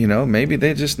maybe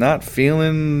they're just not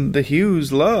feeling the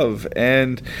Hughes love,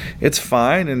 and it's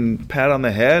fine, and pat on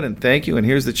the head and thank you, and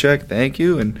here's the check, thank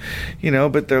you, and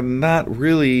but they're not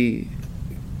really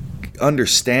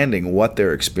understanding what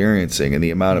they're experiencing and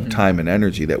the amount of time and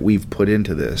energy that we've put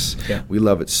into this. Yeah. We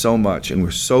love it so much, and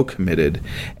we're so committed,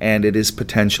 and it is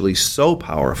potentially so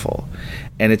powerful,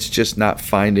 and it's just not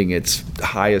finding its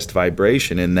highest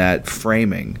vibration in that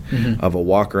framing of a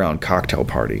walk around cocktail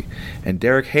party. And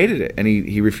Derek hated it, and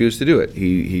he refused to do it.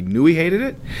 He knew he hated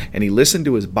it, and he listened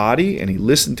to his body, and he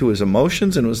listened to his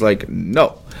emotions, and was like,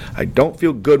 no, I don't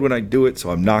feel good when I do it,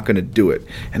 so I'm not going to do it.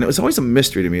 And it was always a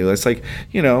mystery to me. It's like,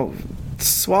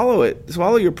 swallow it,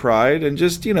 swallow your pride, and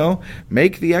just,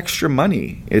 make the extra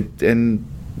money and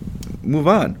move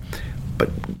on.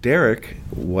 But Derek,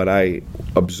 what I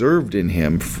observed in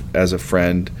him as a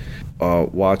friend,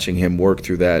 watching him work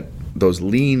through those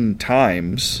lean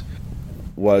times,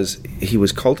 was he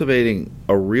was cultivating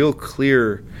a real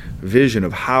clear vision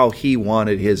of how he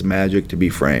wanted his magic to be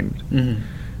framed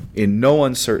in no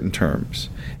uncertain terms.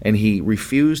 And he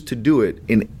refused to do it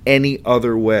in any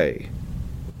other way.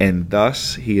 And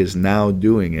thus, he is now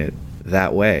doing it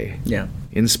that way. Yeah.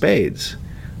 In spades.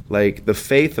 Like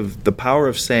the power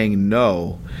of saying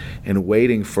no and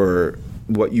waiting for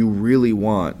what you really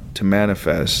want to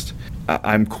manifest.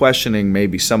 I'm questioning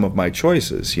maybe some of my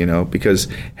choices, because,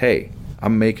 hey,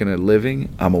 I'm making a living.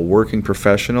 I'm a working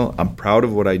professional. I'm proud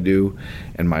of what I do,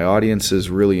 and my audiences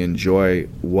really enjoy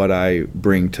what I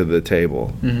bring to the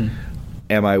table.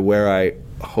 Am I where I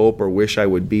hope or wish I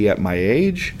would be at my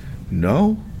age?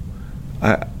 No.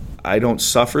 I don't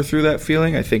suffer through that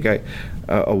feeling. I think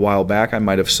a while back I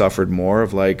might have suffered more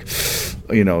of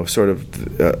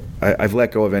I've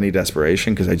let go of any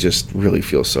desperation because I just really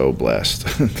feel so blessed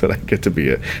that I get to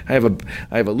be I have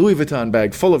a Louis Vuitton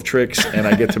bag full of tricks, and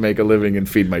I get to make a living and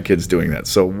feed my kids doing that.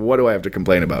 So what do I have to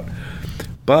complain about?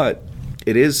 But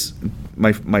it is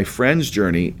my friend's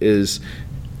journey is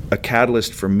a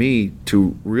catalyst for me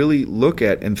to really look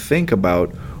at and think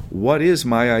about what is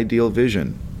my ideal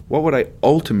vision. What would I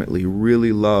ultimately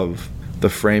really love the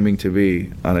framing to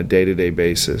be on a day-to-day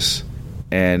basis?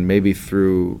 And maybe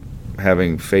through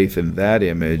having faith in that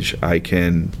image,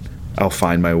 I'll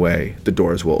find my way. The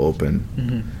doors will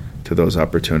open to those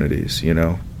opportunities,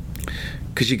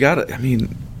 Because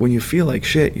when you feel like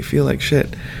shit, you feel like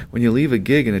shit. When you leave a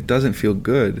gig and it doesn't feel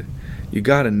good, you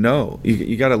got to know.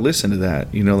 You got to listen to that,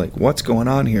 what's going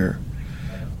on here?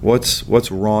 What's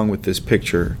wrong with this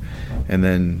picture? And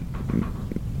then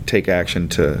take action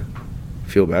to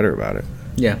feel better about it.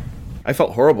 Yeah. I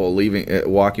felt horrible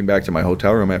walking back to my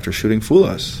hotel room after shooting Fool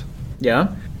Us.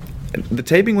 Yeah? The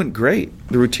taping went great.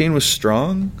 The routine was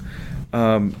strong.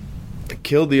 It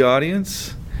killed the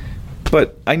audience.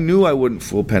 But I knew I wouldn't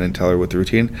fool Penn and Teller with the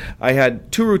routine. I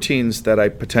had 2 routines that I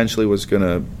potentially was going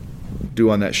to do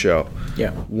on that show.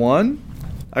 Yeah. One,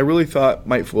 I really thought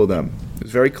might fool them. It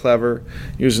was very clever,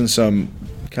 using some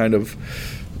kind of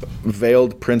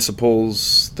veiled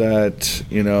principles that,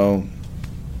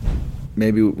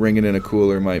 maybe ringing in a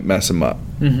cooler might mess them up.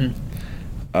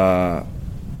 And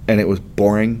it was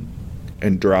boring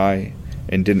and dry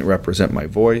and didn't represent my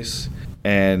voice.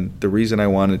 And the reason I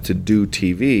wanted to do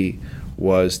TV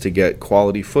was to get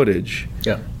quality footage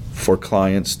for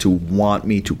clients to want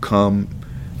me to come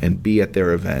and be at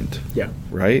their event. Yeah.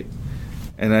 Right?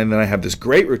 And then I have this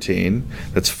great routine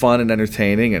that's fun and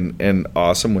entertaining and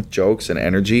awesome with jokes and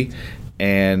energy.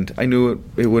 And I knew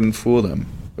it wouldn't fool them.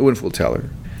 It wouldn't fool Teller.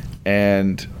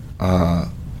 And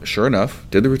sure enough,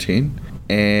 did the routine.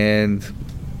 And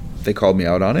they called me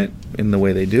out on it in the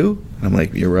way they do. And I'm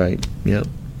like, you're right. Yep.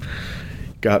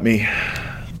 Got me.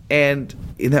 And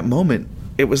in that moment,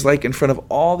 it was like in front of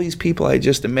all these people I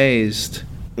just amazed.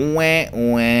 Wah,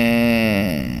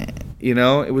 wah.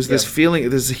 It was this feeling,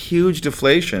 this huge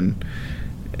deflation.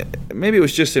 Maybe it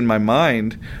was just in my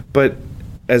mind, but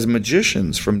as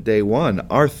magicians from day one,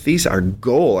 our thesis, our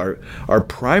goal, our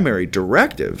primary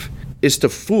directive is to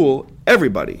fool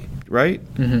everybody, right?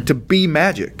 To be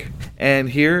magic. And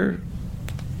here,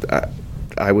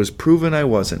 I was proven I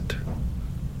wasn't.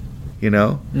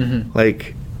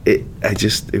 Like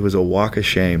it was a walk of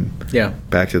shame. Yeah.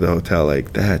 Back to the hotel,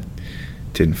 like that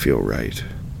didn't feel right.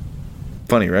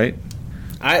 Funny, right?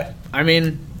 I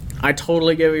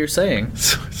totally get what you're saying.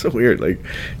 So weird, like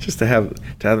just to have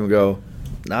them go,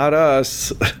 not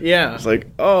us. Yeah. It's like,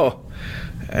 oh,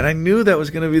 and I knew that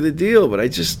was going to be the deal, but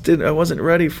I wasn't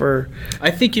ready for. I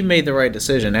think you made the right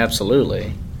decision,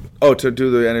 absolutely. Oh, to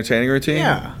do the entertaining routine?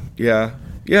 Yeah.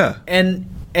 And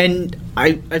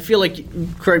I feel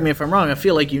like, correct me if I'm wrong, I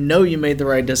feel like you made the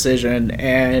right decision,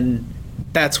 and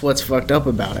that's what's fucked up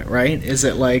about it, right? Is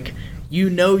it like, you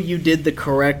know, you did the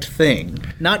correct thing,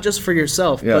 not just for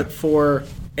yourself, but for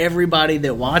everybody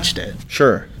that watched it.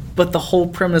 Sure. But the whole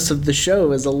premise of the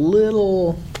show is a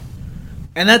little,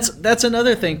 and that's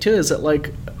another thing too, is that,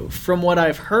 like, from what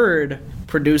I've heard,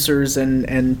 producers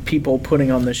and people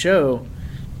putting on the show,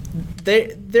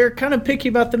 they're kind of picky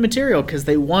about the material because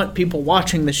they want people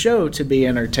watching the show to be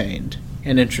entertained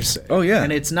and interested. Oh yeah.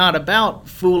 And it's not about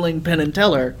fooling Penn and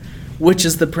Teller, which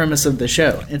is the premise of the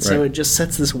show. And so Right. it just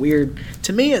sets this weird,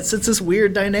 to me it sets this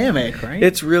weird dynamic, right?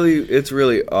 It's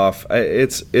really off.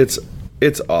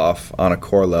 It's off on a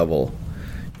core level.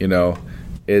 You know,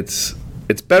 it's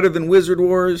better than Wizard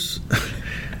Wars,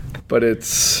 but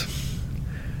it's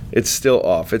still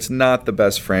off. It's not the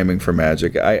best framing for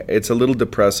Magic. It's a little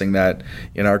depressing that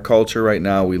in our culture right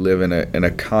now we live in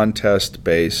a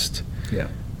contest-based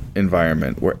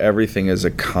environment where everything is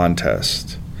a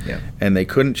contest. Yeah. And they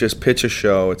couldn't just pitch a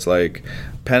show. It's like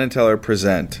Penn and Teller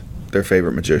present their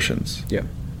favorite magicians. Yeah.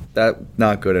 That's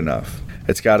not good enough.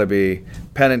 It's got to be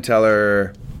Penn and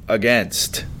Teller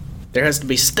against There has to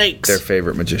be stakes. their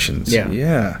favorite magicians. Yeah.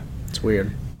 Yeah. It's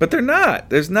weird. But they're not.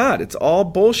 There's not. It's all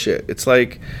bullshit. It's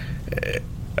like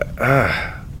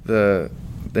the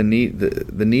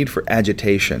need for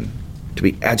agitation, to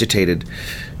be agitated,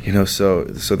 you know. So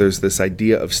there's this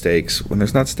idea of stakes when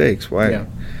there's not stakes. Why? Yeah.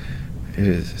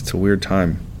 It's a weird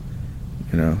time,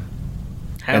 you know.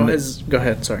 Go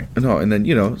ahead. Sorry. No, and then,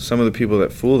 you know, some of the people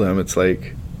that fool them, it's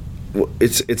like, well,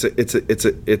 it's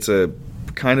a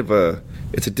kind of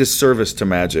it's a disservice to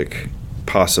Magic,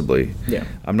 possibly. Yeah.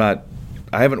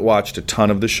 I haven't watched a ton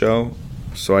of the show,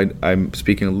 so I'm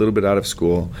speaking a little bit out of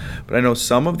school, but I know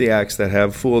some of the acts that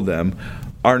have fooled them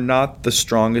are not the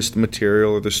strongest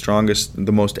material or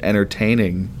the most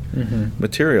entertaining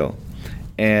material.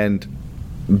 And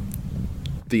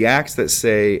the acts that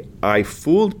say, I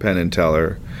fooled Penn and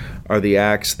Teller, are the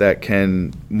acts that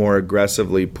can more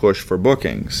aggressively push for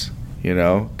bookings, you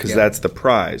know, because that's the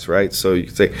prize, right? So you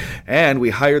can say, and we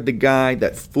hired the guy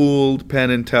that fooled Penn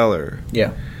and Teller.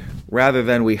 Yeah. Rather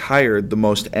than we hired the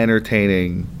most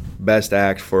entertaining, best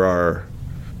act for our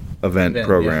event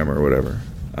program or whatever.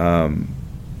 I'm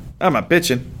not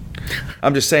bitching.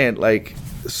 I'm just saying, like,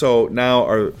 so now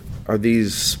are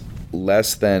these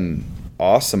less than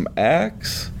awesome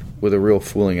acts with a real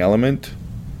fooling element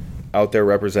out there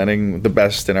representing the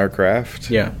best in our craft?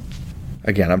 Yeah.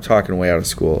 Again, I'm talking way out of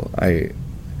school.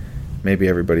 Maybe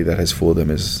everybody that has fooled them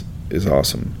is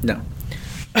awesome. No.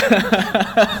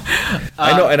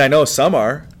 I know some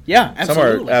are. Yeah,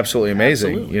 absolutely. Some are absolutely amazing,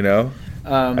 Absolutely. you know?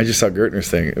 I just saw Gertner's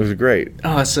thing. It was great.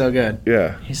 Oh, it's so good.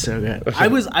 Yeah. He's so good.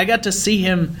 I got to see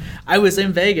him. I was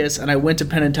in Vegas and I went to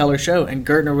Penn and Teller's show, and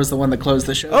Gertner was the one that closed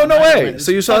the show. Oh, no And way. went,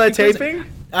 So you saw that "Fucking taping? crazy."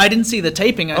 I didn't see the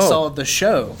taping. I Oh. saw the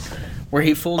show where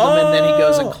he fooled him and then he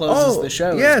goes and closes the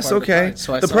show. as Yes, part of the okay. prize.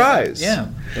 So I The saw prize. that. Yeah,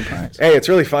 the prize. Hey, it's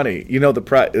really funny. You know,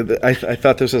 I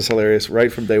thought this was hilarious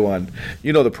right from day one.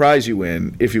 You know, the prize you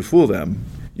win, if you fool them,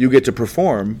 you get to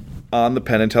perform on the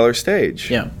Penn and Teller stage.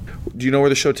 Yeah. Do you know where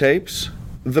the show tapes?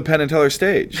 The Penn and Teller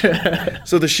stage.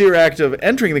 So the sheer act of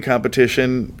entering the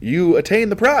competition, you attain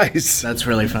the prize. That's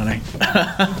really funny.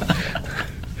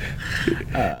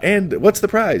 And what's the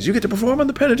prize? You get to perform on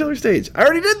the Penn and Teller stage. I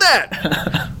already did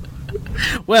that.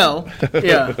 Well,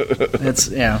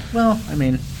 yeah. Well, I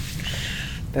mean,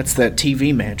 that's that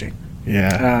TV magic.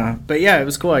 Yeah. But yeah, it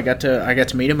was cool. I got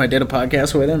to meet him. I did a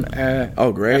podcast with him.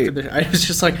 Oh, great. I was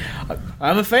just like,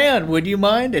 I'm a fan. Would you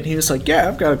mind? And he was like, yeah,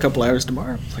 I've got a couple hours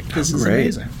tomorrow. I was like, this is Great.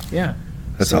 amazing. Yeah.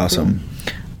 That's So awesome.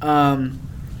 cool.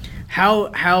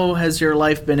 How has your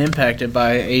life been impacted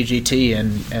by AGT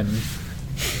and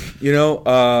You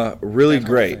know, really That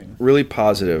whole great, thing. really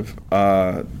positive.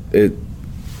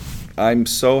 I'm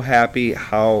so happy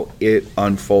how it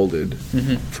unfolded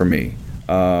for me.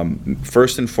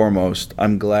 First and foremost,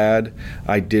 I'm glad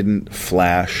I didn't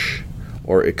flash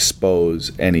or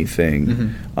expose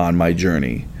anything on my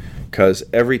journey, because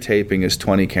every taping is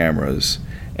 20 cameras,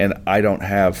 and I don't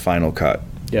have Final Cut.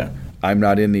 yeah. I'm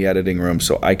not in the editing room,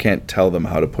 so I can't tell them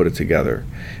how to put it together.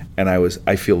 And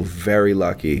I feel very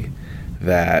lucky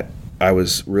that I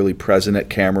was really present at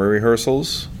camera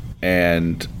rehearsals,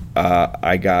 and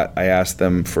I asked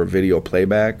them for video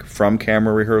playback from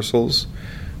camera rehearsals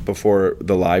before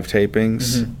the live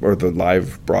tapings or the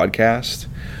live broadcast,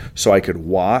 so I could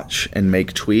watch and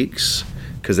make tweaks,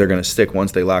 because they're going to stick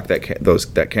once they lock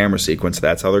that camera sequence.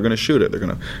 That's how they're going to shoot it. They're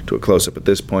going to do a close up at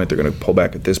this point. They're going to pull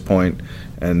back at this point,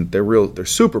 and they're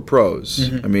super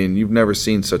pros. I mean, you've never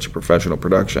seen such a professional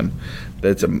production.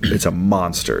 It's a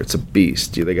monster. It's a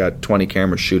beast. They got 20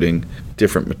 cameras shooting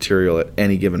different material at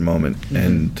any given moment,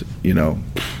 and you know,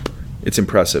 It's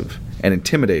impressive and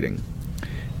intimidating.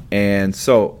 And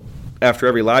so after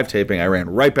every live taping, I ran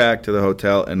right back to the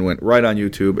hotel and went right on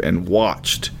YouTube and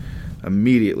watched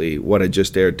immediately what had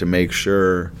just aired to make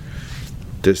sure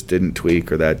this didn't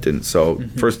tweak or that didn't. So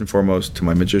first and foremost, to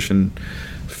my magician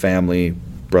family,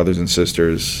 brothers and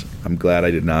sisters, I'm glad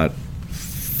I did not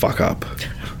fuck up,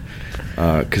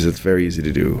 because it's very easy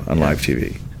to do on live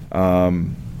TV.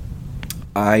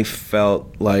 I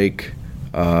felt like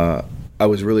I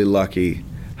was really lucky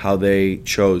how they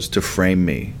chose to frame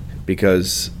me,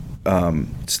 because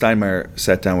Steinmeier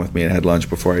sat down with me and had lunch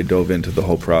before I dove into the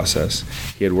whole process.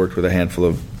 He had worked with a handful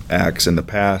of acts in the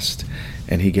past,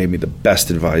 and he gave me the best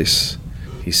advice.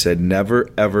 He said, never,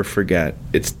 ever forget,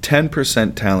 it's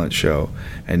 10% talent show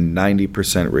and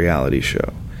 90% reality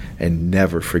show. And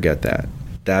never forget that.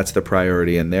 That's the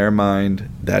priority in their mind.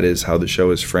 That is how the show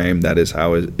is framed. That is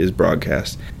how it is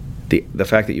broadcast. The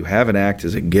fact that you have an act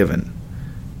is a given,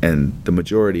 and the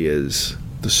majority is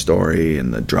the story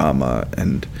and the drama.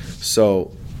 And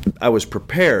so I was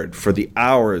prepared for the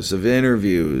hours of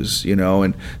interviews,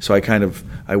 and so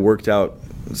I worked out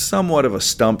somewhat of a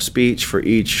stump speech for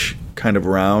each kind of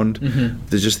round.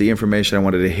 There's just the information I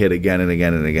wanted to hit again and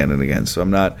again and again and again. So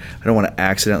I don't want to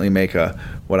accidentally make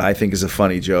what I think is a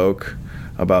funny joke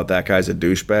about that guy's a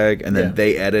douchebag, and then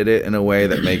they edit it in a way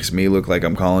that makes me look like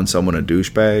I'm calling someone a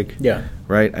douchebag. Yeah.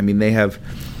 Right? I mean,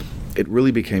 it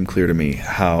really became clear to me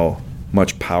how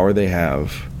much power they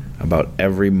have about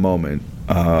every moment.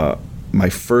 My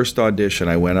first audition,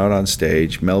 I went out on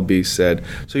stage. Mel B said,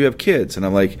 "So you have kids?" And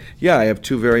I'm like, "Yeah, I have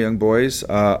two very young boys.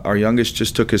 Our youngest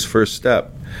just took his first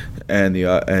step." And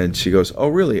she goes, "Oh,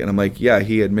 really?" And I'm like, "Yeah,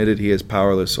 he admitted he is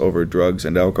powerless over drugs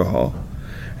and alcohol."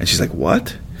 And she's like,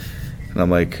 "What?" And I'm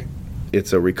like,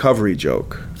 "It's a recovery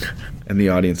joke." And the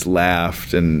audience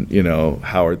laughed, and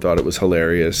Howard thought it was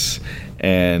hilarious.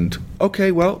 And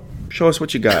okay, well, show us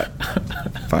what you got.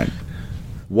 Fine.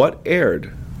 What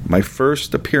aired? My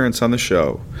first appearance on the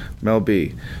show, Mel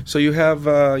B. "So you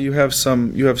have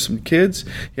some kids?"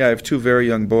 "Yeah, I have two very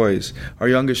young boys. Our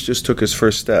youngest just took his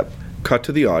first step." Cut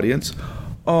to the audience.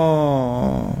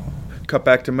 Oh. Cut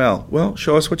back to Mel. "Well,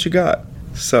 show us what you got."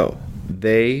 So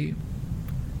they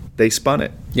spun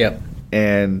it. Yeah.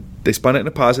 And they spun it in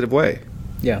a positive way.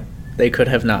 Yeah. They could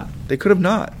have not. They could have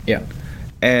not. Yeah.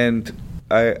 And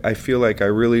I feel like I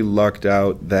really lucked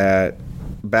out that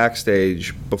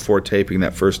backstage before taping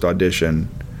that first audition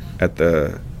at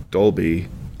the Dolby,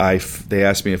 they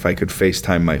asked me if I could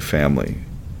FaceTime my family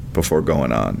before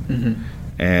going on.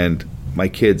 And my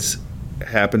kids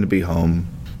happened to be home.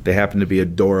 They happened to be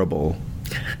adorable.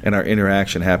 And our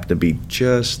interaction happened to be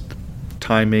just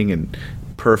timing and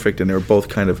perfect. And they were both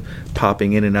kind of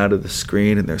popping in and out of the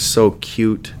screen, and they're so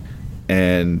cute.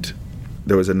 And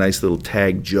there was a nice little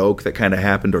tag joke that kind of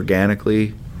happened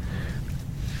organically.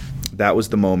 That was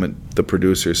the moment the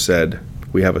producer said,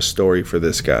 "We have a story for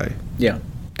this guy." Yeah.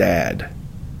 Dad.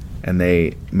 And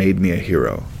they made me a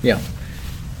hero. Yeah.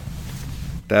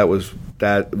 That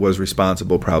was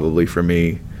responsible probably for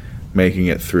me making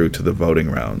it through to the voting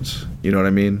rounds. You know what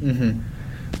I mean?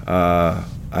 I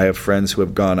have friends who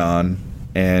have gone on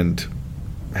and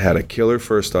had a killer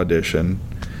first audition,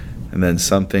 and then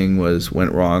something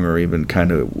went wrong or even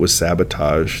kind of was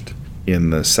sabotaged in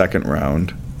the second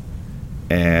round,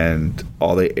 and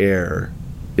all they air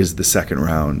is the second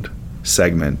round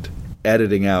segment,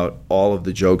 editing out all of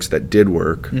the jokes that did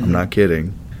work. I'm not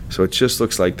kidding. So it just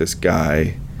looks like this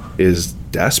guy is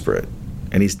desperate,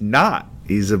 and he's not.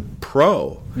 He's a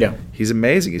pro. Yeah. He's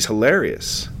amazing. He's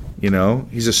hilarious.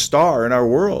 He's a star in our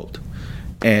world.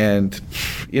 And,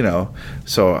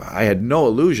 so I had no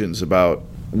illusions about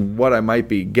what I might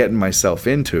be getting myself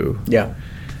into. Yeah.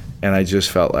 And I just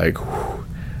felt like, whew,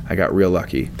 I got real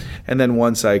lucky. And then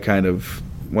once they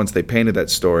painted that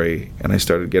story and I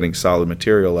started getting solid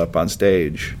material up on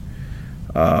stage,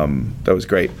 that was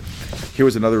great. Here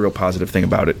was another real positive thing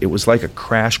about it. It was like a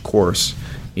crash course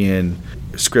in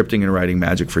scripting and writing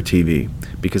magic for TV,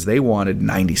 because they wanted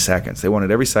 90 seconds. They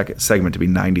wanted every segment to be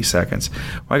 90 seconds.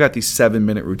 Well, I got these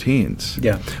 7-minute routines.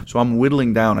 Yeah. So I'm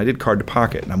whittling down. I did Card to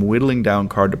Pocket, and I'm whittling down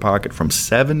Card to Pocket from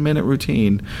 7-minute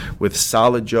routine with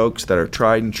solid jokes that are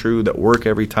tried and true, that work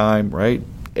every time, right?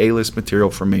 A-list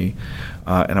material for me.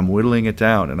 And I'm whittling it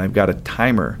down, and I've got a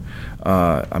timer.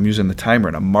 I'm using the timer,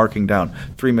 and I'm marking down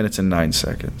 3 minutes and 9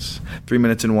 seconds, 3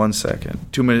 minutes and 1 second,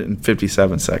 2 minutes and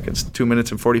 57 seconds, 2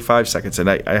 minutes and 45 seconds. And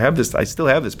I still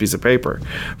have this piece of paper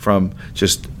from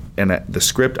the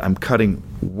script. I'm cutting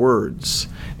words,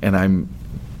 and I'm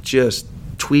just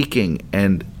tweaking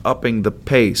and upping the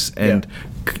pace and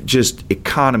just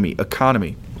economy.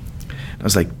 And I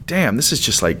was like, damn, this is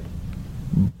just like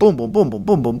boom, boom, boom, boom,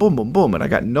 boom, boom, boom, boom, boom. And I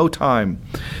got no time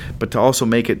but to also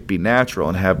make it be natural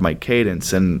and have my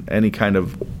cadence and any kind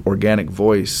of organic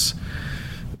voice,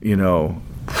 you know.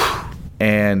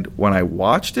 And when I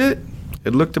watched it,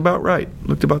 it looked about right.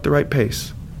 Looked about the right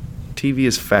pace. TV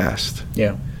is fast.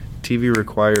 Yeah. TV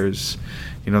requires,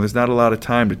 you know, there's not a lot of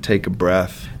time to take a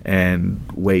breath and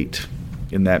wait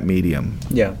in that medium.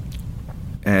 Yeah.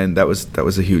 And that was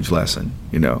a huge lesson,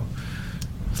 you know.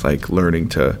 It's like learning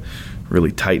to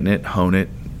really tighten it, hone it.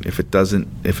 If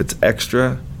it's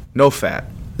extra, no fat,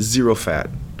 zero fat,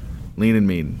 lean and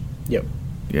mean. Yep.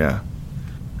 Yeah.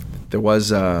 There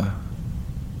was,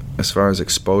 as far as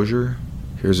exposure,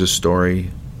 here's a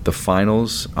story. The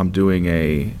finals, I'm doing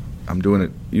it.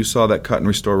 You saw that cut and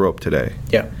restore rope today.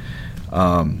 Yeah.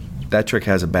 That trick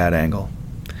has a bad angle.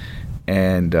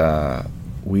 And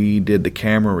we did the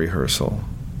camera rehearsal.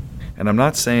 And I'm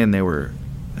not saying they were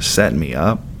setting me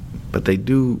up, but they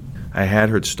do. I had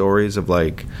heard stories of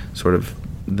like sort of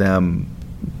them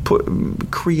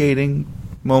creating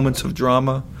moments of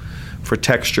drama for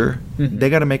texture. Mm-hmm.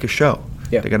 They got to make a show.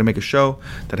 Yeah. They got to make a show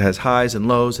that has highs and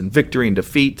lows and victory and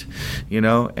defeat, you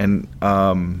know. And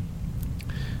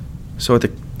so at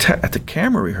the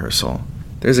camera rehearsal,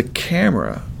 there's a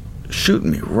camera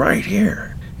shooting me right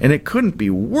here, and it couldn't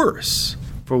be worse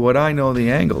for what I know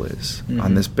the angle is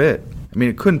on this bit. I mean,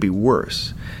 it couldn't be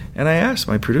worse. And I asked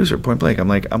my producer point blank, I'm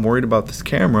like, I'm worried about this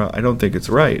camera. I don't think it's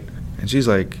right. And she's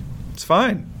like, it's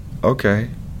fine. Okay.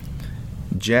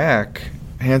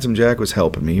 Handsome Jack was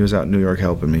helping me. He was out in New York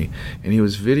helping me. And he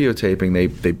was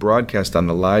videotaping. They broadcast on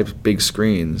the live big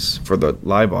screens for the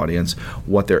live audience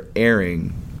what they're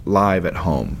airing live at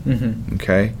home. Mm-hmm.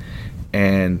 Okay?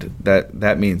 And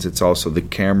that means it's also the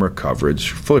camera coverage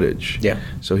footage. Yeah.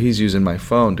 So he's using my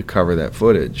phone to cover that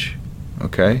footage.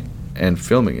 Okay? And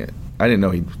filming it. I didn't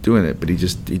know he was doing it, but he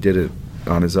did it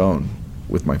on his own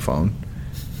with my phone.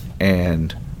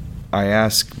 And I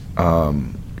asked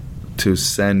to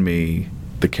send me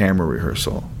the camera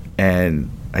rehearsal, and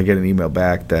I get an email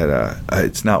back that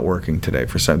it's not working today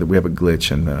for something. We have a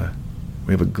glitch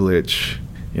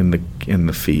in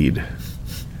the feed.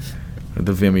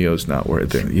 The Vimeo's not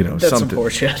working. You know, that's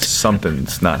unfortunate.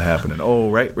 Something's not happening. Oh,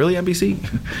 right, really, NBC?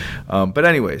 But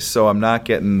anyway, so I'm not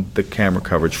getting the camera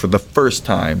coverage for the first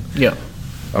time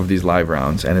of these live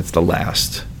rounds, and it's the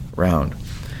last round.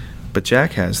 But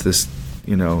Jack has this,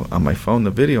 you know, on my phone, the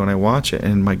video, and I watch it,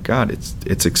 and my God,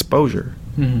 it's exposure.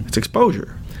 Mm-hmm. It's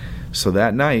exposure. So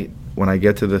that night, when I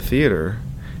get to the theater,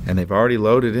 and they've already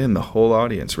loaded in the whole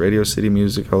audience, Radio City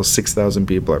Music Hall, 6,000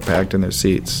 people are packed in their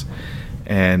seats.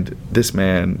 And this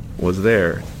man was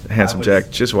there. Handsome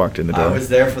Jack just walked in the door. I was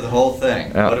there for the whole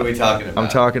thing. What are we talking about? I'm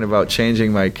talking about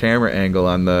changing my camera angle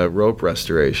on the rope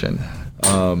restoration.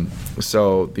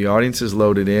 So the audience is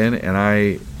loaded in, and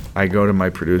I go to my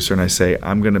producer and I say,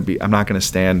 I'm not going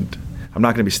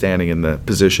to be standing in the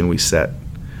position we set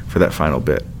for that final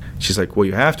bit. She's like, well,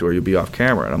 you have to, or you'll be off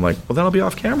camera. And I'm like, well, then I'll be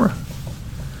off camera.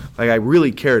 Like, I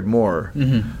really cared more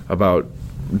about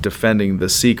defending the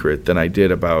secret than I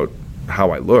did about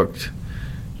how I looked,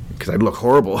 because I look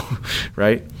horrible,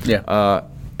 right? Yeah.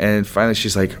 And finally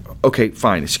she's like, okay,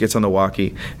 fine. She gets on the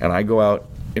walkie, and I go out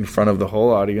in front of the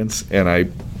whole audience, and I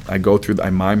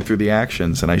mime through the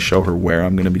actions, and I show her where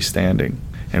I'm going to be standing.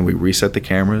 And we reset the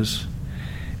cameras,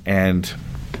 and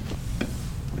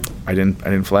I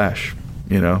didn't flash,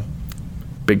 you know.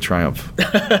 Big triumph.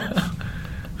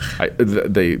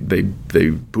 They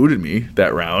booted me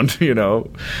that round, you know.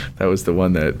 That was the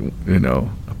one that, you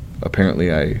know,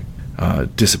 apparently I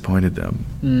disappointed them.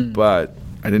 But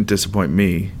I didn't disappoint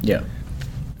me. Yeah.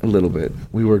 A little bit.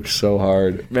 We worked so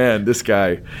hard. Man, this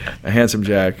guy, Handsome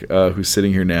Jack, who's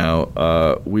sitting here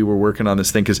now, we were working on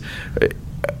this thing because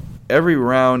every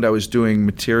round I was doing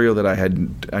material that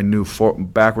I knew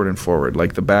backward and forward,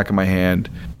 like the back of my hand.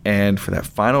 And for that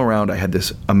final round, I had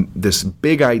this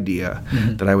big idea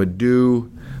that I would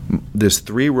do this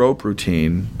 3-rope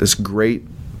routine, this great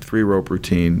 3-rope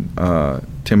routine.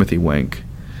 Timothy Wenk,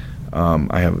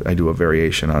 I do a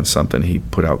variation on something he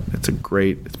put out. It's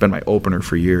been my opener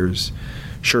for years.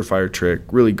 Surefire trick,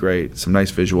 really great, some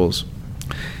nice visuals.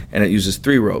 And it uses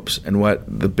 3 ropes. And what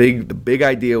the big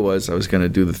idea was, I was going to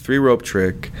do the 3-rope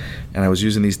trick, and I was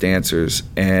using these dancers,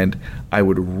 and I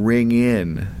would ring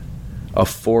in a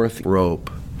 4th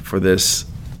rope for this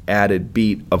added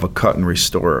beat of a cut and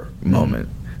restore moment.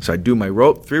 So I do my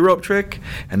 3-rope trick,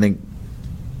 and then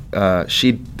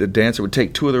the dancer would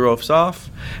take 2 of the ropes off,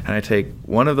 and I take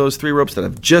one of those 3 ropes that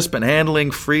I've just been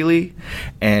handling freely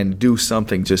and do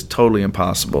something just totally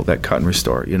impossible, that cut and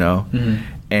restore, you know?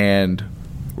 And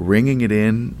ringing it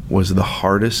in was the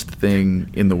hardest thing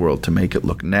in the world, to make it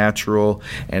look natural.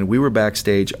 And we were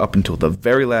backstage up until the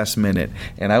very last minute,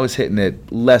 and I was hitting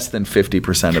it less than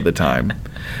 50% of the time.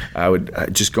 I would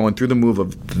just going through the move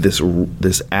of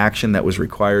this action that was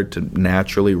required to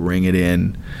naturally ring it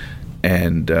in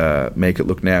and make it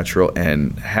look natural.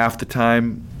 And half the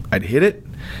time I'd hit it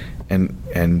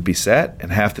and be set,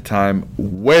 and half the time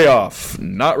way off,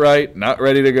 not right, not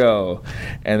ready to go.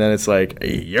 And then it's like,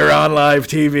 you're on live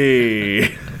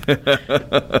TV.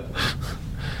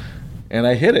 And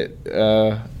I hit it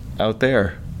out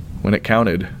there when it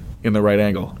counted in the right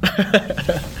angle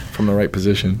from the right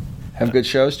position. Have good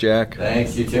shows, Jack.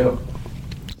 Thanks, you too.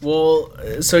 Well,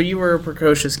 so you were a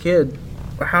precocious kid.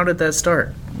 How did that start?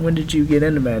 When did you get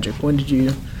into magic? When did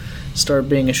you start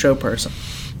being a show person?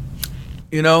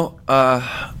 You know,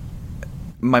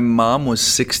 my mom was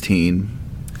 16.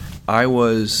 I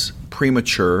was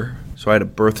premature, so I had a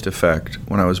birth defect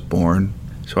when I was born.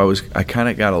 So I kind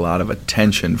of got a lot of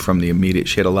attention from the immediate.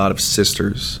 She had a lot of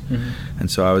sisters,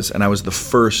 and so I was the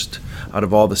first out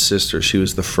of all the sisters. She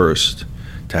was the first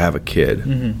to have a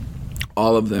kid.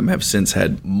 All of them have since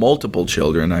had multiple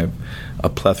children. I have a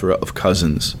plethora of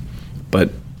cousins,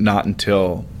 but not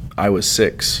until I was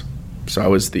 6. So I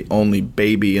was the only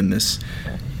baby in this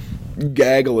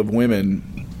gaggle of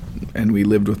women, and we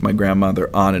lived with my grandmother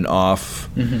on and off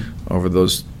over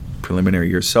those preliminary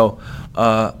years. So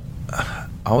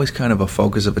always kind of a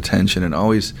focus of attention, and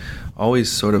always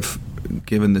sort of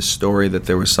given the story that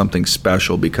there was something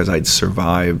special because I'd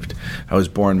survived. I was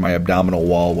born, my abdominal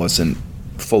wall wasn't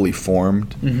fully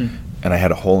formed, and I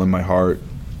had a hole in my heart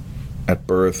at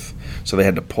birth, so they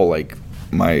had to pull like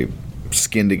my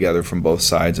skin together from both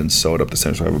sides and sew it up the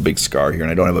center. So I have a big scar here,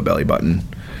 and I don't have a belly button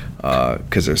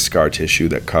because there's scar tissue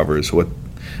that covers what.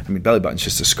 I mean, belly button's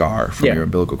just a scar from your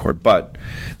umbilical cord, but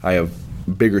I have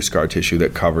bigger scar tissue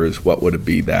that covers what would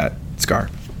be that scar.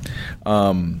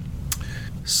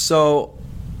 So,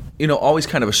 you know, always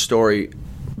kind of a story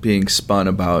being spun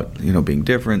about, you know, being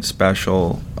different,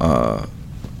 special, and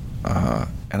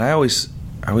I always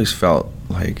felt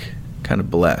like kind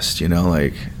of blessed, you know,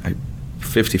 like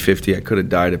 50-50, I could have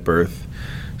died at birth,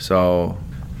 so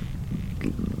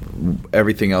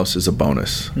everything else is a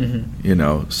bonus, you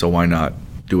know, so why not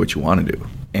do what you want to do?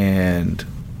 And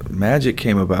magic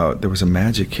came about. There was a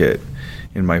magic kit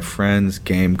in my friend's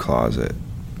game closet.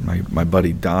 My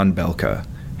buddy Don Belka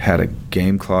had a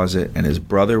game closet, and his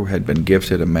brother had been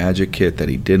gifted a magic kit that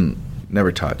he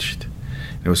never touched.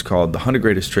 It was called The 100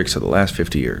 Greatest Tricks of the Last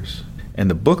 50 Years. And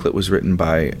the booklet was written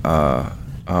by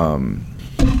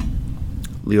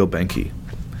Leo Benke,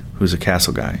 who's a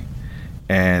castle guy.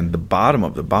 And the bottom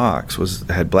of the box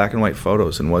had black and white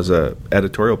photos and was a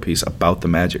editorial piece about the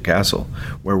Magic Castle,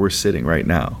 where we're sitting right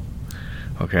now.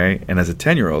 Okay? And as a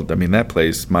 10-year-old, I mean, that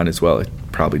place might as well, it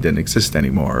probably didn't exist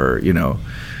anymore, or, you know,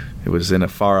 it was in a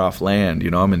far-off land.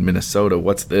 You know, I'm in Minnesota.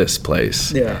 What's this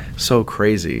place? Yeah. So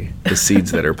crazy, the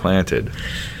seeds that are planted.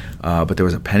 But there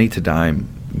was a penny to dime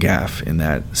gaff in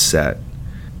that set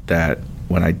that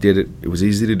when I did it, it was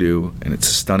easy to do, and it's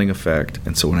a stunning effect.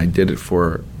 And so when I did it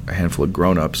for a handful of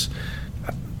grown-ups,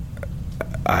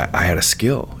 I had a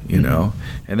skill, you know?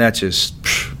 And that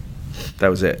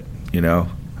was it, you know?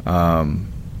 I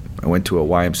went to a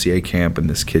YMCA camp, and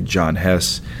this kid, John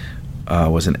Hess,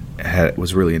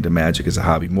 was really into magic as a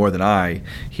hobby more than I.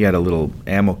 He had a little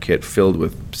ammo kit filled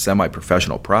with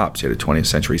semi-professional props. He had a 20th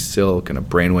Century Silk and a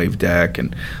Brainwave deck,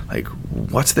 and like,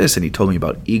 what's this? And he told me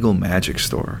about Eagle Magic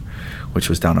Store, which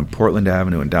was down on Portland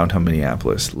Avenue in downtown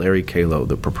Minneapolis. Larry Kalo,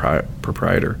 the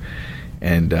proprietor.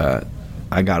 And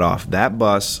I got off that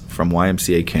bus from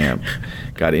YMCA camp,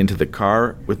 got into the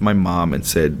car with my mom and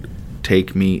said,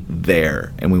 take me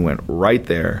there. And we went right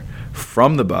there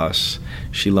from the bus.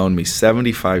 She loaned me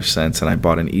 75 cents, and I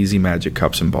bought an Easy Magic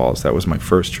cups and balls. That was my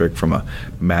first trick from a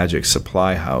magic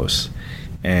supply house.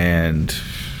 And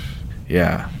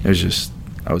yeah, it was just,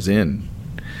 I was in.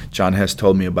 John Hess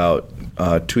told me about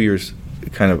 2 years,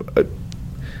 it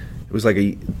was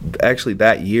like actually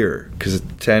that year, because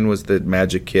at 10 was the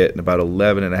magic kit, and about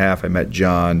 11 and a half I met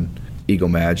John, Eagle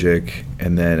Magic,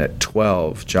 and then at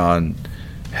 12, John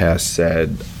Hess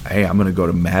said, hey, I'm going to go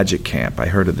to magic camp. I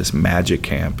heard of this magic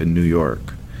camp in New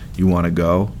York. You want to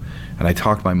go? And I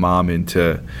talked my mom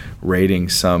into raiding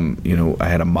some, you know, I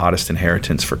had a modest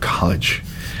inheritance for college,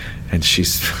 and she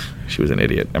was an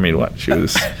idiot. I mean, what? She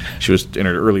was in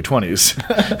her early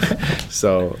 20s.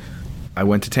 So I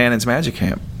went to Tannen's Magic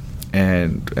Camp,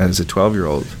 and as a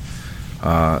 12-year-old,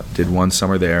 did one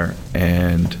summer there,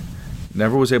 and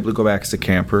never was able to go back as a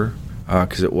camper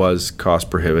because it was cost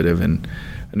prohibitive. And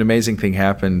an amazing thing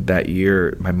happened that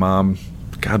year. My mom,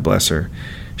 God bless her,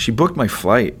 she booked my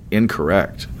flight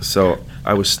incorrect. So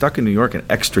I was stuck in New York an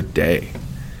extra day.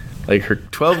 Like her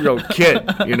 12-year-old kid,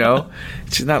 you know?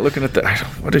 She's not looking at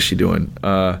what is she doing?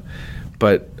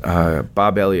 But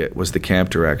Bob Elliott was the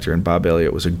camp director, and Bob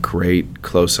Elliott was a great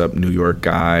close-up New York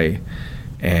guy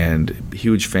and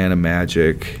huge fan of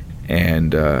Magic.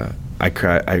 And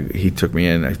he took me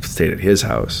in. I stayed at his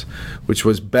house, which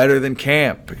was better than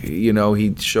camp. You know,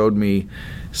 he showed me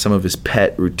some of his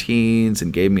pet routines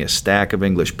and gave me a stack of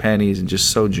English pennies, and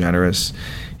just so generous.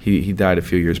 He died a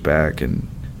few years back, and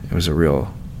it was a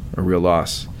real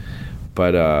loss.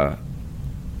 But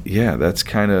yeah, that's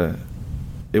kind of.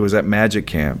 It was at Magic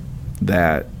Camp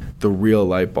that the real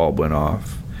light bulb went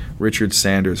off. Richard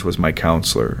Sanders was my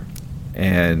counselor,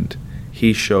 and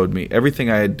he showed me everything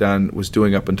I had was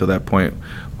doing up until that point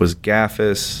was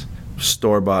gaffus,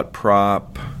 store-bought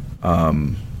prop.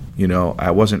 You know,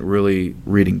 I wasn't really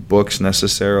reading books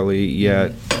necessarily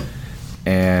yet.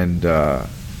 And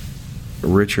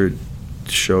Richard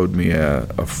showed me a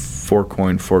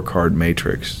 4-coin, 4-card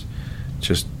matrix,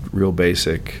 just real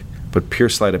basic, but pure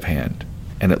sleight of hand.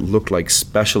 And it looked like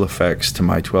special effects to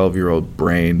my 12-year-old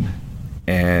brain.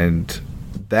 And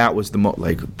that was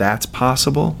that's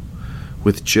possible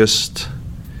with just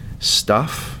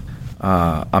stuff.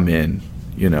 I'm in,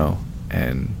 you know.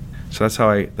 And so that's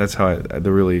how it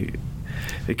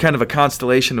kind of a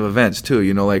constellation of events too,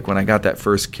 you know, like when I got that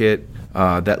first kit,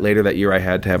 that later that year I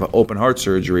had to have an open heart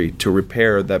surgery to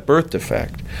repair that birth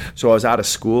defect. So I was out of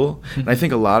school, and I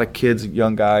think a lot of kids,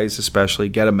 young guys especially,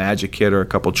 get a magic kit or a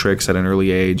couple tricks at an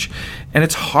early age, and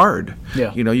it's hard.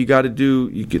 Yeah. You know, you got to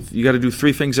do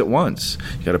 3 things at once.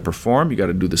 You got to perform, you got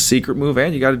to do the secret move,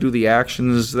 and you got to do the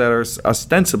actions that are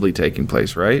ostensibly taking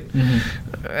place, right?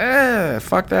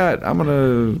 Fuck that. I'm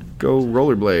gonna go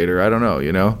rollerblade, or I don't know,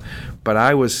 you know. But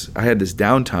I had this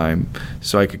downtime,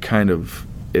 so I could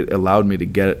it allowed me to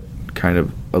get kind of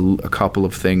a couple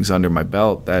of things under my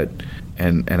belt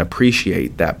and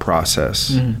appreciate that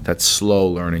process, that slow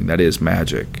learning that is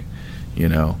Magic, you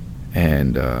know.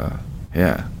 And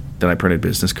yeah, then I printed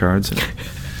business cards and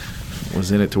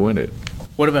was in it to win it.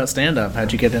 What about stand-up?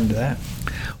 How'd you get into that?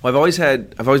 Well,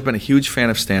 I've always been a huge fan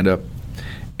of stand-up,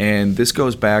 and this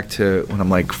goes back to when I'm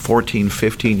like 14,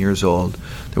 15 years old.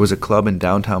 There was a club in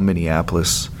downtown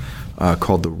Minneapolis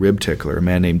called the Rib Tickler. A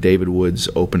man named David Woods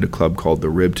opened a club called the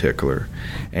Rib Tickler,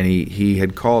 and he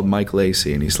had called Mike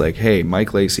Lacey, and he's like, "Hey,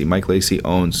 Mike Lacey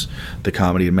owns the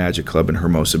Comedy and Magic Club in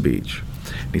Hermosa Beach."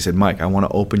 And he said, "Mike, I want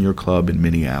to open your club in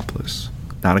Minneapolis."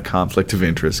 Not a conflict of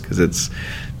interest because it's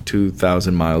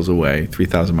 2,000 miles away,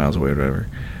 3,000 miles away, whatever.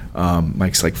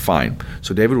 Mike's like, fine.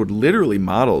 So David Wood literally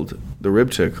modeled the Rib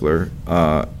Tickler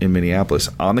in Minneapolis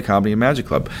on the Comedy and Magic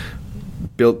Club.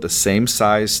 Built the same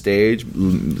size stage,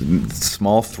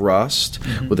 small thrust,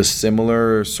 with a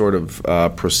similar sort of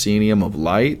proscenium of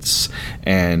lights,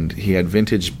 and he had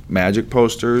vintage Magic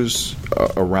posters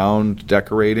around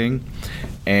decorating,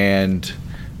 and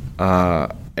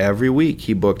every week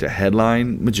he booked a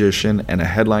headline magician and a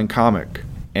headline comic,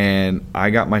 and I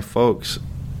got my folks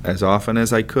as often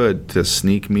as I could to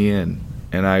sneak me in,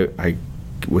 and I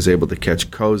was able to catch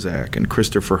Kozak and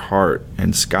Christopher Hart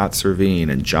and Scott Servine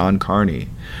and John Carney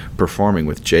performing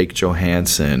with Jake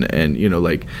Johansson and, you know,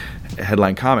 like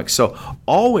headline comics. So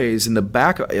always in the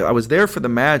back, I was there for the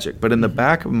magic, but in the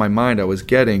back of my mind I was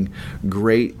getting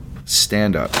great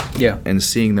stand-up and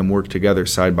seeing them work together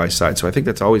side by side. So I think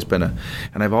that's always been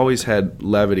and I've always had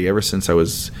levity ever since I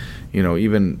was, you know,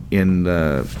 even in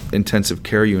the intensive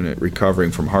care unit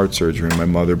recovering from heart surgery, and my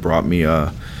mother brought me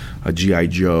a G.I.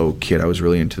 Joe kid. I was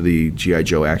really into the G.I.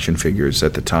 Joe action figures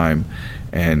at the time,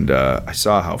 and I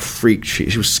saw how freaked she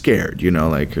was scared, you know,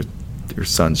 like her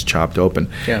son's chopped open.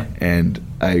 Yeah. And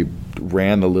I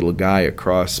ran the little guy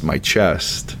across my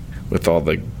chest with all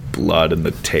the blood and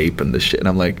the tape and the shit, and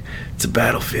I'm like, it's a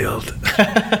battlefield.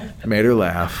 Made her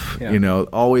laugh, you know,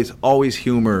 always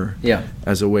humor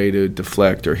as a way to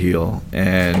deflect or heal.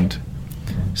 And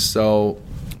so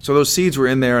those seeds were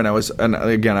in there, and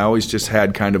I always just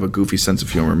had kind of a goofy sense of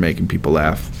humor, making people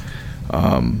laugh,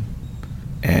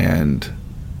 and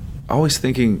always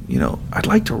thinking, you know, I'd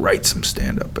like to write some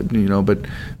stand-up, but you know, but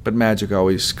Magic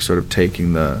always sort of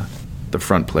taking the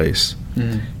front place.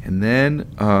 And then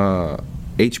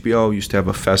HBO used to have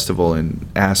a festival in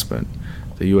Aspen,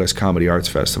 the U.S. Comedy Arts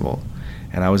Festival,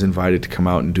 and I was invited to come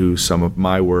out and do some of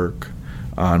my work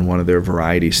on one of their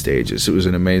variety stages. It was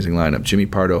an amazing lineup. Jimmy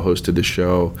Pardo hosted the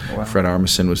show. Wow. Fred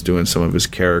Armisen was doing some of his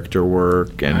character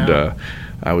work, and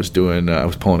I was pulling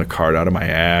a card out of my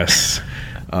ass.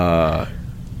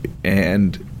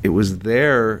 And it was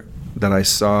there that I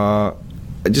saw,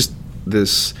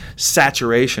 this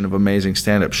saturation of amazing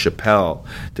stand-up. Chappelle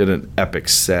did an epic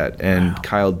set, and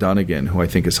Kyle Dunnigan, who I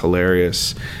think is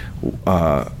hilarious,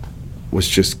 was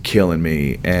just killing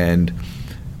me. And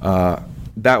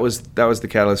that was the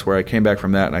catalyst where I came back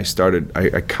from that, and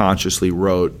I consciously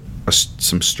wrote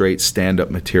some straight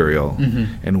stand-up material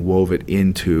and wove it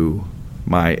into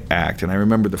my act. And I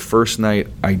remember the first night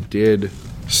I did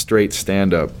straight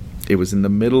stand-up, it was in the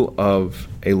middle of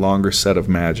a longer set of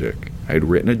magic. I had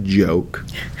written a joke,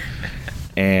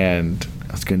 and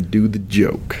I was going to do the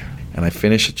joke. And I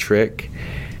finished a trick,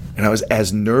 and I was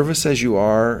as nervous as you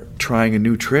are trying a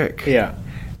new trick. Yeah.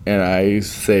 And I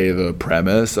say the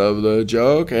premise of the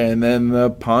joke and then the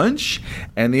punch,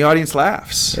 and the audience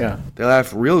laughs. Yeah. They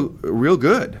laugh real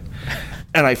good.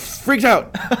 And I freaked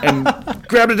out and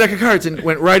grabbed a deck of cards and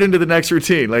went right into the next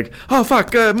routine. Like, oh,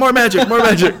 fuck, more magic, more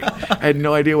magic. I had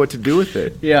no idea what to do with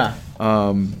it. Yeah.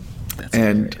 That's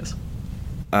hilarious.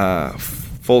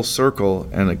 Full circle,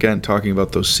 and again, talking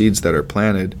about those seeds that are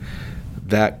planted,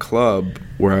 that club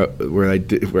where I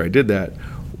did that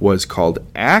was called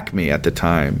Acme at the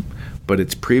time, but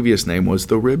its previous name was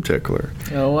the Rib Tickler.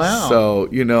 Oh, wow. So,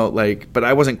 but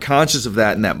I wasn't conscious of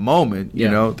that in that moment. You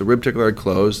know, the Rib Tickler had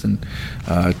closed and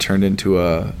turned into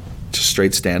a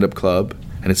straight stand-up club,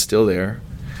 and it's still there.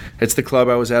 It's the club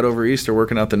I was at over Easter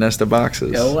working out the Nesta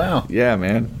boxes. Oh, wow. Yeah,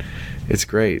 man. It's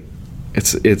great.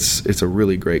 It's a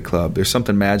really great club. There's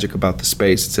something magic about the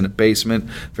space. It's in a basement,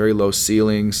 very low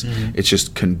ceilings. It's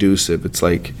just conducive.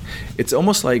 It's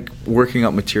almost like working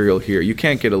out material here. You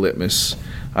can't get a litmus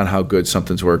on how good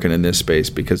something's working in this space,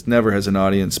 because never has an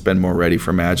audience been more ready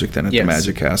for magic than at the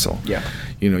Magic Castle. Yeah.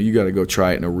 You got to go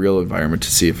try it in a real environment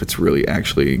to see if it's really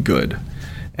actually good.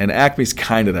 And Acme's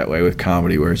kind of that way with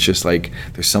comedy, where it's just like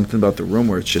there's something about the room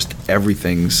where it's just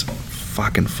everything's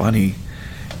fucking funny.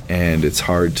 And it's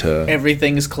hard to...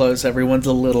 Everything's close. Everyone's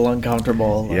a little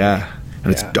uncomfortable. Yeah.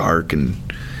 And it's dark. And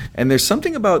there's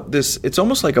something about this... It's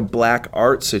almost like a black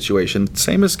art situation.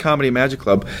 Same as Comedy Magic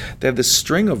Club. They have this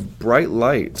string of bright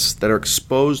lights that are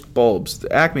exposed bulbs.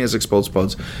 Acme has exposed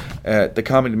bulbs. At the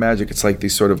Comedy Magic, it's like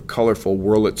these sort of colorful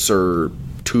Wurlitzer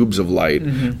tubes of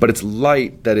light. But it's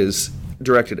light that is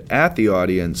directed at the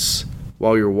audience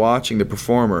while you're watching the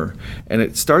performer. And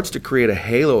it starts to create a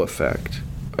halo effect.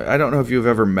 I don't know if you've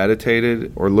ever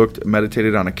meditated or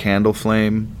meditated on a candle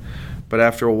flame, but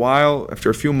after a while, after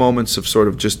a few moments of sort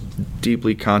of just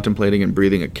deeply contemplating and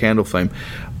breathing a candle flame,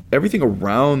 everything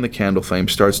around the candle flame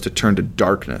starts to turn to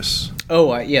darkness.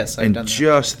 Oh, yes, I've done that. And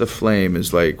just the flame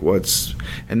is like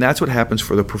and that's what happens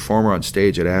for the performer on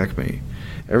stage at Acme.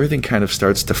 Everything kind of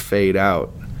starts to fade out,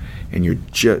 and you're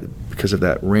just, because of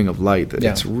that ring of light, that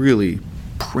it's really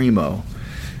primo.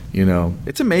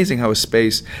 It's amazing how a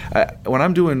space, when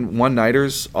I'm doing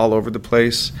one-nighters all over the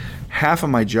place, half of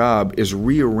my job is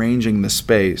rearranging the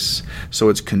space so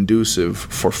it's conducive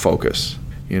for focus,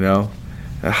 The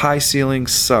high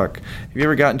ceilings suck. Have you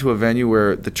ever gotten to a venue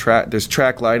where there's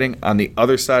track lighting on the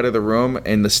other side of the room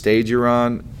and the stage you're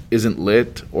on isn't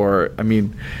lit?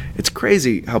 It's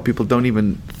crazy how people don't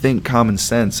even think common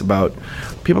sense about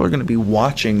people are going to be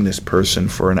watching this person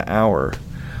for an hour.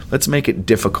 Let's make it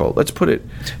difficult. Let's put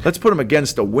them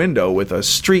against a window with a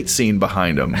street scene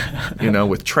behind them,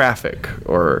 with traffic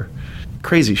or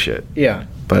crazy shit. Yeah.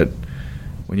 But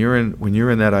when you're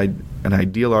in that an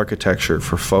ideal architecture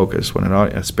for focus, when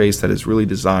a space that is really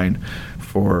designed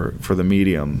for the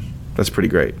medium, that's pretty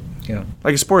great. Yeah.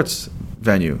 Like a sports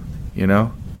venue,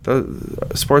 the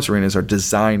sports arenas are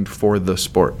designed for the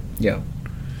sport. Yeah.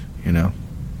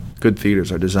 Good theaters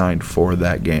are designed for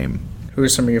that game. Who are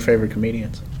some of your favorite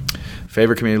comedians?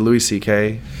 Favorite comedian, Louis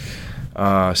C.K.,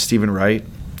 Stephen Wright,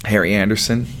 Harry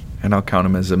Anderson, and I'll count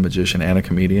him as a magician and a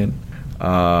comedian.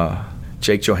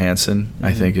 Jake Johansson,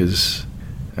 I think this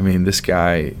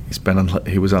guy,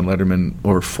 he was on Letterman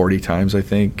over 40 times, I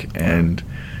think, and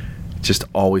just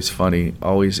always funny,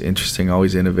 always interesting,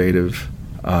 always innovative.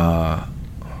 Do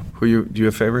you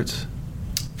have favorites?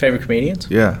 Favorite comedians?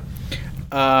 Yeah.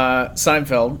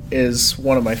 Seinfeld is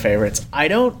one of my favorites. I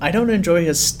don't enjoy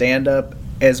his stand-up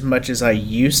as much as I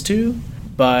used to,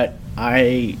 but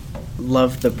I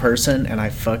love the person and I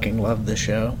fucking love the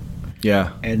show.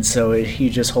 Yeah. And so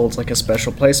he just holds like a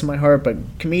special place in my heart. But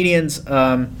comedians,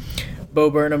 Bo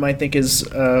Burnham I think is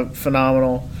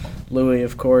phenomenal. Louis,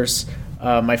 of course.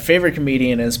 My favorite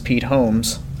comedian is Pete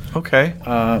Holmes. Okay.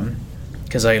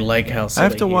 Because I like how silly I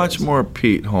have to watch more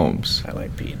Pete Holmes. I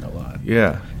like Pete a lot.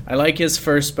 Yeah. I like his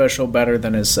first special better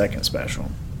than his second special.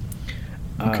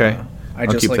 Okay. I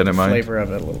just like the flavor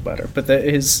of it a little better. But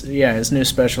his new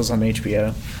special's on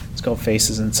HBO. It's called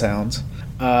Faces and Sounds.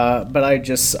 But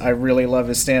I really love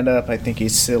his stand-up. I think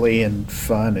he's silly and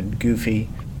fun and goofy.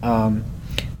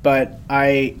 But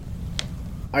I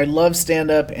love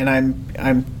stand-up, and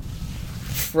I'm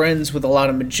friends with a lot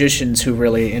of magicians who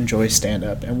really enjoy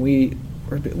stand-up, and we've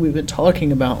been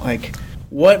talking about like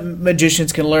what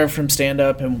magicians can learn from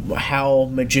stand-up and how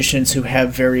magicians who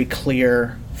have very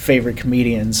clear favorite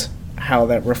comedians, how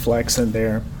that reflects in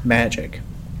their magic.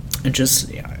 And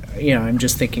just, I'm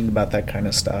just thinking about that kind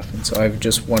of stuff, and so I've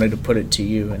just wanted to put it to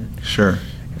you. And sure,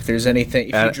 if there's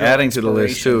anything, adding to the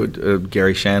list too,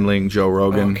 Gary Shandling, Joe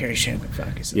Rogan. Oh, Gary Shandling,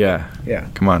 fuck, yeah.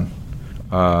 Come on,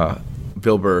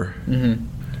 Bill Burr. Mm-hmm.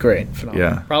 Great, phenomenal.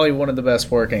 Yeah, probably one of the best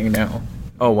working now.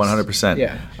 Oh, 100%.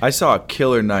 Yeah. I saw a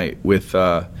killer night with,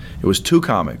 it was 2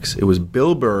 comics. It was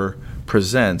Bill Burr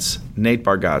presents Nate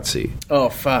Bargatze. Oh,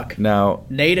 fuck. Now,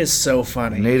 Nate is so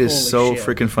funny. Nate is so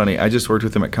freaking funny. I just worked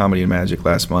with him at Comedy and Magic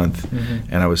last month,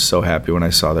 and I was so happy when I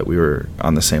saw that we were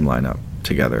on the same lineup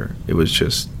together. It was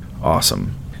just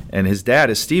awesome. And his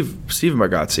dad is Steven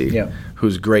Bargatze,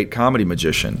 who's a great comedy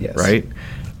magician, right?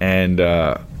 And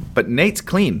but Nate's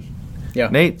clean. Yeah.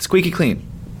 Nate, squeaky clean.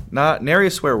 Not nary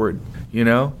a swear word.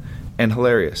 And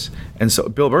hilarious. And so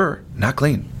Bill Burr, not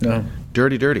clean. No.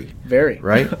 Dirty. Very.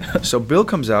 Right? So Bill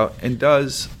comes out and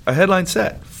does a headline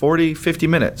set, 40, 50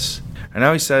 minutes. And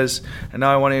now he says, and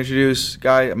now I want to introduce a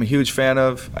guy I'm a huge fan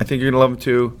of, I think you're going to love him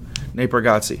too, Nate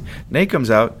Bargatze. Nate comes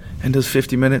out and does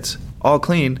 50 minutes, all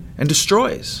clean, and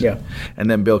destroys. Yeah. And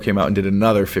then Bill came out and did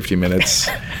another 50 minutes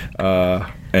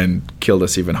and killed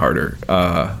us even harder.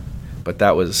 But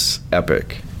that was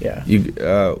epic. Yeah.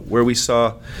 Where we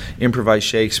saw Improvised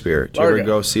Shakespeare. Did you ever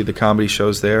go see the comedy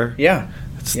shows there? Yeah.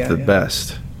 It's the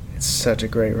best. It's such a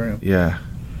great room. Yeah.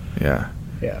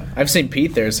 I've seen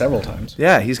Pete there several times.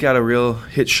 Yeah, he's got a real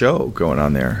hit show going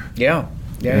on there. Yeah.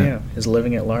 His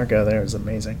living at Largo there is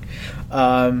amazing.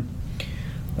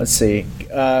 Let's see.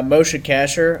 Moshe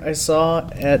Kasher I saw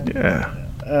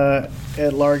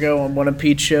at Largo on one of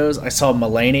Pete's shows. I saw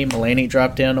Mulaney. Mulaney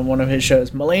dropped down on one of his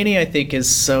shows. Mulaney, I think,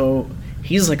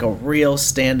 he's like a real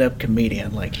stand-up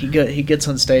comedian. Like he gets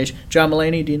on stage. John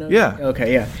Mulaney, do you know? Yeah.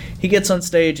 Okay, yeah. He gets on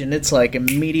stage and it's like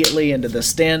immediately into the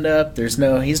stand-up. He's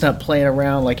not playing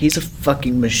around. Like he's a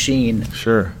fucking machine.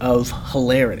 Sure. Of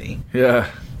hilarity. Yeah.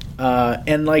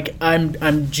 And like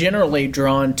I'm generally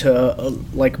drawn to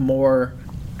like more.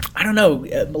 I don't know.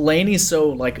 Mulaney's so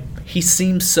like he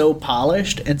seems so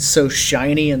polished and so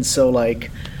shiny and so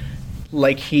like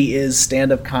he is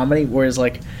stand-up comedy. Whereas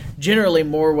like generally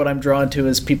more what I'm drawn to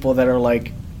is people that are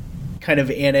like kind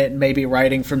of in it, maybe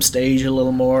writing from stage a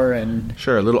little more and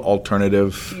sure a little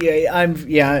alternative. Yeah,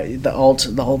 the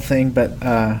whole thing. But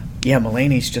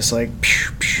Mulaney's just like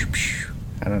pew, pew, pew.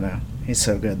 I don't know. He's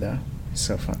so good though. He's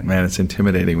so funny. Man, it's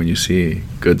intimidating when you see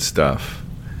good stuff.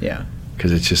 Yeah.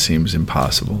 Because it just seems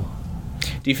impossible.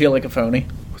 Do you feel like a phony?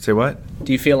 Say what?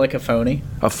 Do you feel like a phony?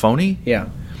 A phony? Yeah.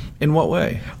 In what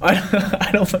way?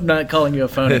 I'm not calling you a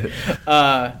phony.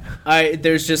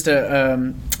 There's just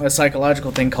a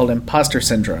psychological thing called imposter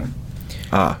syndrome,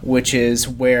 which is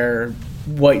where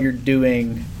what you're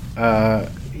doing,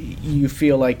 you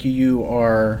feel like you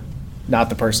are not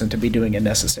the person to be doing it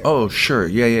necessarily. Oh, sure.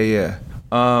 Yeah.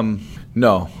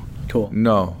 No. Cool.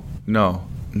 No.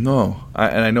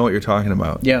 And I know what you're talking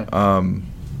about. Yeah.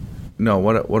 No,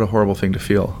 what a horrible thing to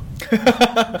feel.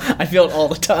 I feel it all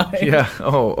the time. Yeah.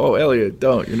 Oh, Elliot,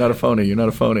 don't. You're not a phony.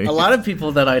 A lot of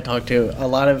people that I talk to, a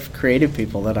lot of creative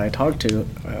people that I talk to,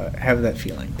 have that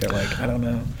feeling. They're like, I don't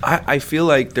know. I feel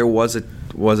like there was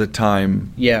a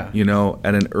time. Yeah.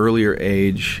 At an earlier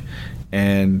age,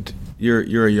 and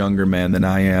you're a younger man than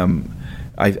I am.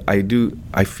 I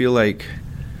feel like,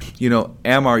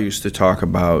 Amar used to talk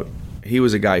about. He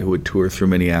was a guy who would tour through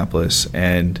Minneapolis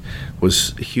and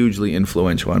was hugely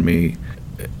influential on me,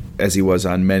 as he was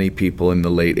on many people in the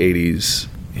late 80s.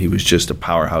 He was just a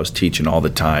powerhouse teaching all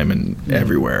the time and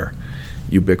everywhere,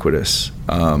 ubiquitous.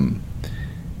 And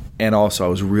also I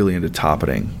was really into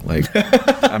toppeting. Like,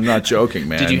 I'm not joking,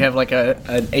 man. Did you have like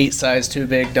an 8 size too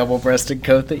big double-breasted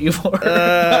coat that you wore?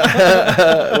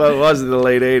 Well, it was in the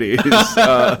late 80s.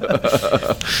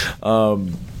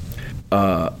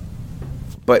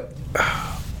 But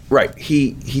right,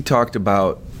 he talked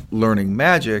about learning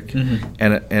magic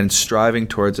and striving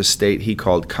towards a state he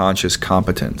called conscious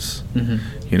competence.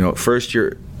 At first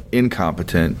you're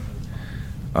incompetent.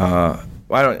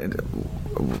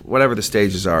 Whatever the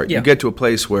stages are, you get to a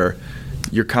place where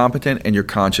you're competent and you're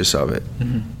conscious of it.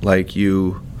 Like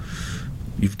you've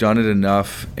done it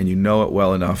enough and you know it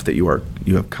well enough that you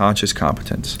have conscious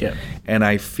competence. Yeah. And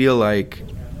I feel like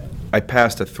I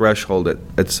passed a threshold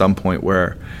at some point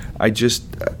where I just,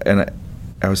 and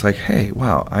I was like, hey,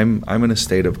 wow, I'm in a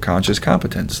state of conscious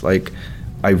competence. Like,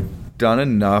 I've done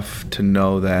enough to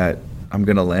know that I'm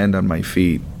gonna land on my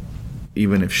feet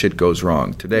even if shit goes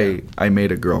wrong. Today, I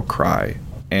made a girl cry,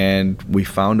 and we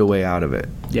found a way out of it.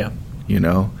 Yeah. You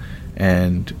know,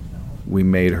 and we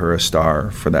made her a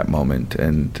star for that moment,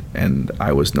 and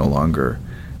I was no longer,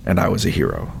 and I was a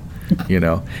hero. You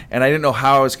know, and I didn't know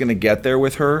how I was going to get there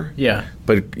with her. Yeah.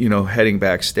 But, you know, heading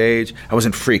backstage, I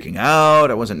wasn't freaking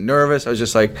out. I wasn't nervous. I was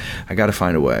just like, I got to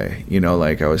find a way. You know,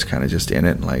 like I was kind of just in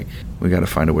it. Like, we got to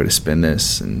find a way to spin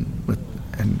this and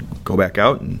go back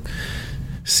out and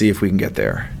see if we can get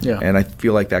there. Yeah. And I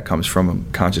feel like that comes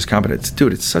from conscious competence.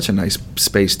 Dude, it's such a nice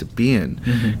space to be in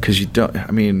because you don't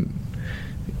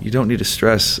need to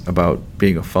stress about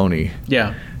being a phony.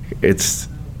 Yeah. It's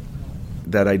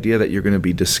that idea that you're going to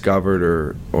be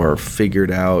discovered or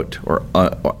figured out or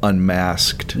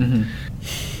unmasked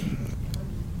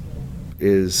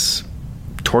is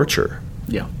torture.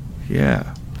 Yeah.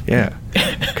 Yeah.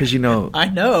 Because, you know. I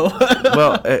know.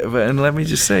 Well, and let me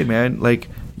just say, man, like,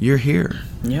 you're here.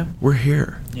 Yeah. We're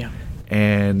here. Yeah.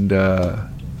 And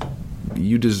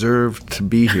you deserve to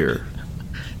be here.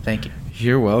 Thank you.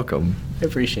 You're welcome. I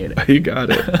appreciate it. You got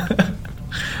it.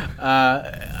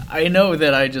 I know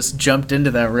that I just jumped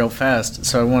into that real fast,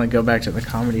 so I want to go back to the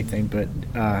comedy thing, but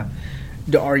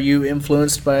are you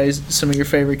influenced by some of your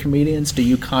favorite comedians? Do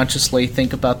you consciously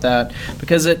think about that?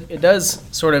 Because it does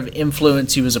sort of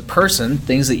influence you as a person,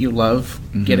 things that you love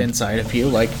get inside of you.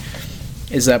 Like,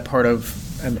 is that part of...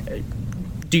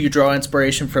 do you draw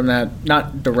inspiration from that?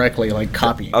 Not directly, like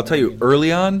copying. I'll tell you,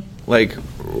 early on, like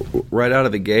right out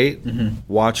of the gate,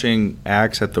 watching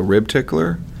acts at the Rib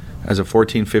Tickler as a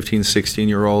 14, 15,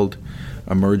 16-year-old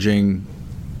emerging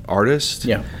artist.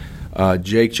 Yeah.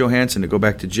 Jake Johansson, to go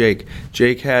back to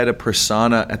Jake had a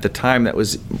persona at the time that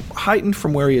was heightened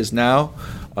from where he is now.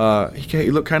 He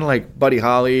looked kind of like Buddy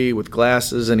Holly with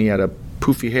glasses, and he had a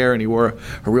poofy hair, and he wore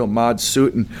a real mod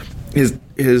suit, and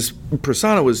his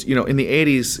persona was, you know, in the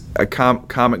 80s,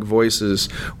 comic voices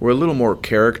were a little more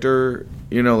character,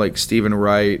 you know, like Stephen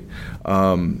Wright,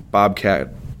 Bobcat,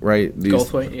 right?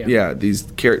 Goldthwait, yeah, these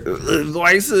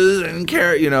voices and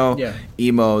you know,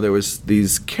 emo. There was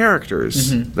these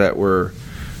characters that were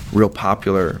real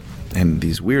popular, and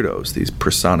these weirdos, these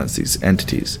personas, these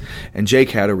entities. And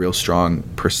Jake had a real strong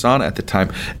persona at the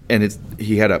time, and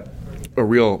he had a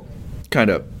real kind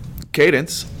of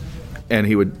cadence, and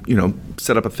he would, you know,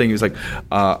 set up a thing. He was like,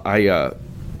 I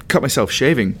cut myself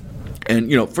shaving,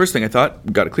 and, you know, first thing I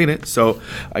thought, got to clean it. So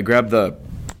I grabbed the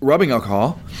rubbing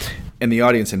alcohol, and the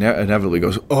audience inevitably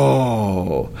goes,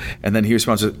 oh. And then he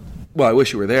responds, well, I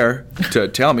wish you were there to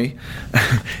tell me.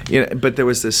 You know, but there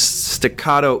was this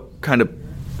staccato kind of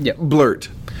blurt.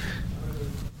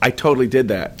 I totally did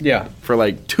that for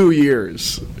like 2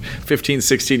 years, 15,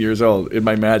 16 years old in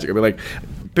my magic. I'd be like,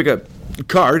 pick a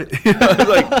card,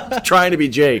 like trying to be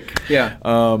Jake. Yeah.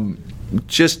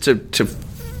 Just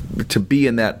to be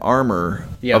in that armor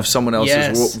of someone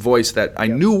else's voice that I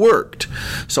knew worked,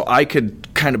 so I could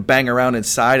kind of bang around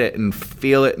inside it and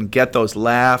feel it and get those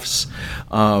laughs.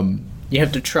 You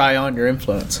have to try on your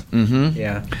influence.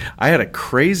 Yeah. I had a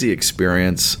crazy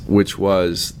experience, which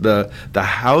was the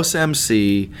house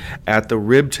MC at the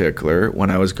Rib Tickler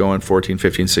when I was going 14,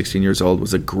 15, 16 years old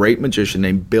was a great magician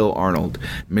named Bill Arnold,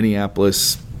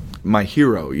 Minneapolis, my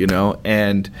hero, you know,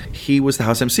 and he was the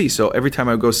house MC. So every time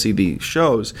I would go see the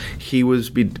shows, he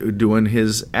was doing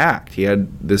his act. He had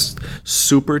this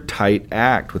super tight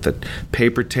act with a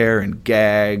paper tear and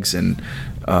gags and,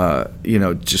 you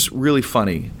know, just really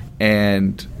funny.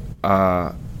 And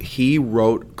he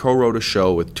co-wrote a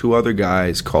show with two other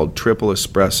guys called Triple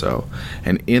Espresso.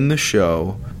 And in the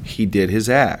show, he did his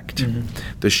act.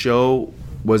 The show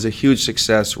was a huge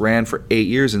success, ran for 8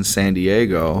 years in San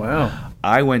Diego. Wow.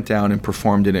 I went down and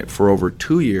performed in it for over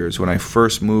 2 years when I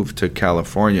first moved to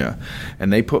California.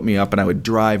 And they put me up, and I would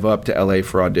drive up to LA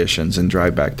for auditions and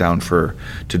drive back down to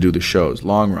do the shows.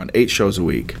 Long run, 8 shows a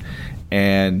week.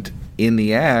 And in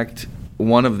the act,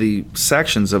 one of the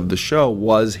sections of the show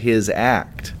was his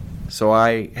act. So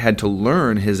I had to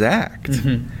learn his act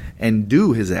and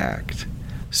do his act.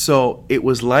 So it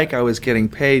was like I was getting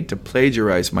paid to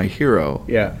plagiarize my hero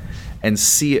and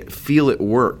feel it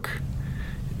work.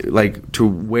 Like to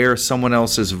wear someone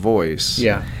else's voice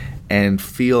and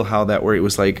feel how that worked. It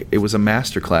was like it was a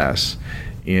masterclass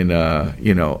in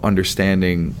you know,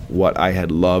 understanding what I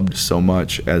had loved so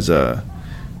much as a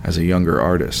younger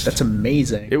artist. That's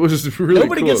amazing. It was really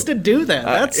Nobody cool. gets to do that.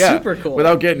 That's super cool.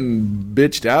 Without getting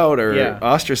bitched out or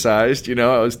ostracized, you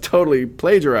know, I was totally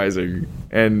plagiarizing,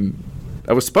 and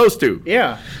I was supposed to.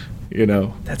 Yeah. You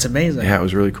know. That's amazing. Yeah, it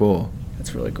was really cool.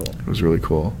 That's really cool. It was really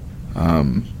cool.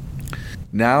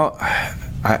 Now,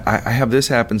 I have this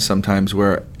happen sometimes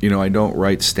where, I don't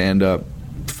write stand-up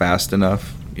fast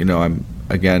enough. I'm,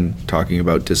 again, talking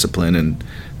about discipline and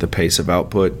the pace of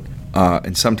output.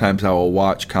 And sometimes I will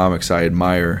watch comics I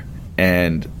admire,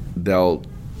 and they'll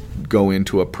go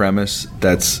into a premise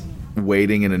that's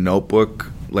waiting in a notebook.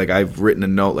 Like, I've written a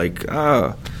note like,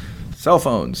 cell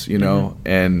phones,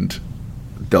 and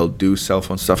they'll do cell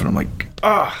phone stuff, and I'm like,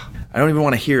 I don't even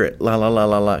want to hear it, la la la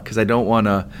la la, because I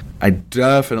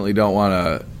definitely don't want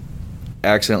to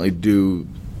accidentally do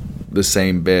the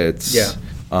same bits. Yeah.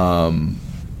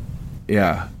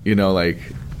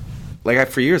 Like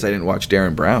for years I didn't watch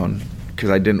Darren Brown because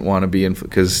I didn't want to be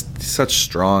because such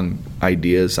strong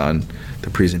ideas on the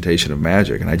presentation of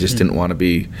magic, and I just didn't want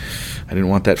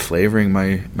that flavoring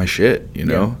my shit,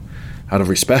 out of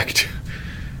respect.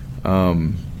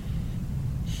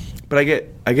 But I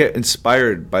get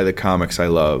inspired by the comics I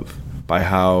love, by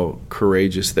how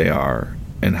courageous they are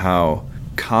and how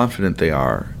confident they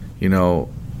are.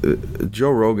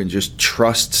 Joe Rogan just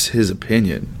trusts his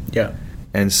opinion. Yeah.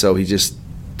 And so he just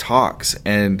talks,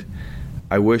 and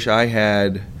I wish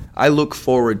I look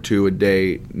forward to a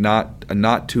day, a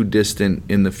not too distant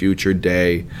in the future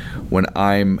day, when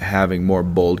I'm having more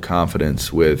bold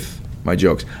confidence with my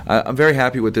jokes. I'm very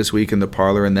happy with this week in the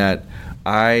parlor in that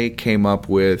I came up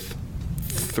with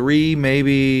 3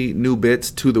 maybe new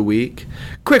bits to the week,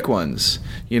 quick ones,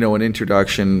 an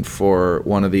introduction for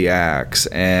one of the acts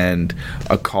and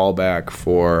a callback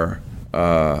for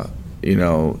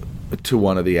to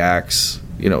one of the acts,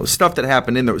 stuff that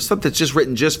happened in there, stuff that's just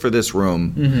written just for this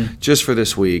room, just for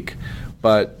this week,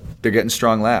 but they're getting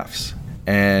strong laughs,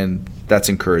 and that's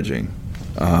encouraging.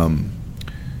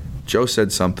 Joe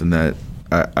said something that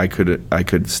I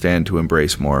could stand to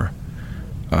embrace more,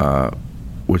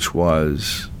 which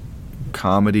was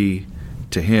comedy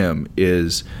to him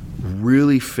is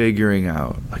really figuring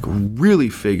out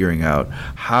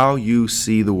how you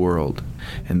see the world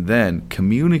and then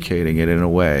communicating it in a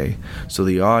way so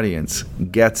the audience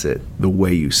gets it the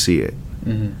way you see it.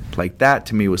 Like, that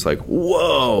to me was like,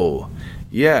 whoa,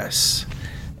 yes.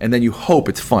 And then you hope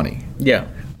it's funny. Yeah.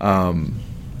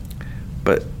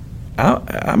 But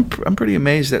I'm pretty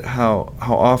amazed at how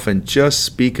often just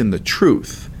speaking the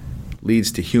truth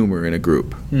leads to humor in a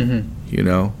group.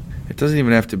 It doesn't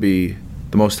even have to be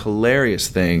the most hilarious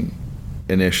thing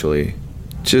initially.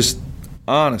 Just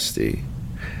honesty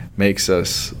wakes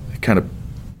us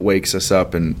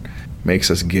up and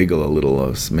makes us giggle a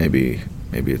little. Maybe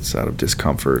it's out of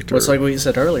discomfort. Well, it's like what you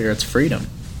said earlier. It's freedom.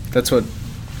 That's what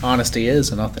honesty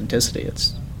is, and authenticity.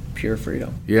 It's pure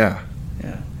freedom. Yeah.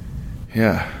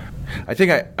 I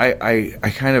think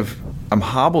I'm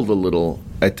hobbled a little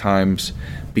at times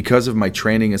because of my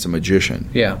training as a magician.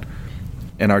 Yeah.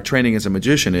 And our training as a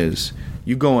magician is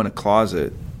you go in a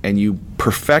closet and you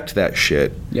perfect that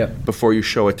shit before you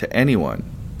show it to anyone.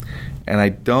 And I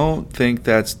don't think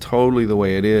that's totally the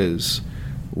way it is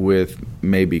with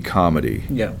maybe comedy.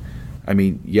 Yeah. I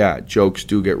mean, jokes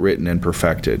do get written and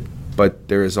perfected, but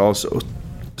there is also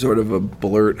sort of a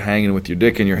blurt hanging with your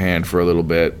dick in your hand for a little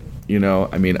bit.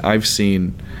 I mean, I've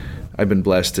been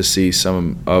blessed to see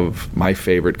some of my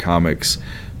favorite comics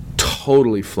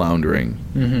totally floundering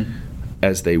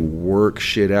as they work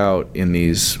shit out in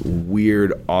these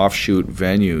weird offshoot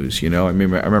venues. I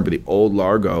remember the old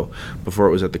Largo, before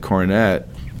it was at the Coronet,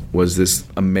 was this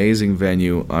amazing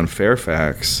venue on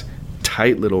Fairfax,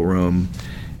 tight little room,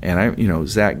 and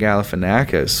Zach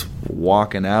Galifianakis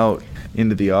walking out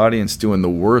into the audience doing the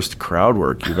worst crowd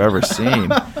work you've ever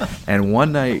seen. And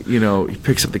one night, he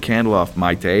picks up the candle off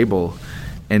my table,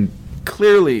 and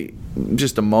clearly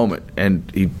just a moment, and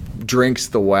he drinks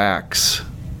the wax.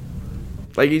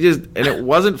 Like, and it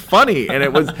wasn't funny, and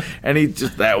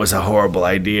that was a horrible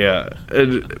idea,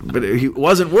 but he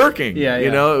wasn't working. Yeah.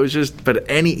 It was just,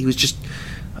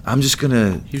 I'm just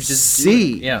gonna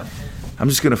see. I'm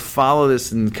just going to follow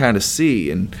this and kind of see.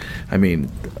 And, I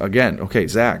mean, again, okay,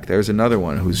 Zach, there's another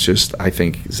one who's just, I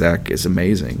think Zach is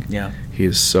amazing. Yeah. He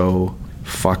is so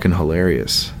fucking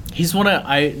hilarious. He's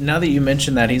now that you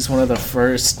mention that, he's one of the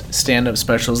first stand-up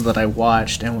specials that I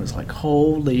watched and was like,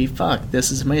 holy fuck,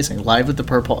 this is amazing. Live at the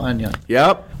Purple Onion.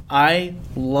 Yep. I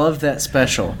love that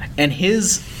special. And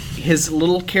his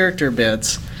little character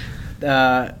bits.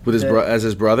 With as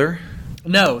his brother?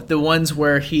 No, the ones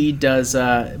where he does,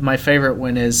 my favorite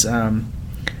one is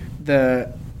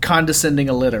the condescending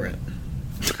illiterate,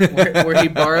 where he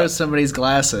borrows somebody's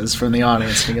glasses from the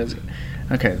audience, and he goes,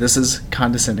 okay, this is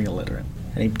condescending illiterate.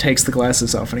 And he takes the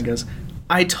glasses off, and he goes,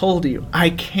 I told you,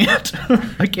 I can't.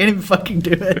 I can't even fucking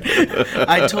do it.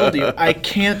 I told you, I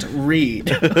can't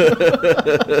read. I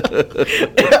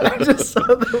just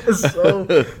thought that was so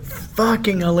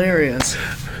fucking hilarious.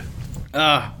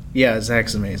 Yeah,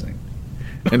 Zach's amazing.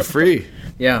 And free.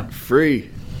 Yeah. Free.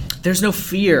 There's no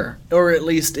fear, or at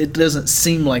least it doesn't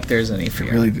seem like there's any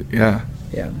fear. Really, yeah.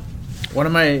 Yeah. One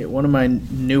of my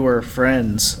newer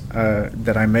friends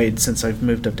that I made since I've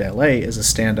moved up to LA is a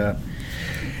stand-up.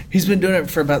 He's been doing it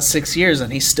for about 6 years,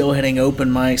 and he's still hitting open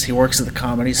mics. He works at the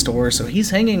Comedy Store, so he's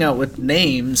hanging out with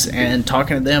names and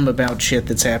talking to them about shit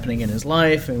that's happening in his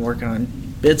life and working on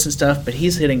bits and stuff. But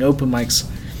he's hitting open mics,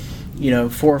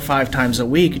 4 or 5 times a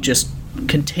week, just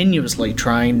continuously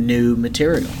trying new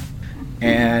material.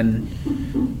 And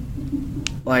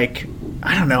like,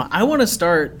 I don't know, I want to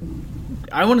start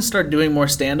doing more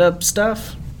stand-up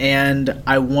stuff, and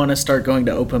I want to start going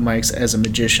to open mics as a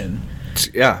magician.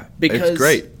 Yeah, it's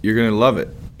great. You're going to love it.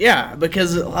 Yeah,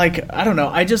 because, like, I don't know,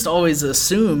 I just always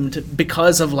assumed,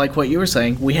 because of, like, what you were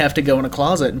saying, we have to go in a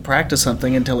closet and practice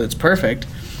something until it's perfect,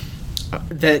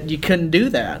 that you couldn't do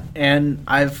that. And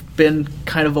I've been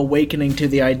kind of awakening to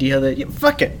the idea that,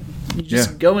 fuck it, you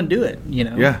just go and do it,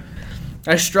 Yeah.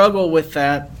 I struggle with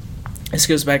that. This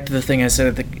goes back to the thing I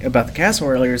said about the castle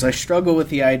earlier, is I struggle with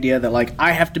the idea that, like,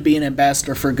 I have to be an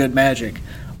ambassador for good magic,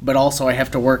 but also I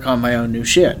have to work on my own new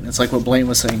shit. It's like what Blaine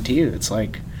was saying to you. It's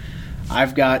like,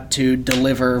 I've got to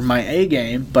deliver my A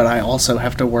game, but I also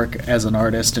have to work as an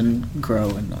artist and grow.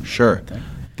 And sure.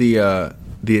 The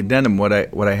addendum, what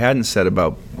I hadn't said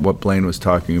about what Blaine was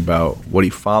talking about, what he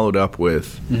followed up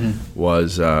with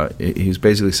was he's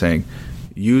basically saying,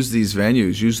 use these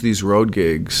venues, use these road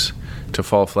gigs to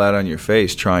fall flat on your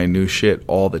face trying new shit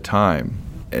all the time.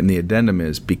 And the addendum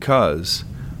is because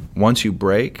once you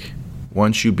break,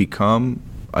 once you become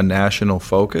a national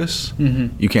focus,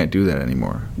 you can't do that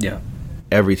anymore. Yeah.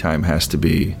 Every time has to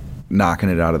be knocking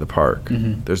it out of the park.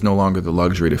 There's no longer the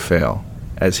luxury to fail,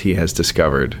 as he has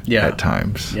discovered at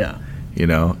times. Yeah.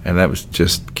 And that was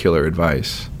just killer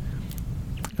advice.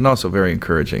 And also very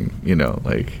encouraging,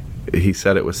 like he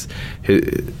said it was,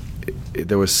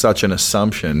 there was such an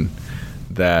assumption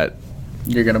that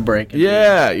you're going to break it.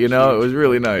 Yeah, it was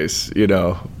really nice,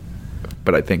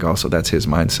 But I think also that's his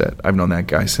mindset. I've known that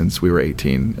guy since we were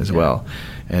 18 as well.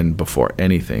 And before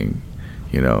anything,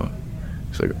 he's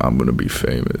like, I'm going to be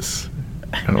famous.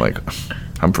 And I'm like,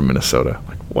 I'm from Minnesota. I'm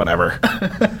like, whatever.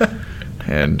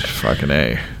 And fucking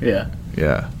A. Yeah.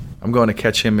 Yeah. I'm going to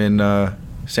catch him in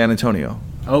San Antonio.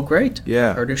 Oh, great.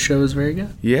 Yeah. Heard his show is very good.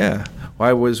 Yeah. Well,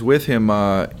 I was with him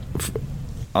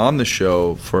on the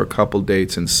show for a couple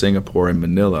dates in Singapore and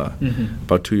Manila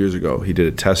about 2 years ago. He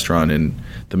did a test run in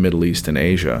the Middle East and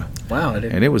Asia. Wow.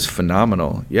 And it was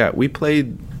phenomenal. Yeah, we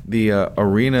played the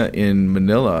arena in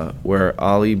Manila where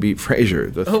Ali beat Frazier,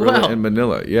 the Thriller in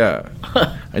Manila. Yeah.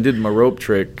 I did my rope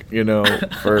trick,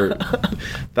 for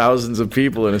thousands of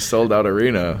people in a sold-out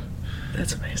arena.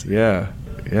 That's amazing. Yeah.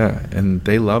 Yeah, and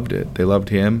they loved it. They loved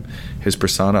him, his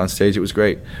persona on stage. It was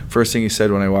great. First thing he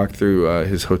said when I walked through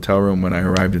his hotel room when I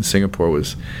arrived in Singapore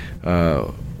was,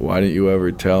 why didn't you ever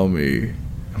tell me?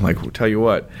 I'm like, well, tell you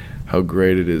what, how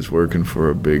great it is working for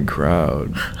a big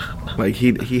crowd. Like,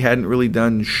 he hadn't really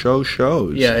done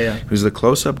shows. Yeah. He was the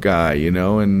close-up guy,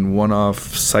 and one-off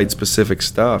site-specific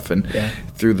stuff. And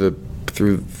through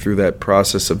that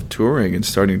process of touring and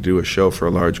starting to do a show for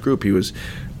a large group, he was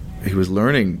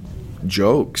learning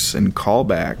jokes and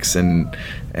callbacks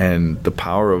and the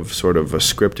power of sort of a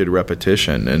scripted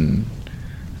repetition, and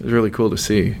it was really cool to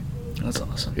see. That's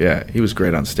awesome. Yeah, he was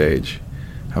great on stage.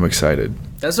 I'm excited.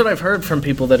 That's what I've heard from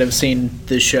people that have seen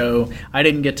the show. I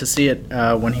didn't get to see it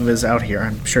when he was out here.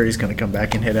 I'm sure he's going to come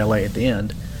back and hit LA at the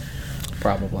end,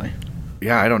 probably.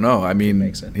 Yeah, I don't know. I mean,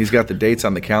 he's got the dates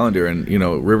on the calendar, and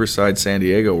Riverside, San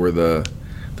Diego were the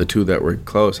two that were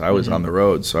close. I was on the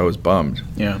road, so I was bummed.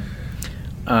 Yeah.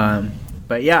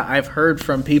 But yeah, I've heard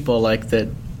from people like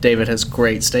that David has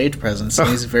great stage presence. And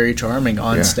he's very charming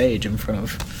on stage in front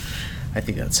of. I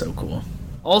think that's so cool.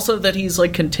 Also, that he's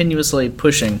like continuously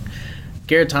pushing.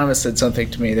 Garrett Thomas said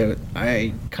something to me that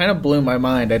I kind of blew my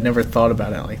mind. I'd never thought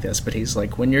about it like this, but he's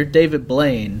like, when you're David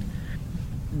Blaine,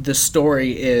 the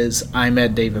story is I'm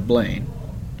at David Blaine.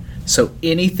 So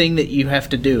anything that you have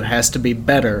to do has to be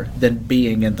better than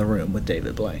being in the room with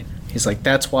David Blaine. He's like,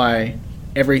 that's why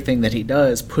everything that he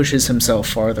does pushes himself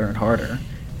farther and harder,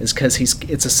 is because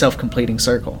it's a self-completing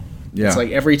circle. Yeah. It's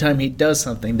like every time he does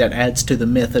something that adds to the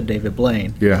myth of David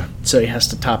Blaine. Yeah. So he has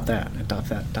to top that and top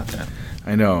that and top that.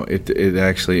 I know. It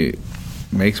actually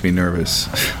makes me nervous.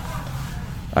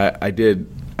 I did.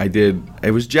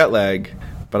 It was jet lag,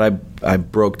 But I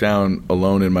broke down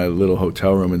alone in my little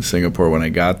hotel room in Singapore when I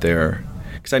got there,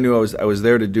 because I knew I was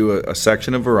there to do a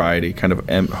section of Variety, kind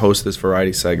of host this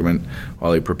Variety segment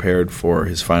while he prepared for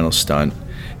his final stunt,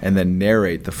 and then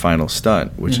narrate the final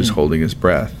stunt, which is holding his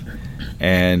breath.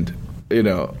 And, you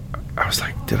know, I was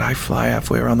like, did I fly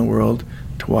halfway around the world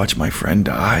to watch my friend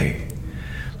die?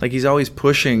 Like, he's always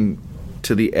pushing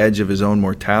to the edge of his own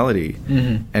mortality,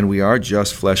 and we are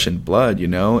just flesh and blood, you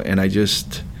know? And I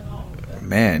just,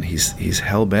 man, he's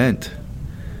hell-bent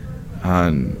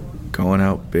on going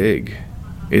out big,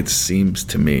 it seems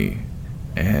to me.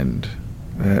 And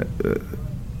that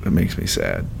makes me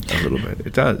sad a little bit.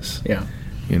 It does. Yeah.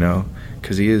 You know,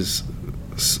 because he is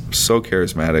so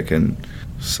charismatic and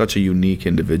such a unique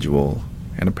individual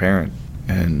and a parent.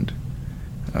 And,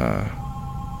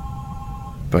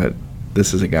 but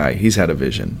this is a guy, he's had a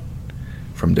vision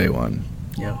from day one.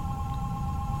 Yeah.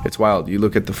 It's wild. You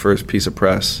look at the first piece of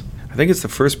press. I think it's the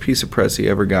first piece of press he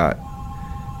ever got.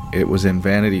 It was in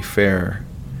Vanity Fair,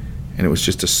 and it was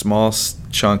just a small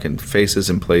chunk in Faces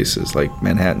and Places, like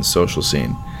Manhattan's social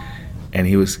scene. And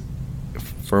he was,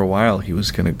 for a while, he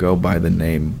was going to go by the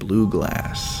name Blue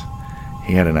Glass.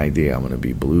 He had an idea, I'm going to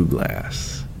be Blue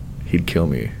Glass. He'd kill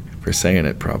me for saying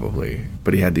it probably.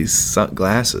 But he had these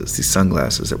sunglasses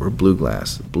that were blue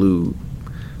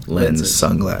lens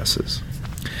sunglasses.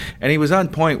 And he was on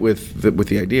point with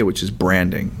the idea, which is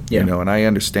branding. Yeah. You know, and I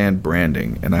understand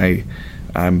branding, and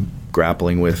I'm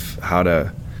grappling with how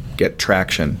to get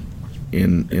traction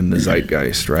in the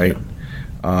zeitgeist, right?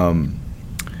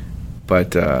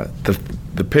 But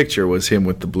the picture was him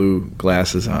with the blue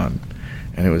glasses on,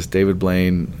 and it was David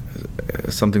Blaine,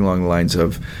 something along the lines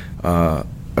of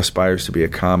aspires to be a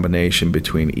combination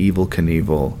between Evel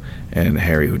Knievel and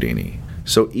Harry Houdini.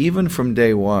 So even from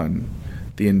day one,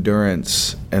 the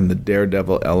endurance and the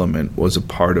daredevil element was a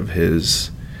part of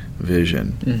his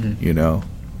vision. You know,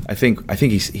 I think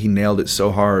he nailed it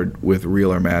so hard with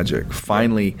Real or Magic.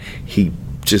 Finally, he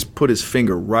just put his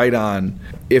finger right on,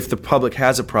 if the public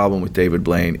has a problem with David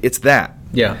Blaine, it's that.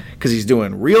 Yeah. Because he's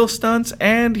doing real stunts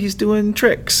and he's doing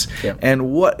tricks. Yeah.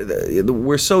 And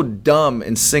we're so dumb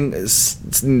and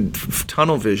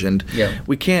tunnel visioned,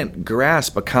 we can't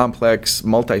grasp a complex,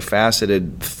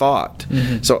 multifaceted thought.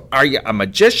 So are you a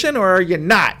magician or are you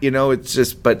not? You know, it's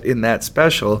just, but in that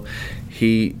special,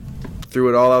 he threw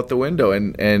it all out the window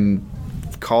and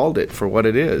called it for what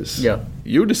it is. Yeah.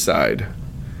 You decide.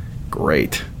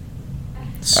 Great.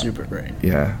 Super great.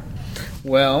 Yeah.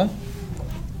 Well,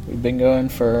 we've been going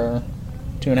for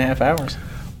 2.5 hours.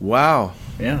 Wow.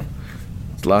 Yeah.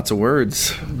 Lots of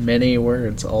words. Many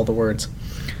words, all the words.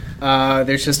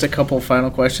 There's just a couple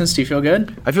final questions. Do you feel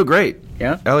good? I feel great.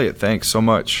 Yeah? Elliot, thanks so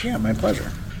much. Yeah, my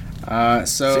pleasure.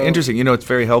 It's interesting. You know, it's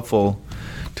very helpful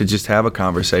to just have a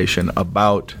conversation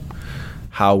about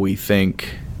how we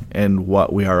think and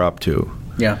what we are up to.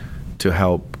 Yeah. To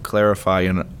help clarify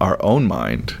in our own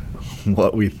mind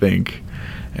what we think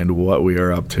and what we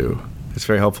are up to. It's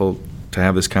very helpful to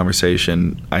have this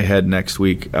conversation. I head next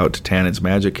week out to Tannen's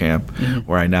Magic Camp,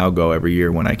 where I now go every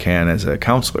year when I can as a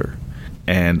counselor.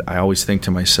 And I always think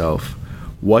to myself,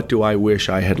 what do I wish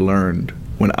I had learned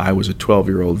when I was a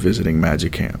 12-year-old visiting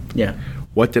Magic Camp? Yeah.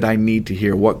 What did I need to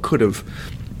hear? What could have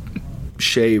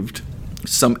shaved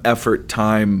some effort,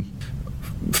 time,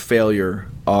 failure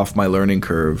off my learning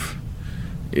curve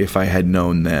if I had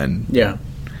known then? Yeah.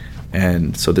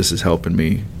 And so this is helping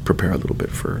me prepare a little bit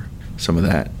for some of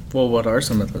that. Well, what are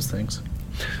some of those things?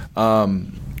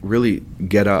 Really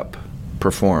get up,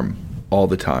 perform all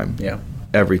the time. Yeah.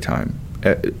 Every time.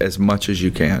 As much as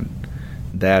you can.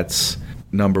 That's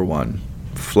number one.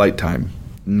 Flight time.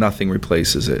 Nothing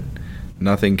replaces it.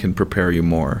 Nothing can prepare you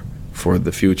more for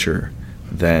the future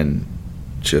than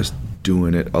just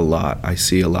doing it a lot. I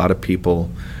see a lot of people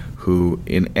who,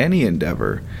 in any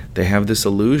endeavor, they have this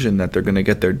illusion that they're going to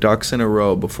get their ducks in a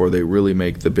row before they really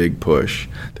make the big push.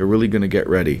 They're really going to get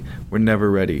ready. We're never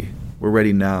ready. We're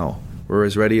ready now. We're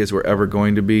as ready as we're ever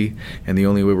going to be, and the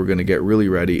only way we're going to get really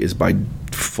ready is by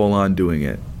full-on doing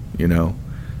it, you know?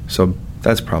 So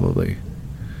that's probably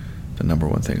the number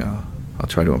one thing I'll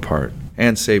try to impart.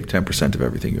 And save 10% of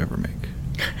everything you ever make.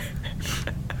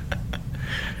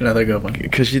 Another good one.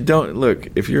 Because you don't, look,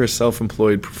 if you're a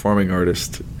self-employed performing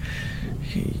artist,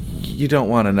 you don't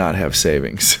want to not have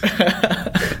savings.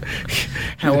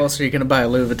 How else are you going to buy a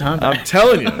Louis Vuitton bag?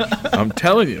 I'm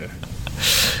telling you.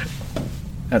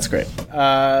 That's great.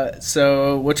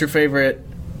 So what's your favorite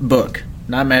book?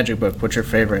 Not magic book. What's your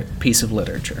favorite piece of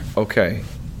literature? Okay.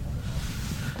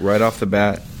 Right off the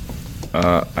bat,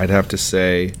 I'd have to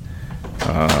say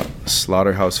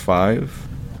Slaughterhouse-Five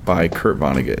by Kurt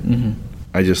Vonnegut.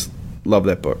 I just love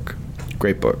that book.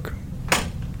 Great book.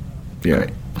 Yeah. Great.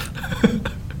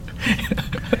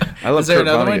 I love Is there Kurt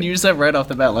another Vonnegut. one? You said right off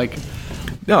the bat, like,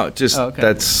 No, just okay.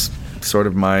 that's sort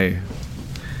of my.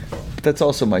 That's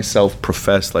also my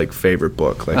self-professed like favorite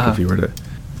book. Like if you were to,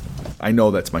 I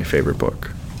know that's my favorite book.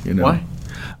 You know Why?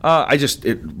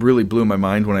 It really blew my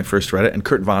mind when I first read it, and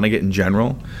Kurt Vonnegut in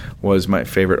general was my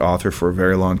favorite author for a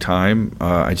very long time.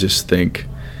 I just think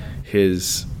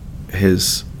his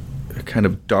kind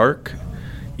of dark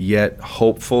yet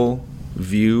hopeful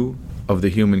view of the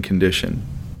human condition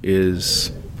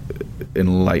is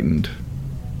enlightened.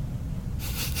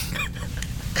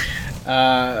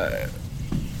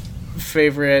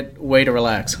 Favorite way to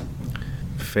relax?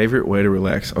 Favorite way to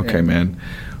relax? Okay, Yeah. man.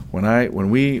 When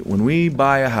we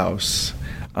buy a house,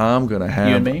 I'm gonna have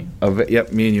You and me?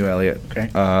 Yep, me and you, Elliot. Okay.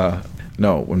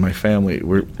 No, when my family,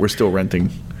 we're still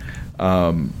renting,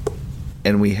 and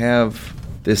we have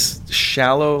this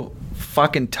shallow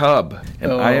fucking tub,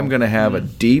 and I am gonna have a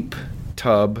deep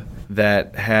tub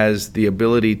that has the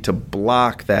ability to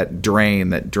block that drain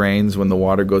that drains when the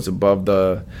water goes above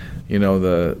the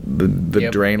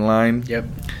Yep. drain line. Yep.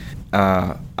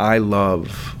 I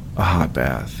love a hot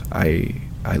bath. I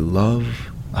love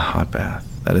a hot bath.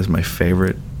 That is my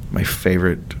favorite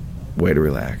way to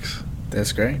relax.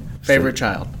 That's great. Favorite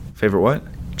child? Favorite what?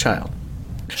 Child.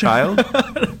 Child?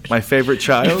 My favorite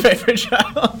child? Favorite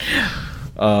child?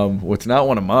 What's not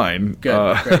one of mine.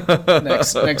 Good. Great.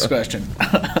 Next question.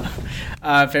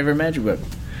 Favorite magic book?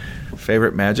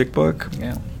 Favorite magic book?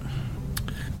 Yeah.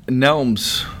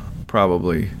 Nelms,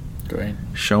 probably. Great.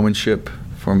 Showmanship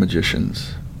for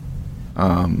Magicians.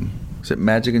 Is it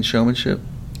Magic and Showmanship?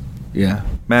 Yeah,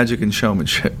 Magic and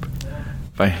Showmanship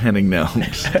by Henning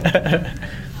Nelms.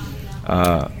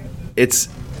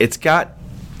 It's got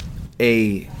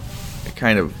a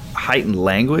kind of heightened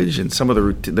language, and some of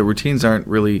the routines aren't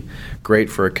really great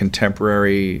for a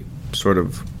contemporary sort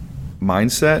of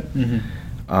mindset.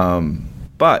 Mm-hmm.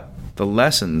 But the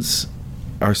lessons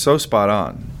are so spot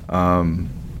on.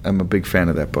 I'm a big fan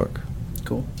of that book.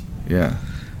 Cool. Yeah.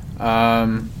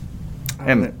 And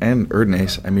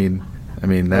Erdnase. I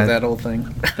mean that whole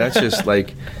thing. that's just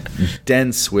like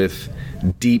dense with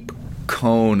deep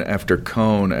cone after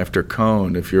cone after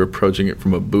cone. If you're approaching it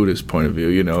from a Buddhist point of view,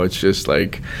 it's just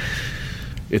like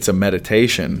it's a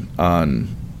meditation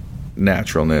on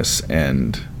naturalness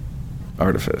and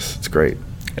artifice. It's great.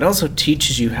 It also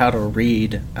teaches you how to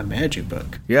read a magic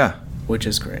book, Yeah. which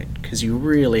is great because you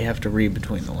really have to read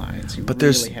between the lines. You But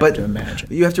really have to imagine.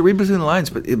 you have to read between the lines.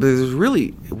 But there's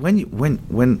really when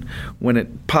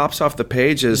it pops off the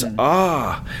page as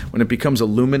when it becomes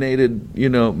illuminated,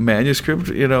 manuscript,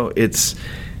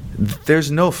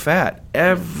 there's no fat.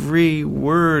 Every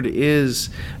word is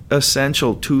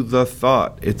essential to the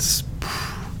thought. It's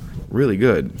really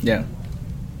good. Yeah.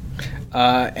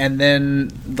 And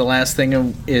then the last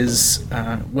thing is,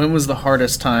 when was the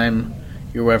hardest time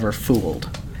you were ever fooled?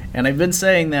 And I've been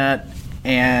saying that,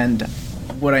 and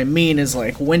what I mean is,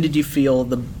 like, when did you feel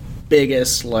the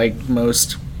biggest, like,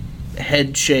 most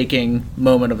head-shaking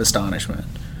moment of astonishment?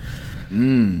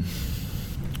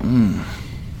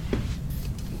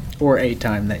 Or a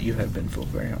time that you have been fooled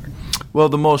very hard? Well,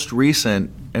 the most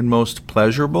recent and most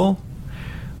pleasurable,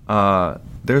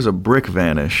 there's a brick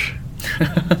vanish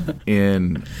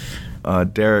in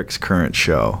Derek's current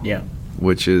show. Yeah.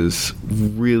 Which is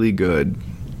really good.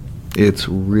 It's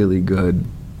really good.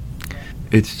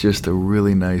 It's just a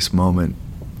really nice moment.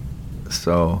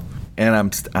 So,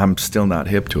 and I'm still not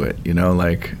hip to it.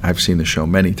 Like I've seen the show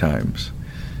many times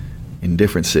in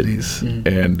different cities,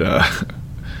 and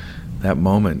that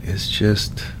moment is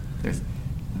just.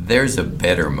 There's a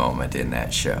better moment in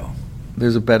that show.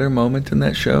 There's a better moment in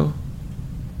that show.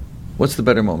 What's the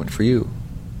better moment for you?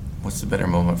 What's the better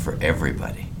moment for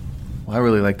everybody? Well, I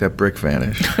really like that brick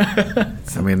vanish.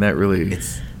 I mean, that really.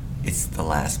 It's the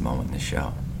last moment in the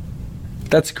show.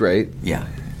 That's great. Yeah.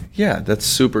 Yeah, that's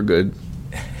super good.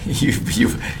 You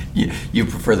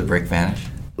prefer the brick vanish?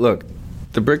 Look,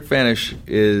 the brick vanish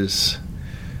it's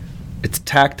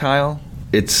tactile.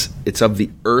 It's of the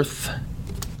earth.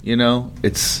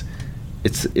 It's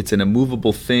an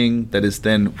immovable thing that is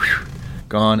then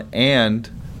gone, and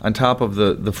on top of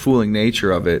the fooling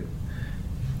nature of it,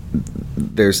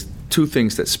 there's two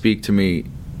things that speak to me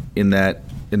in that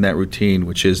routine,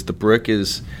 which is the brick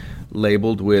is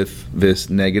labeled with this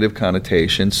negative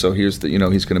connotation. So here's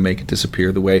he's going to make it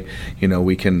disappear. The way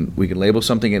we can label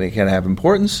something and it can have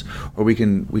importance, or we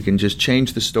can just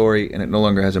change the story and it no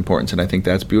longer has importance. And I think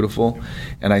that's beautiful.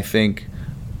 And I think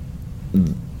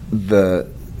the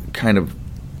kind of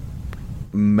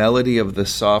melody of the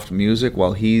soft music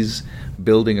while he's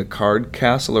building a card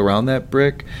castle around that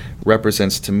brick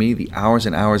represents to me the hours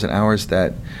and hours and hours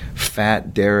that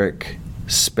Fat Derek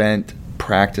spent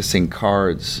practicing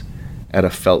cards at a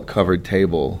felt-covered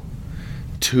table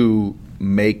to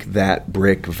make that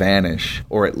brick vanish,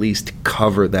 or at least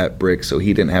cover that brick so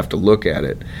he didn't have to look at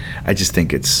it. I just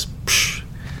think it's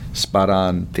spot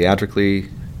on theatrically,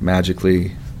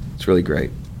 magically. It's really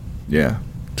great. Yeah,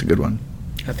 it's a good one.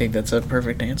 I think that's a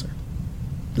perfect answer.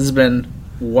 This has been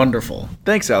wonderful.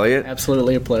 Thanks, Elliot.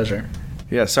 Absolutely a pleasure.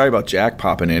 Yeah, sorry about Jack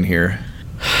popping in here.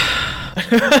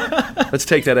 Let's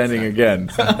take that ending again.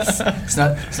 It's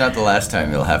not the last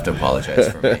time you'll have to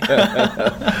apologize for me.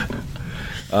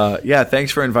 Yeah,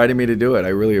 thanks for inviting me to do it. I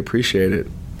really appreciate it.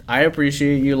 I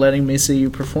appreciate you letting me see you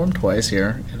perform twice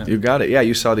here. You got it. Yeah,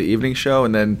 you saw the evening show,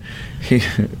 and then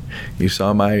you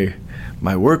saw my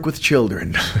work with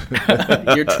children.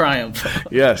 Your triumph.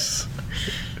 Yes.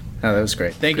 Oh, that was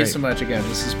great. Thank you so much again.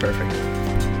 This is perfect.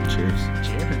 Cheers.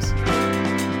 Cheers.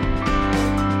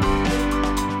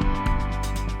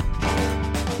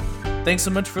 Thanks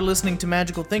so much for listening to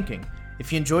Magical Thinking.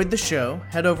 If you enjoyed the show,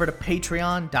 head over to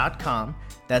patreon.com.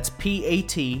 That's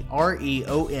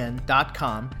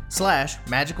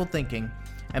patreon.com/magicalthinking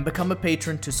and become a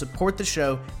patron to support the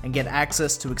show and get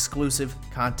access to exclusive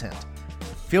content.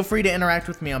 Feel free to interact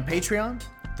with me on Patreon,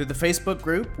 through the Facebook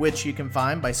group, which you can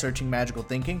find by searching Magical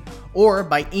Thinking, or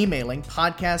by emailing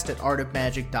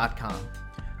podcast@artofmagic.com.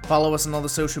 Follow us on all the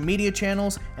social media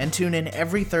channels and tune in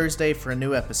every Thursday for a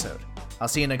new episode. I'll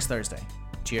see you next Thursday.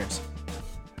 Cheers.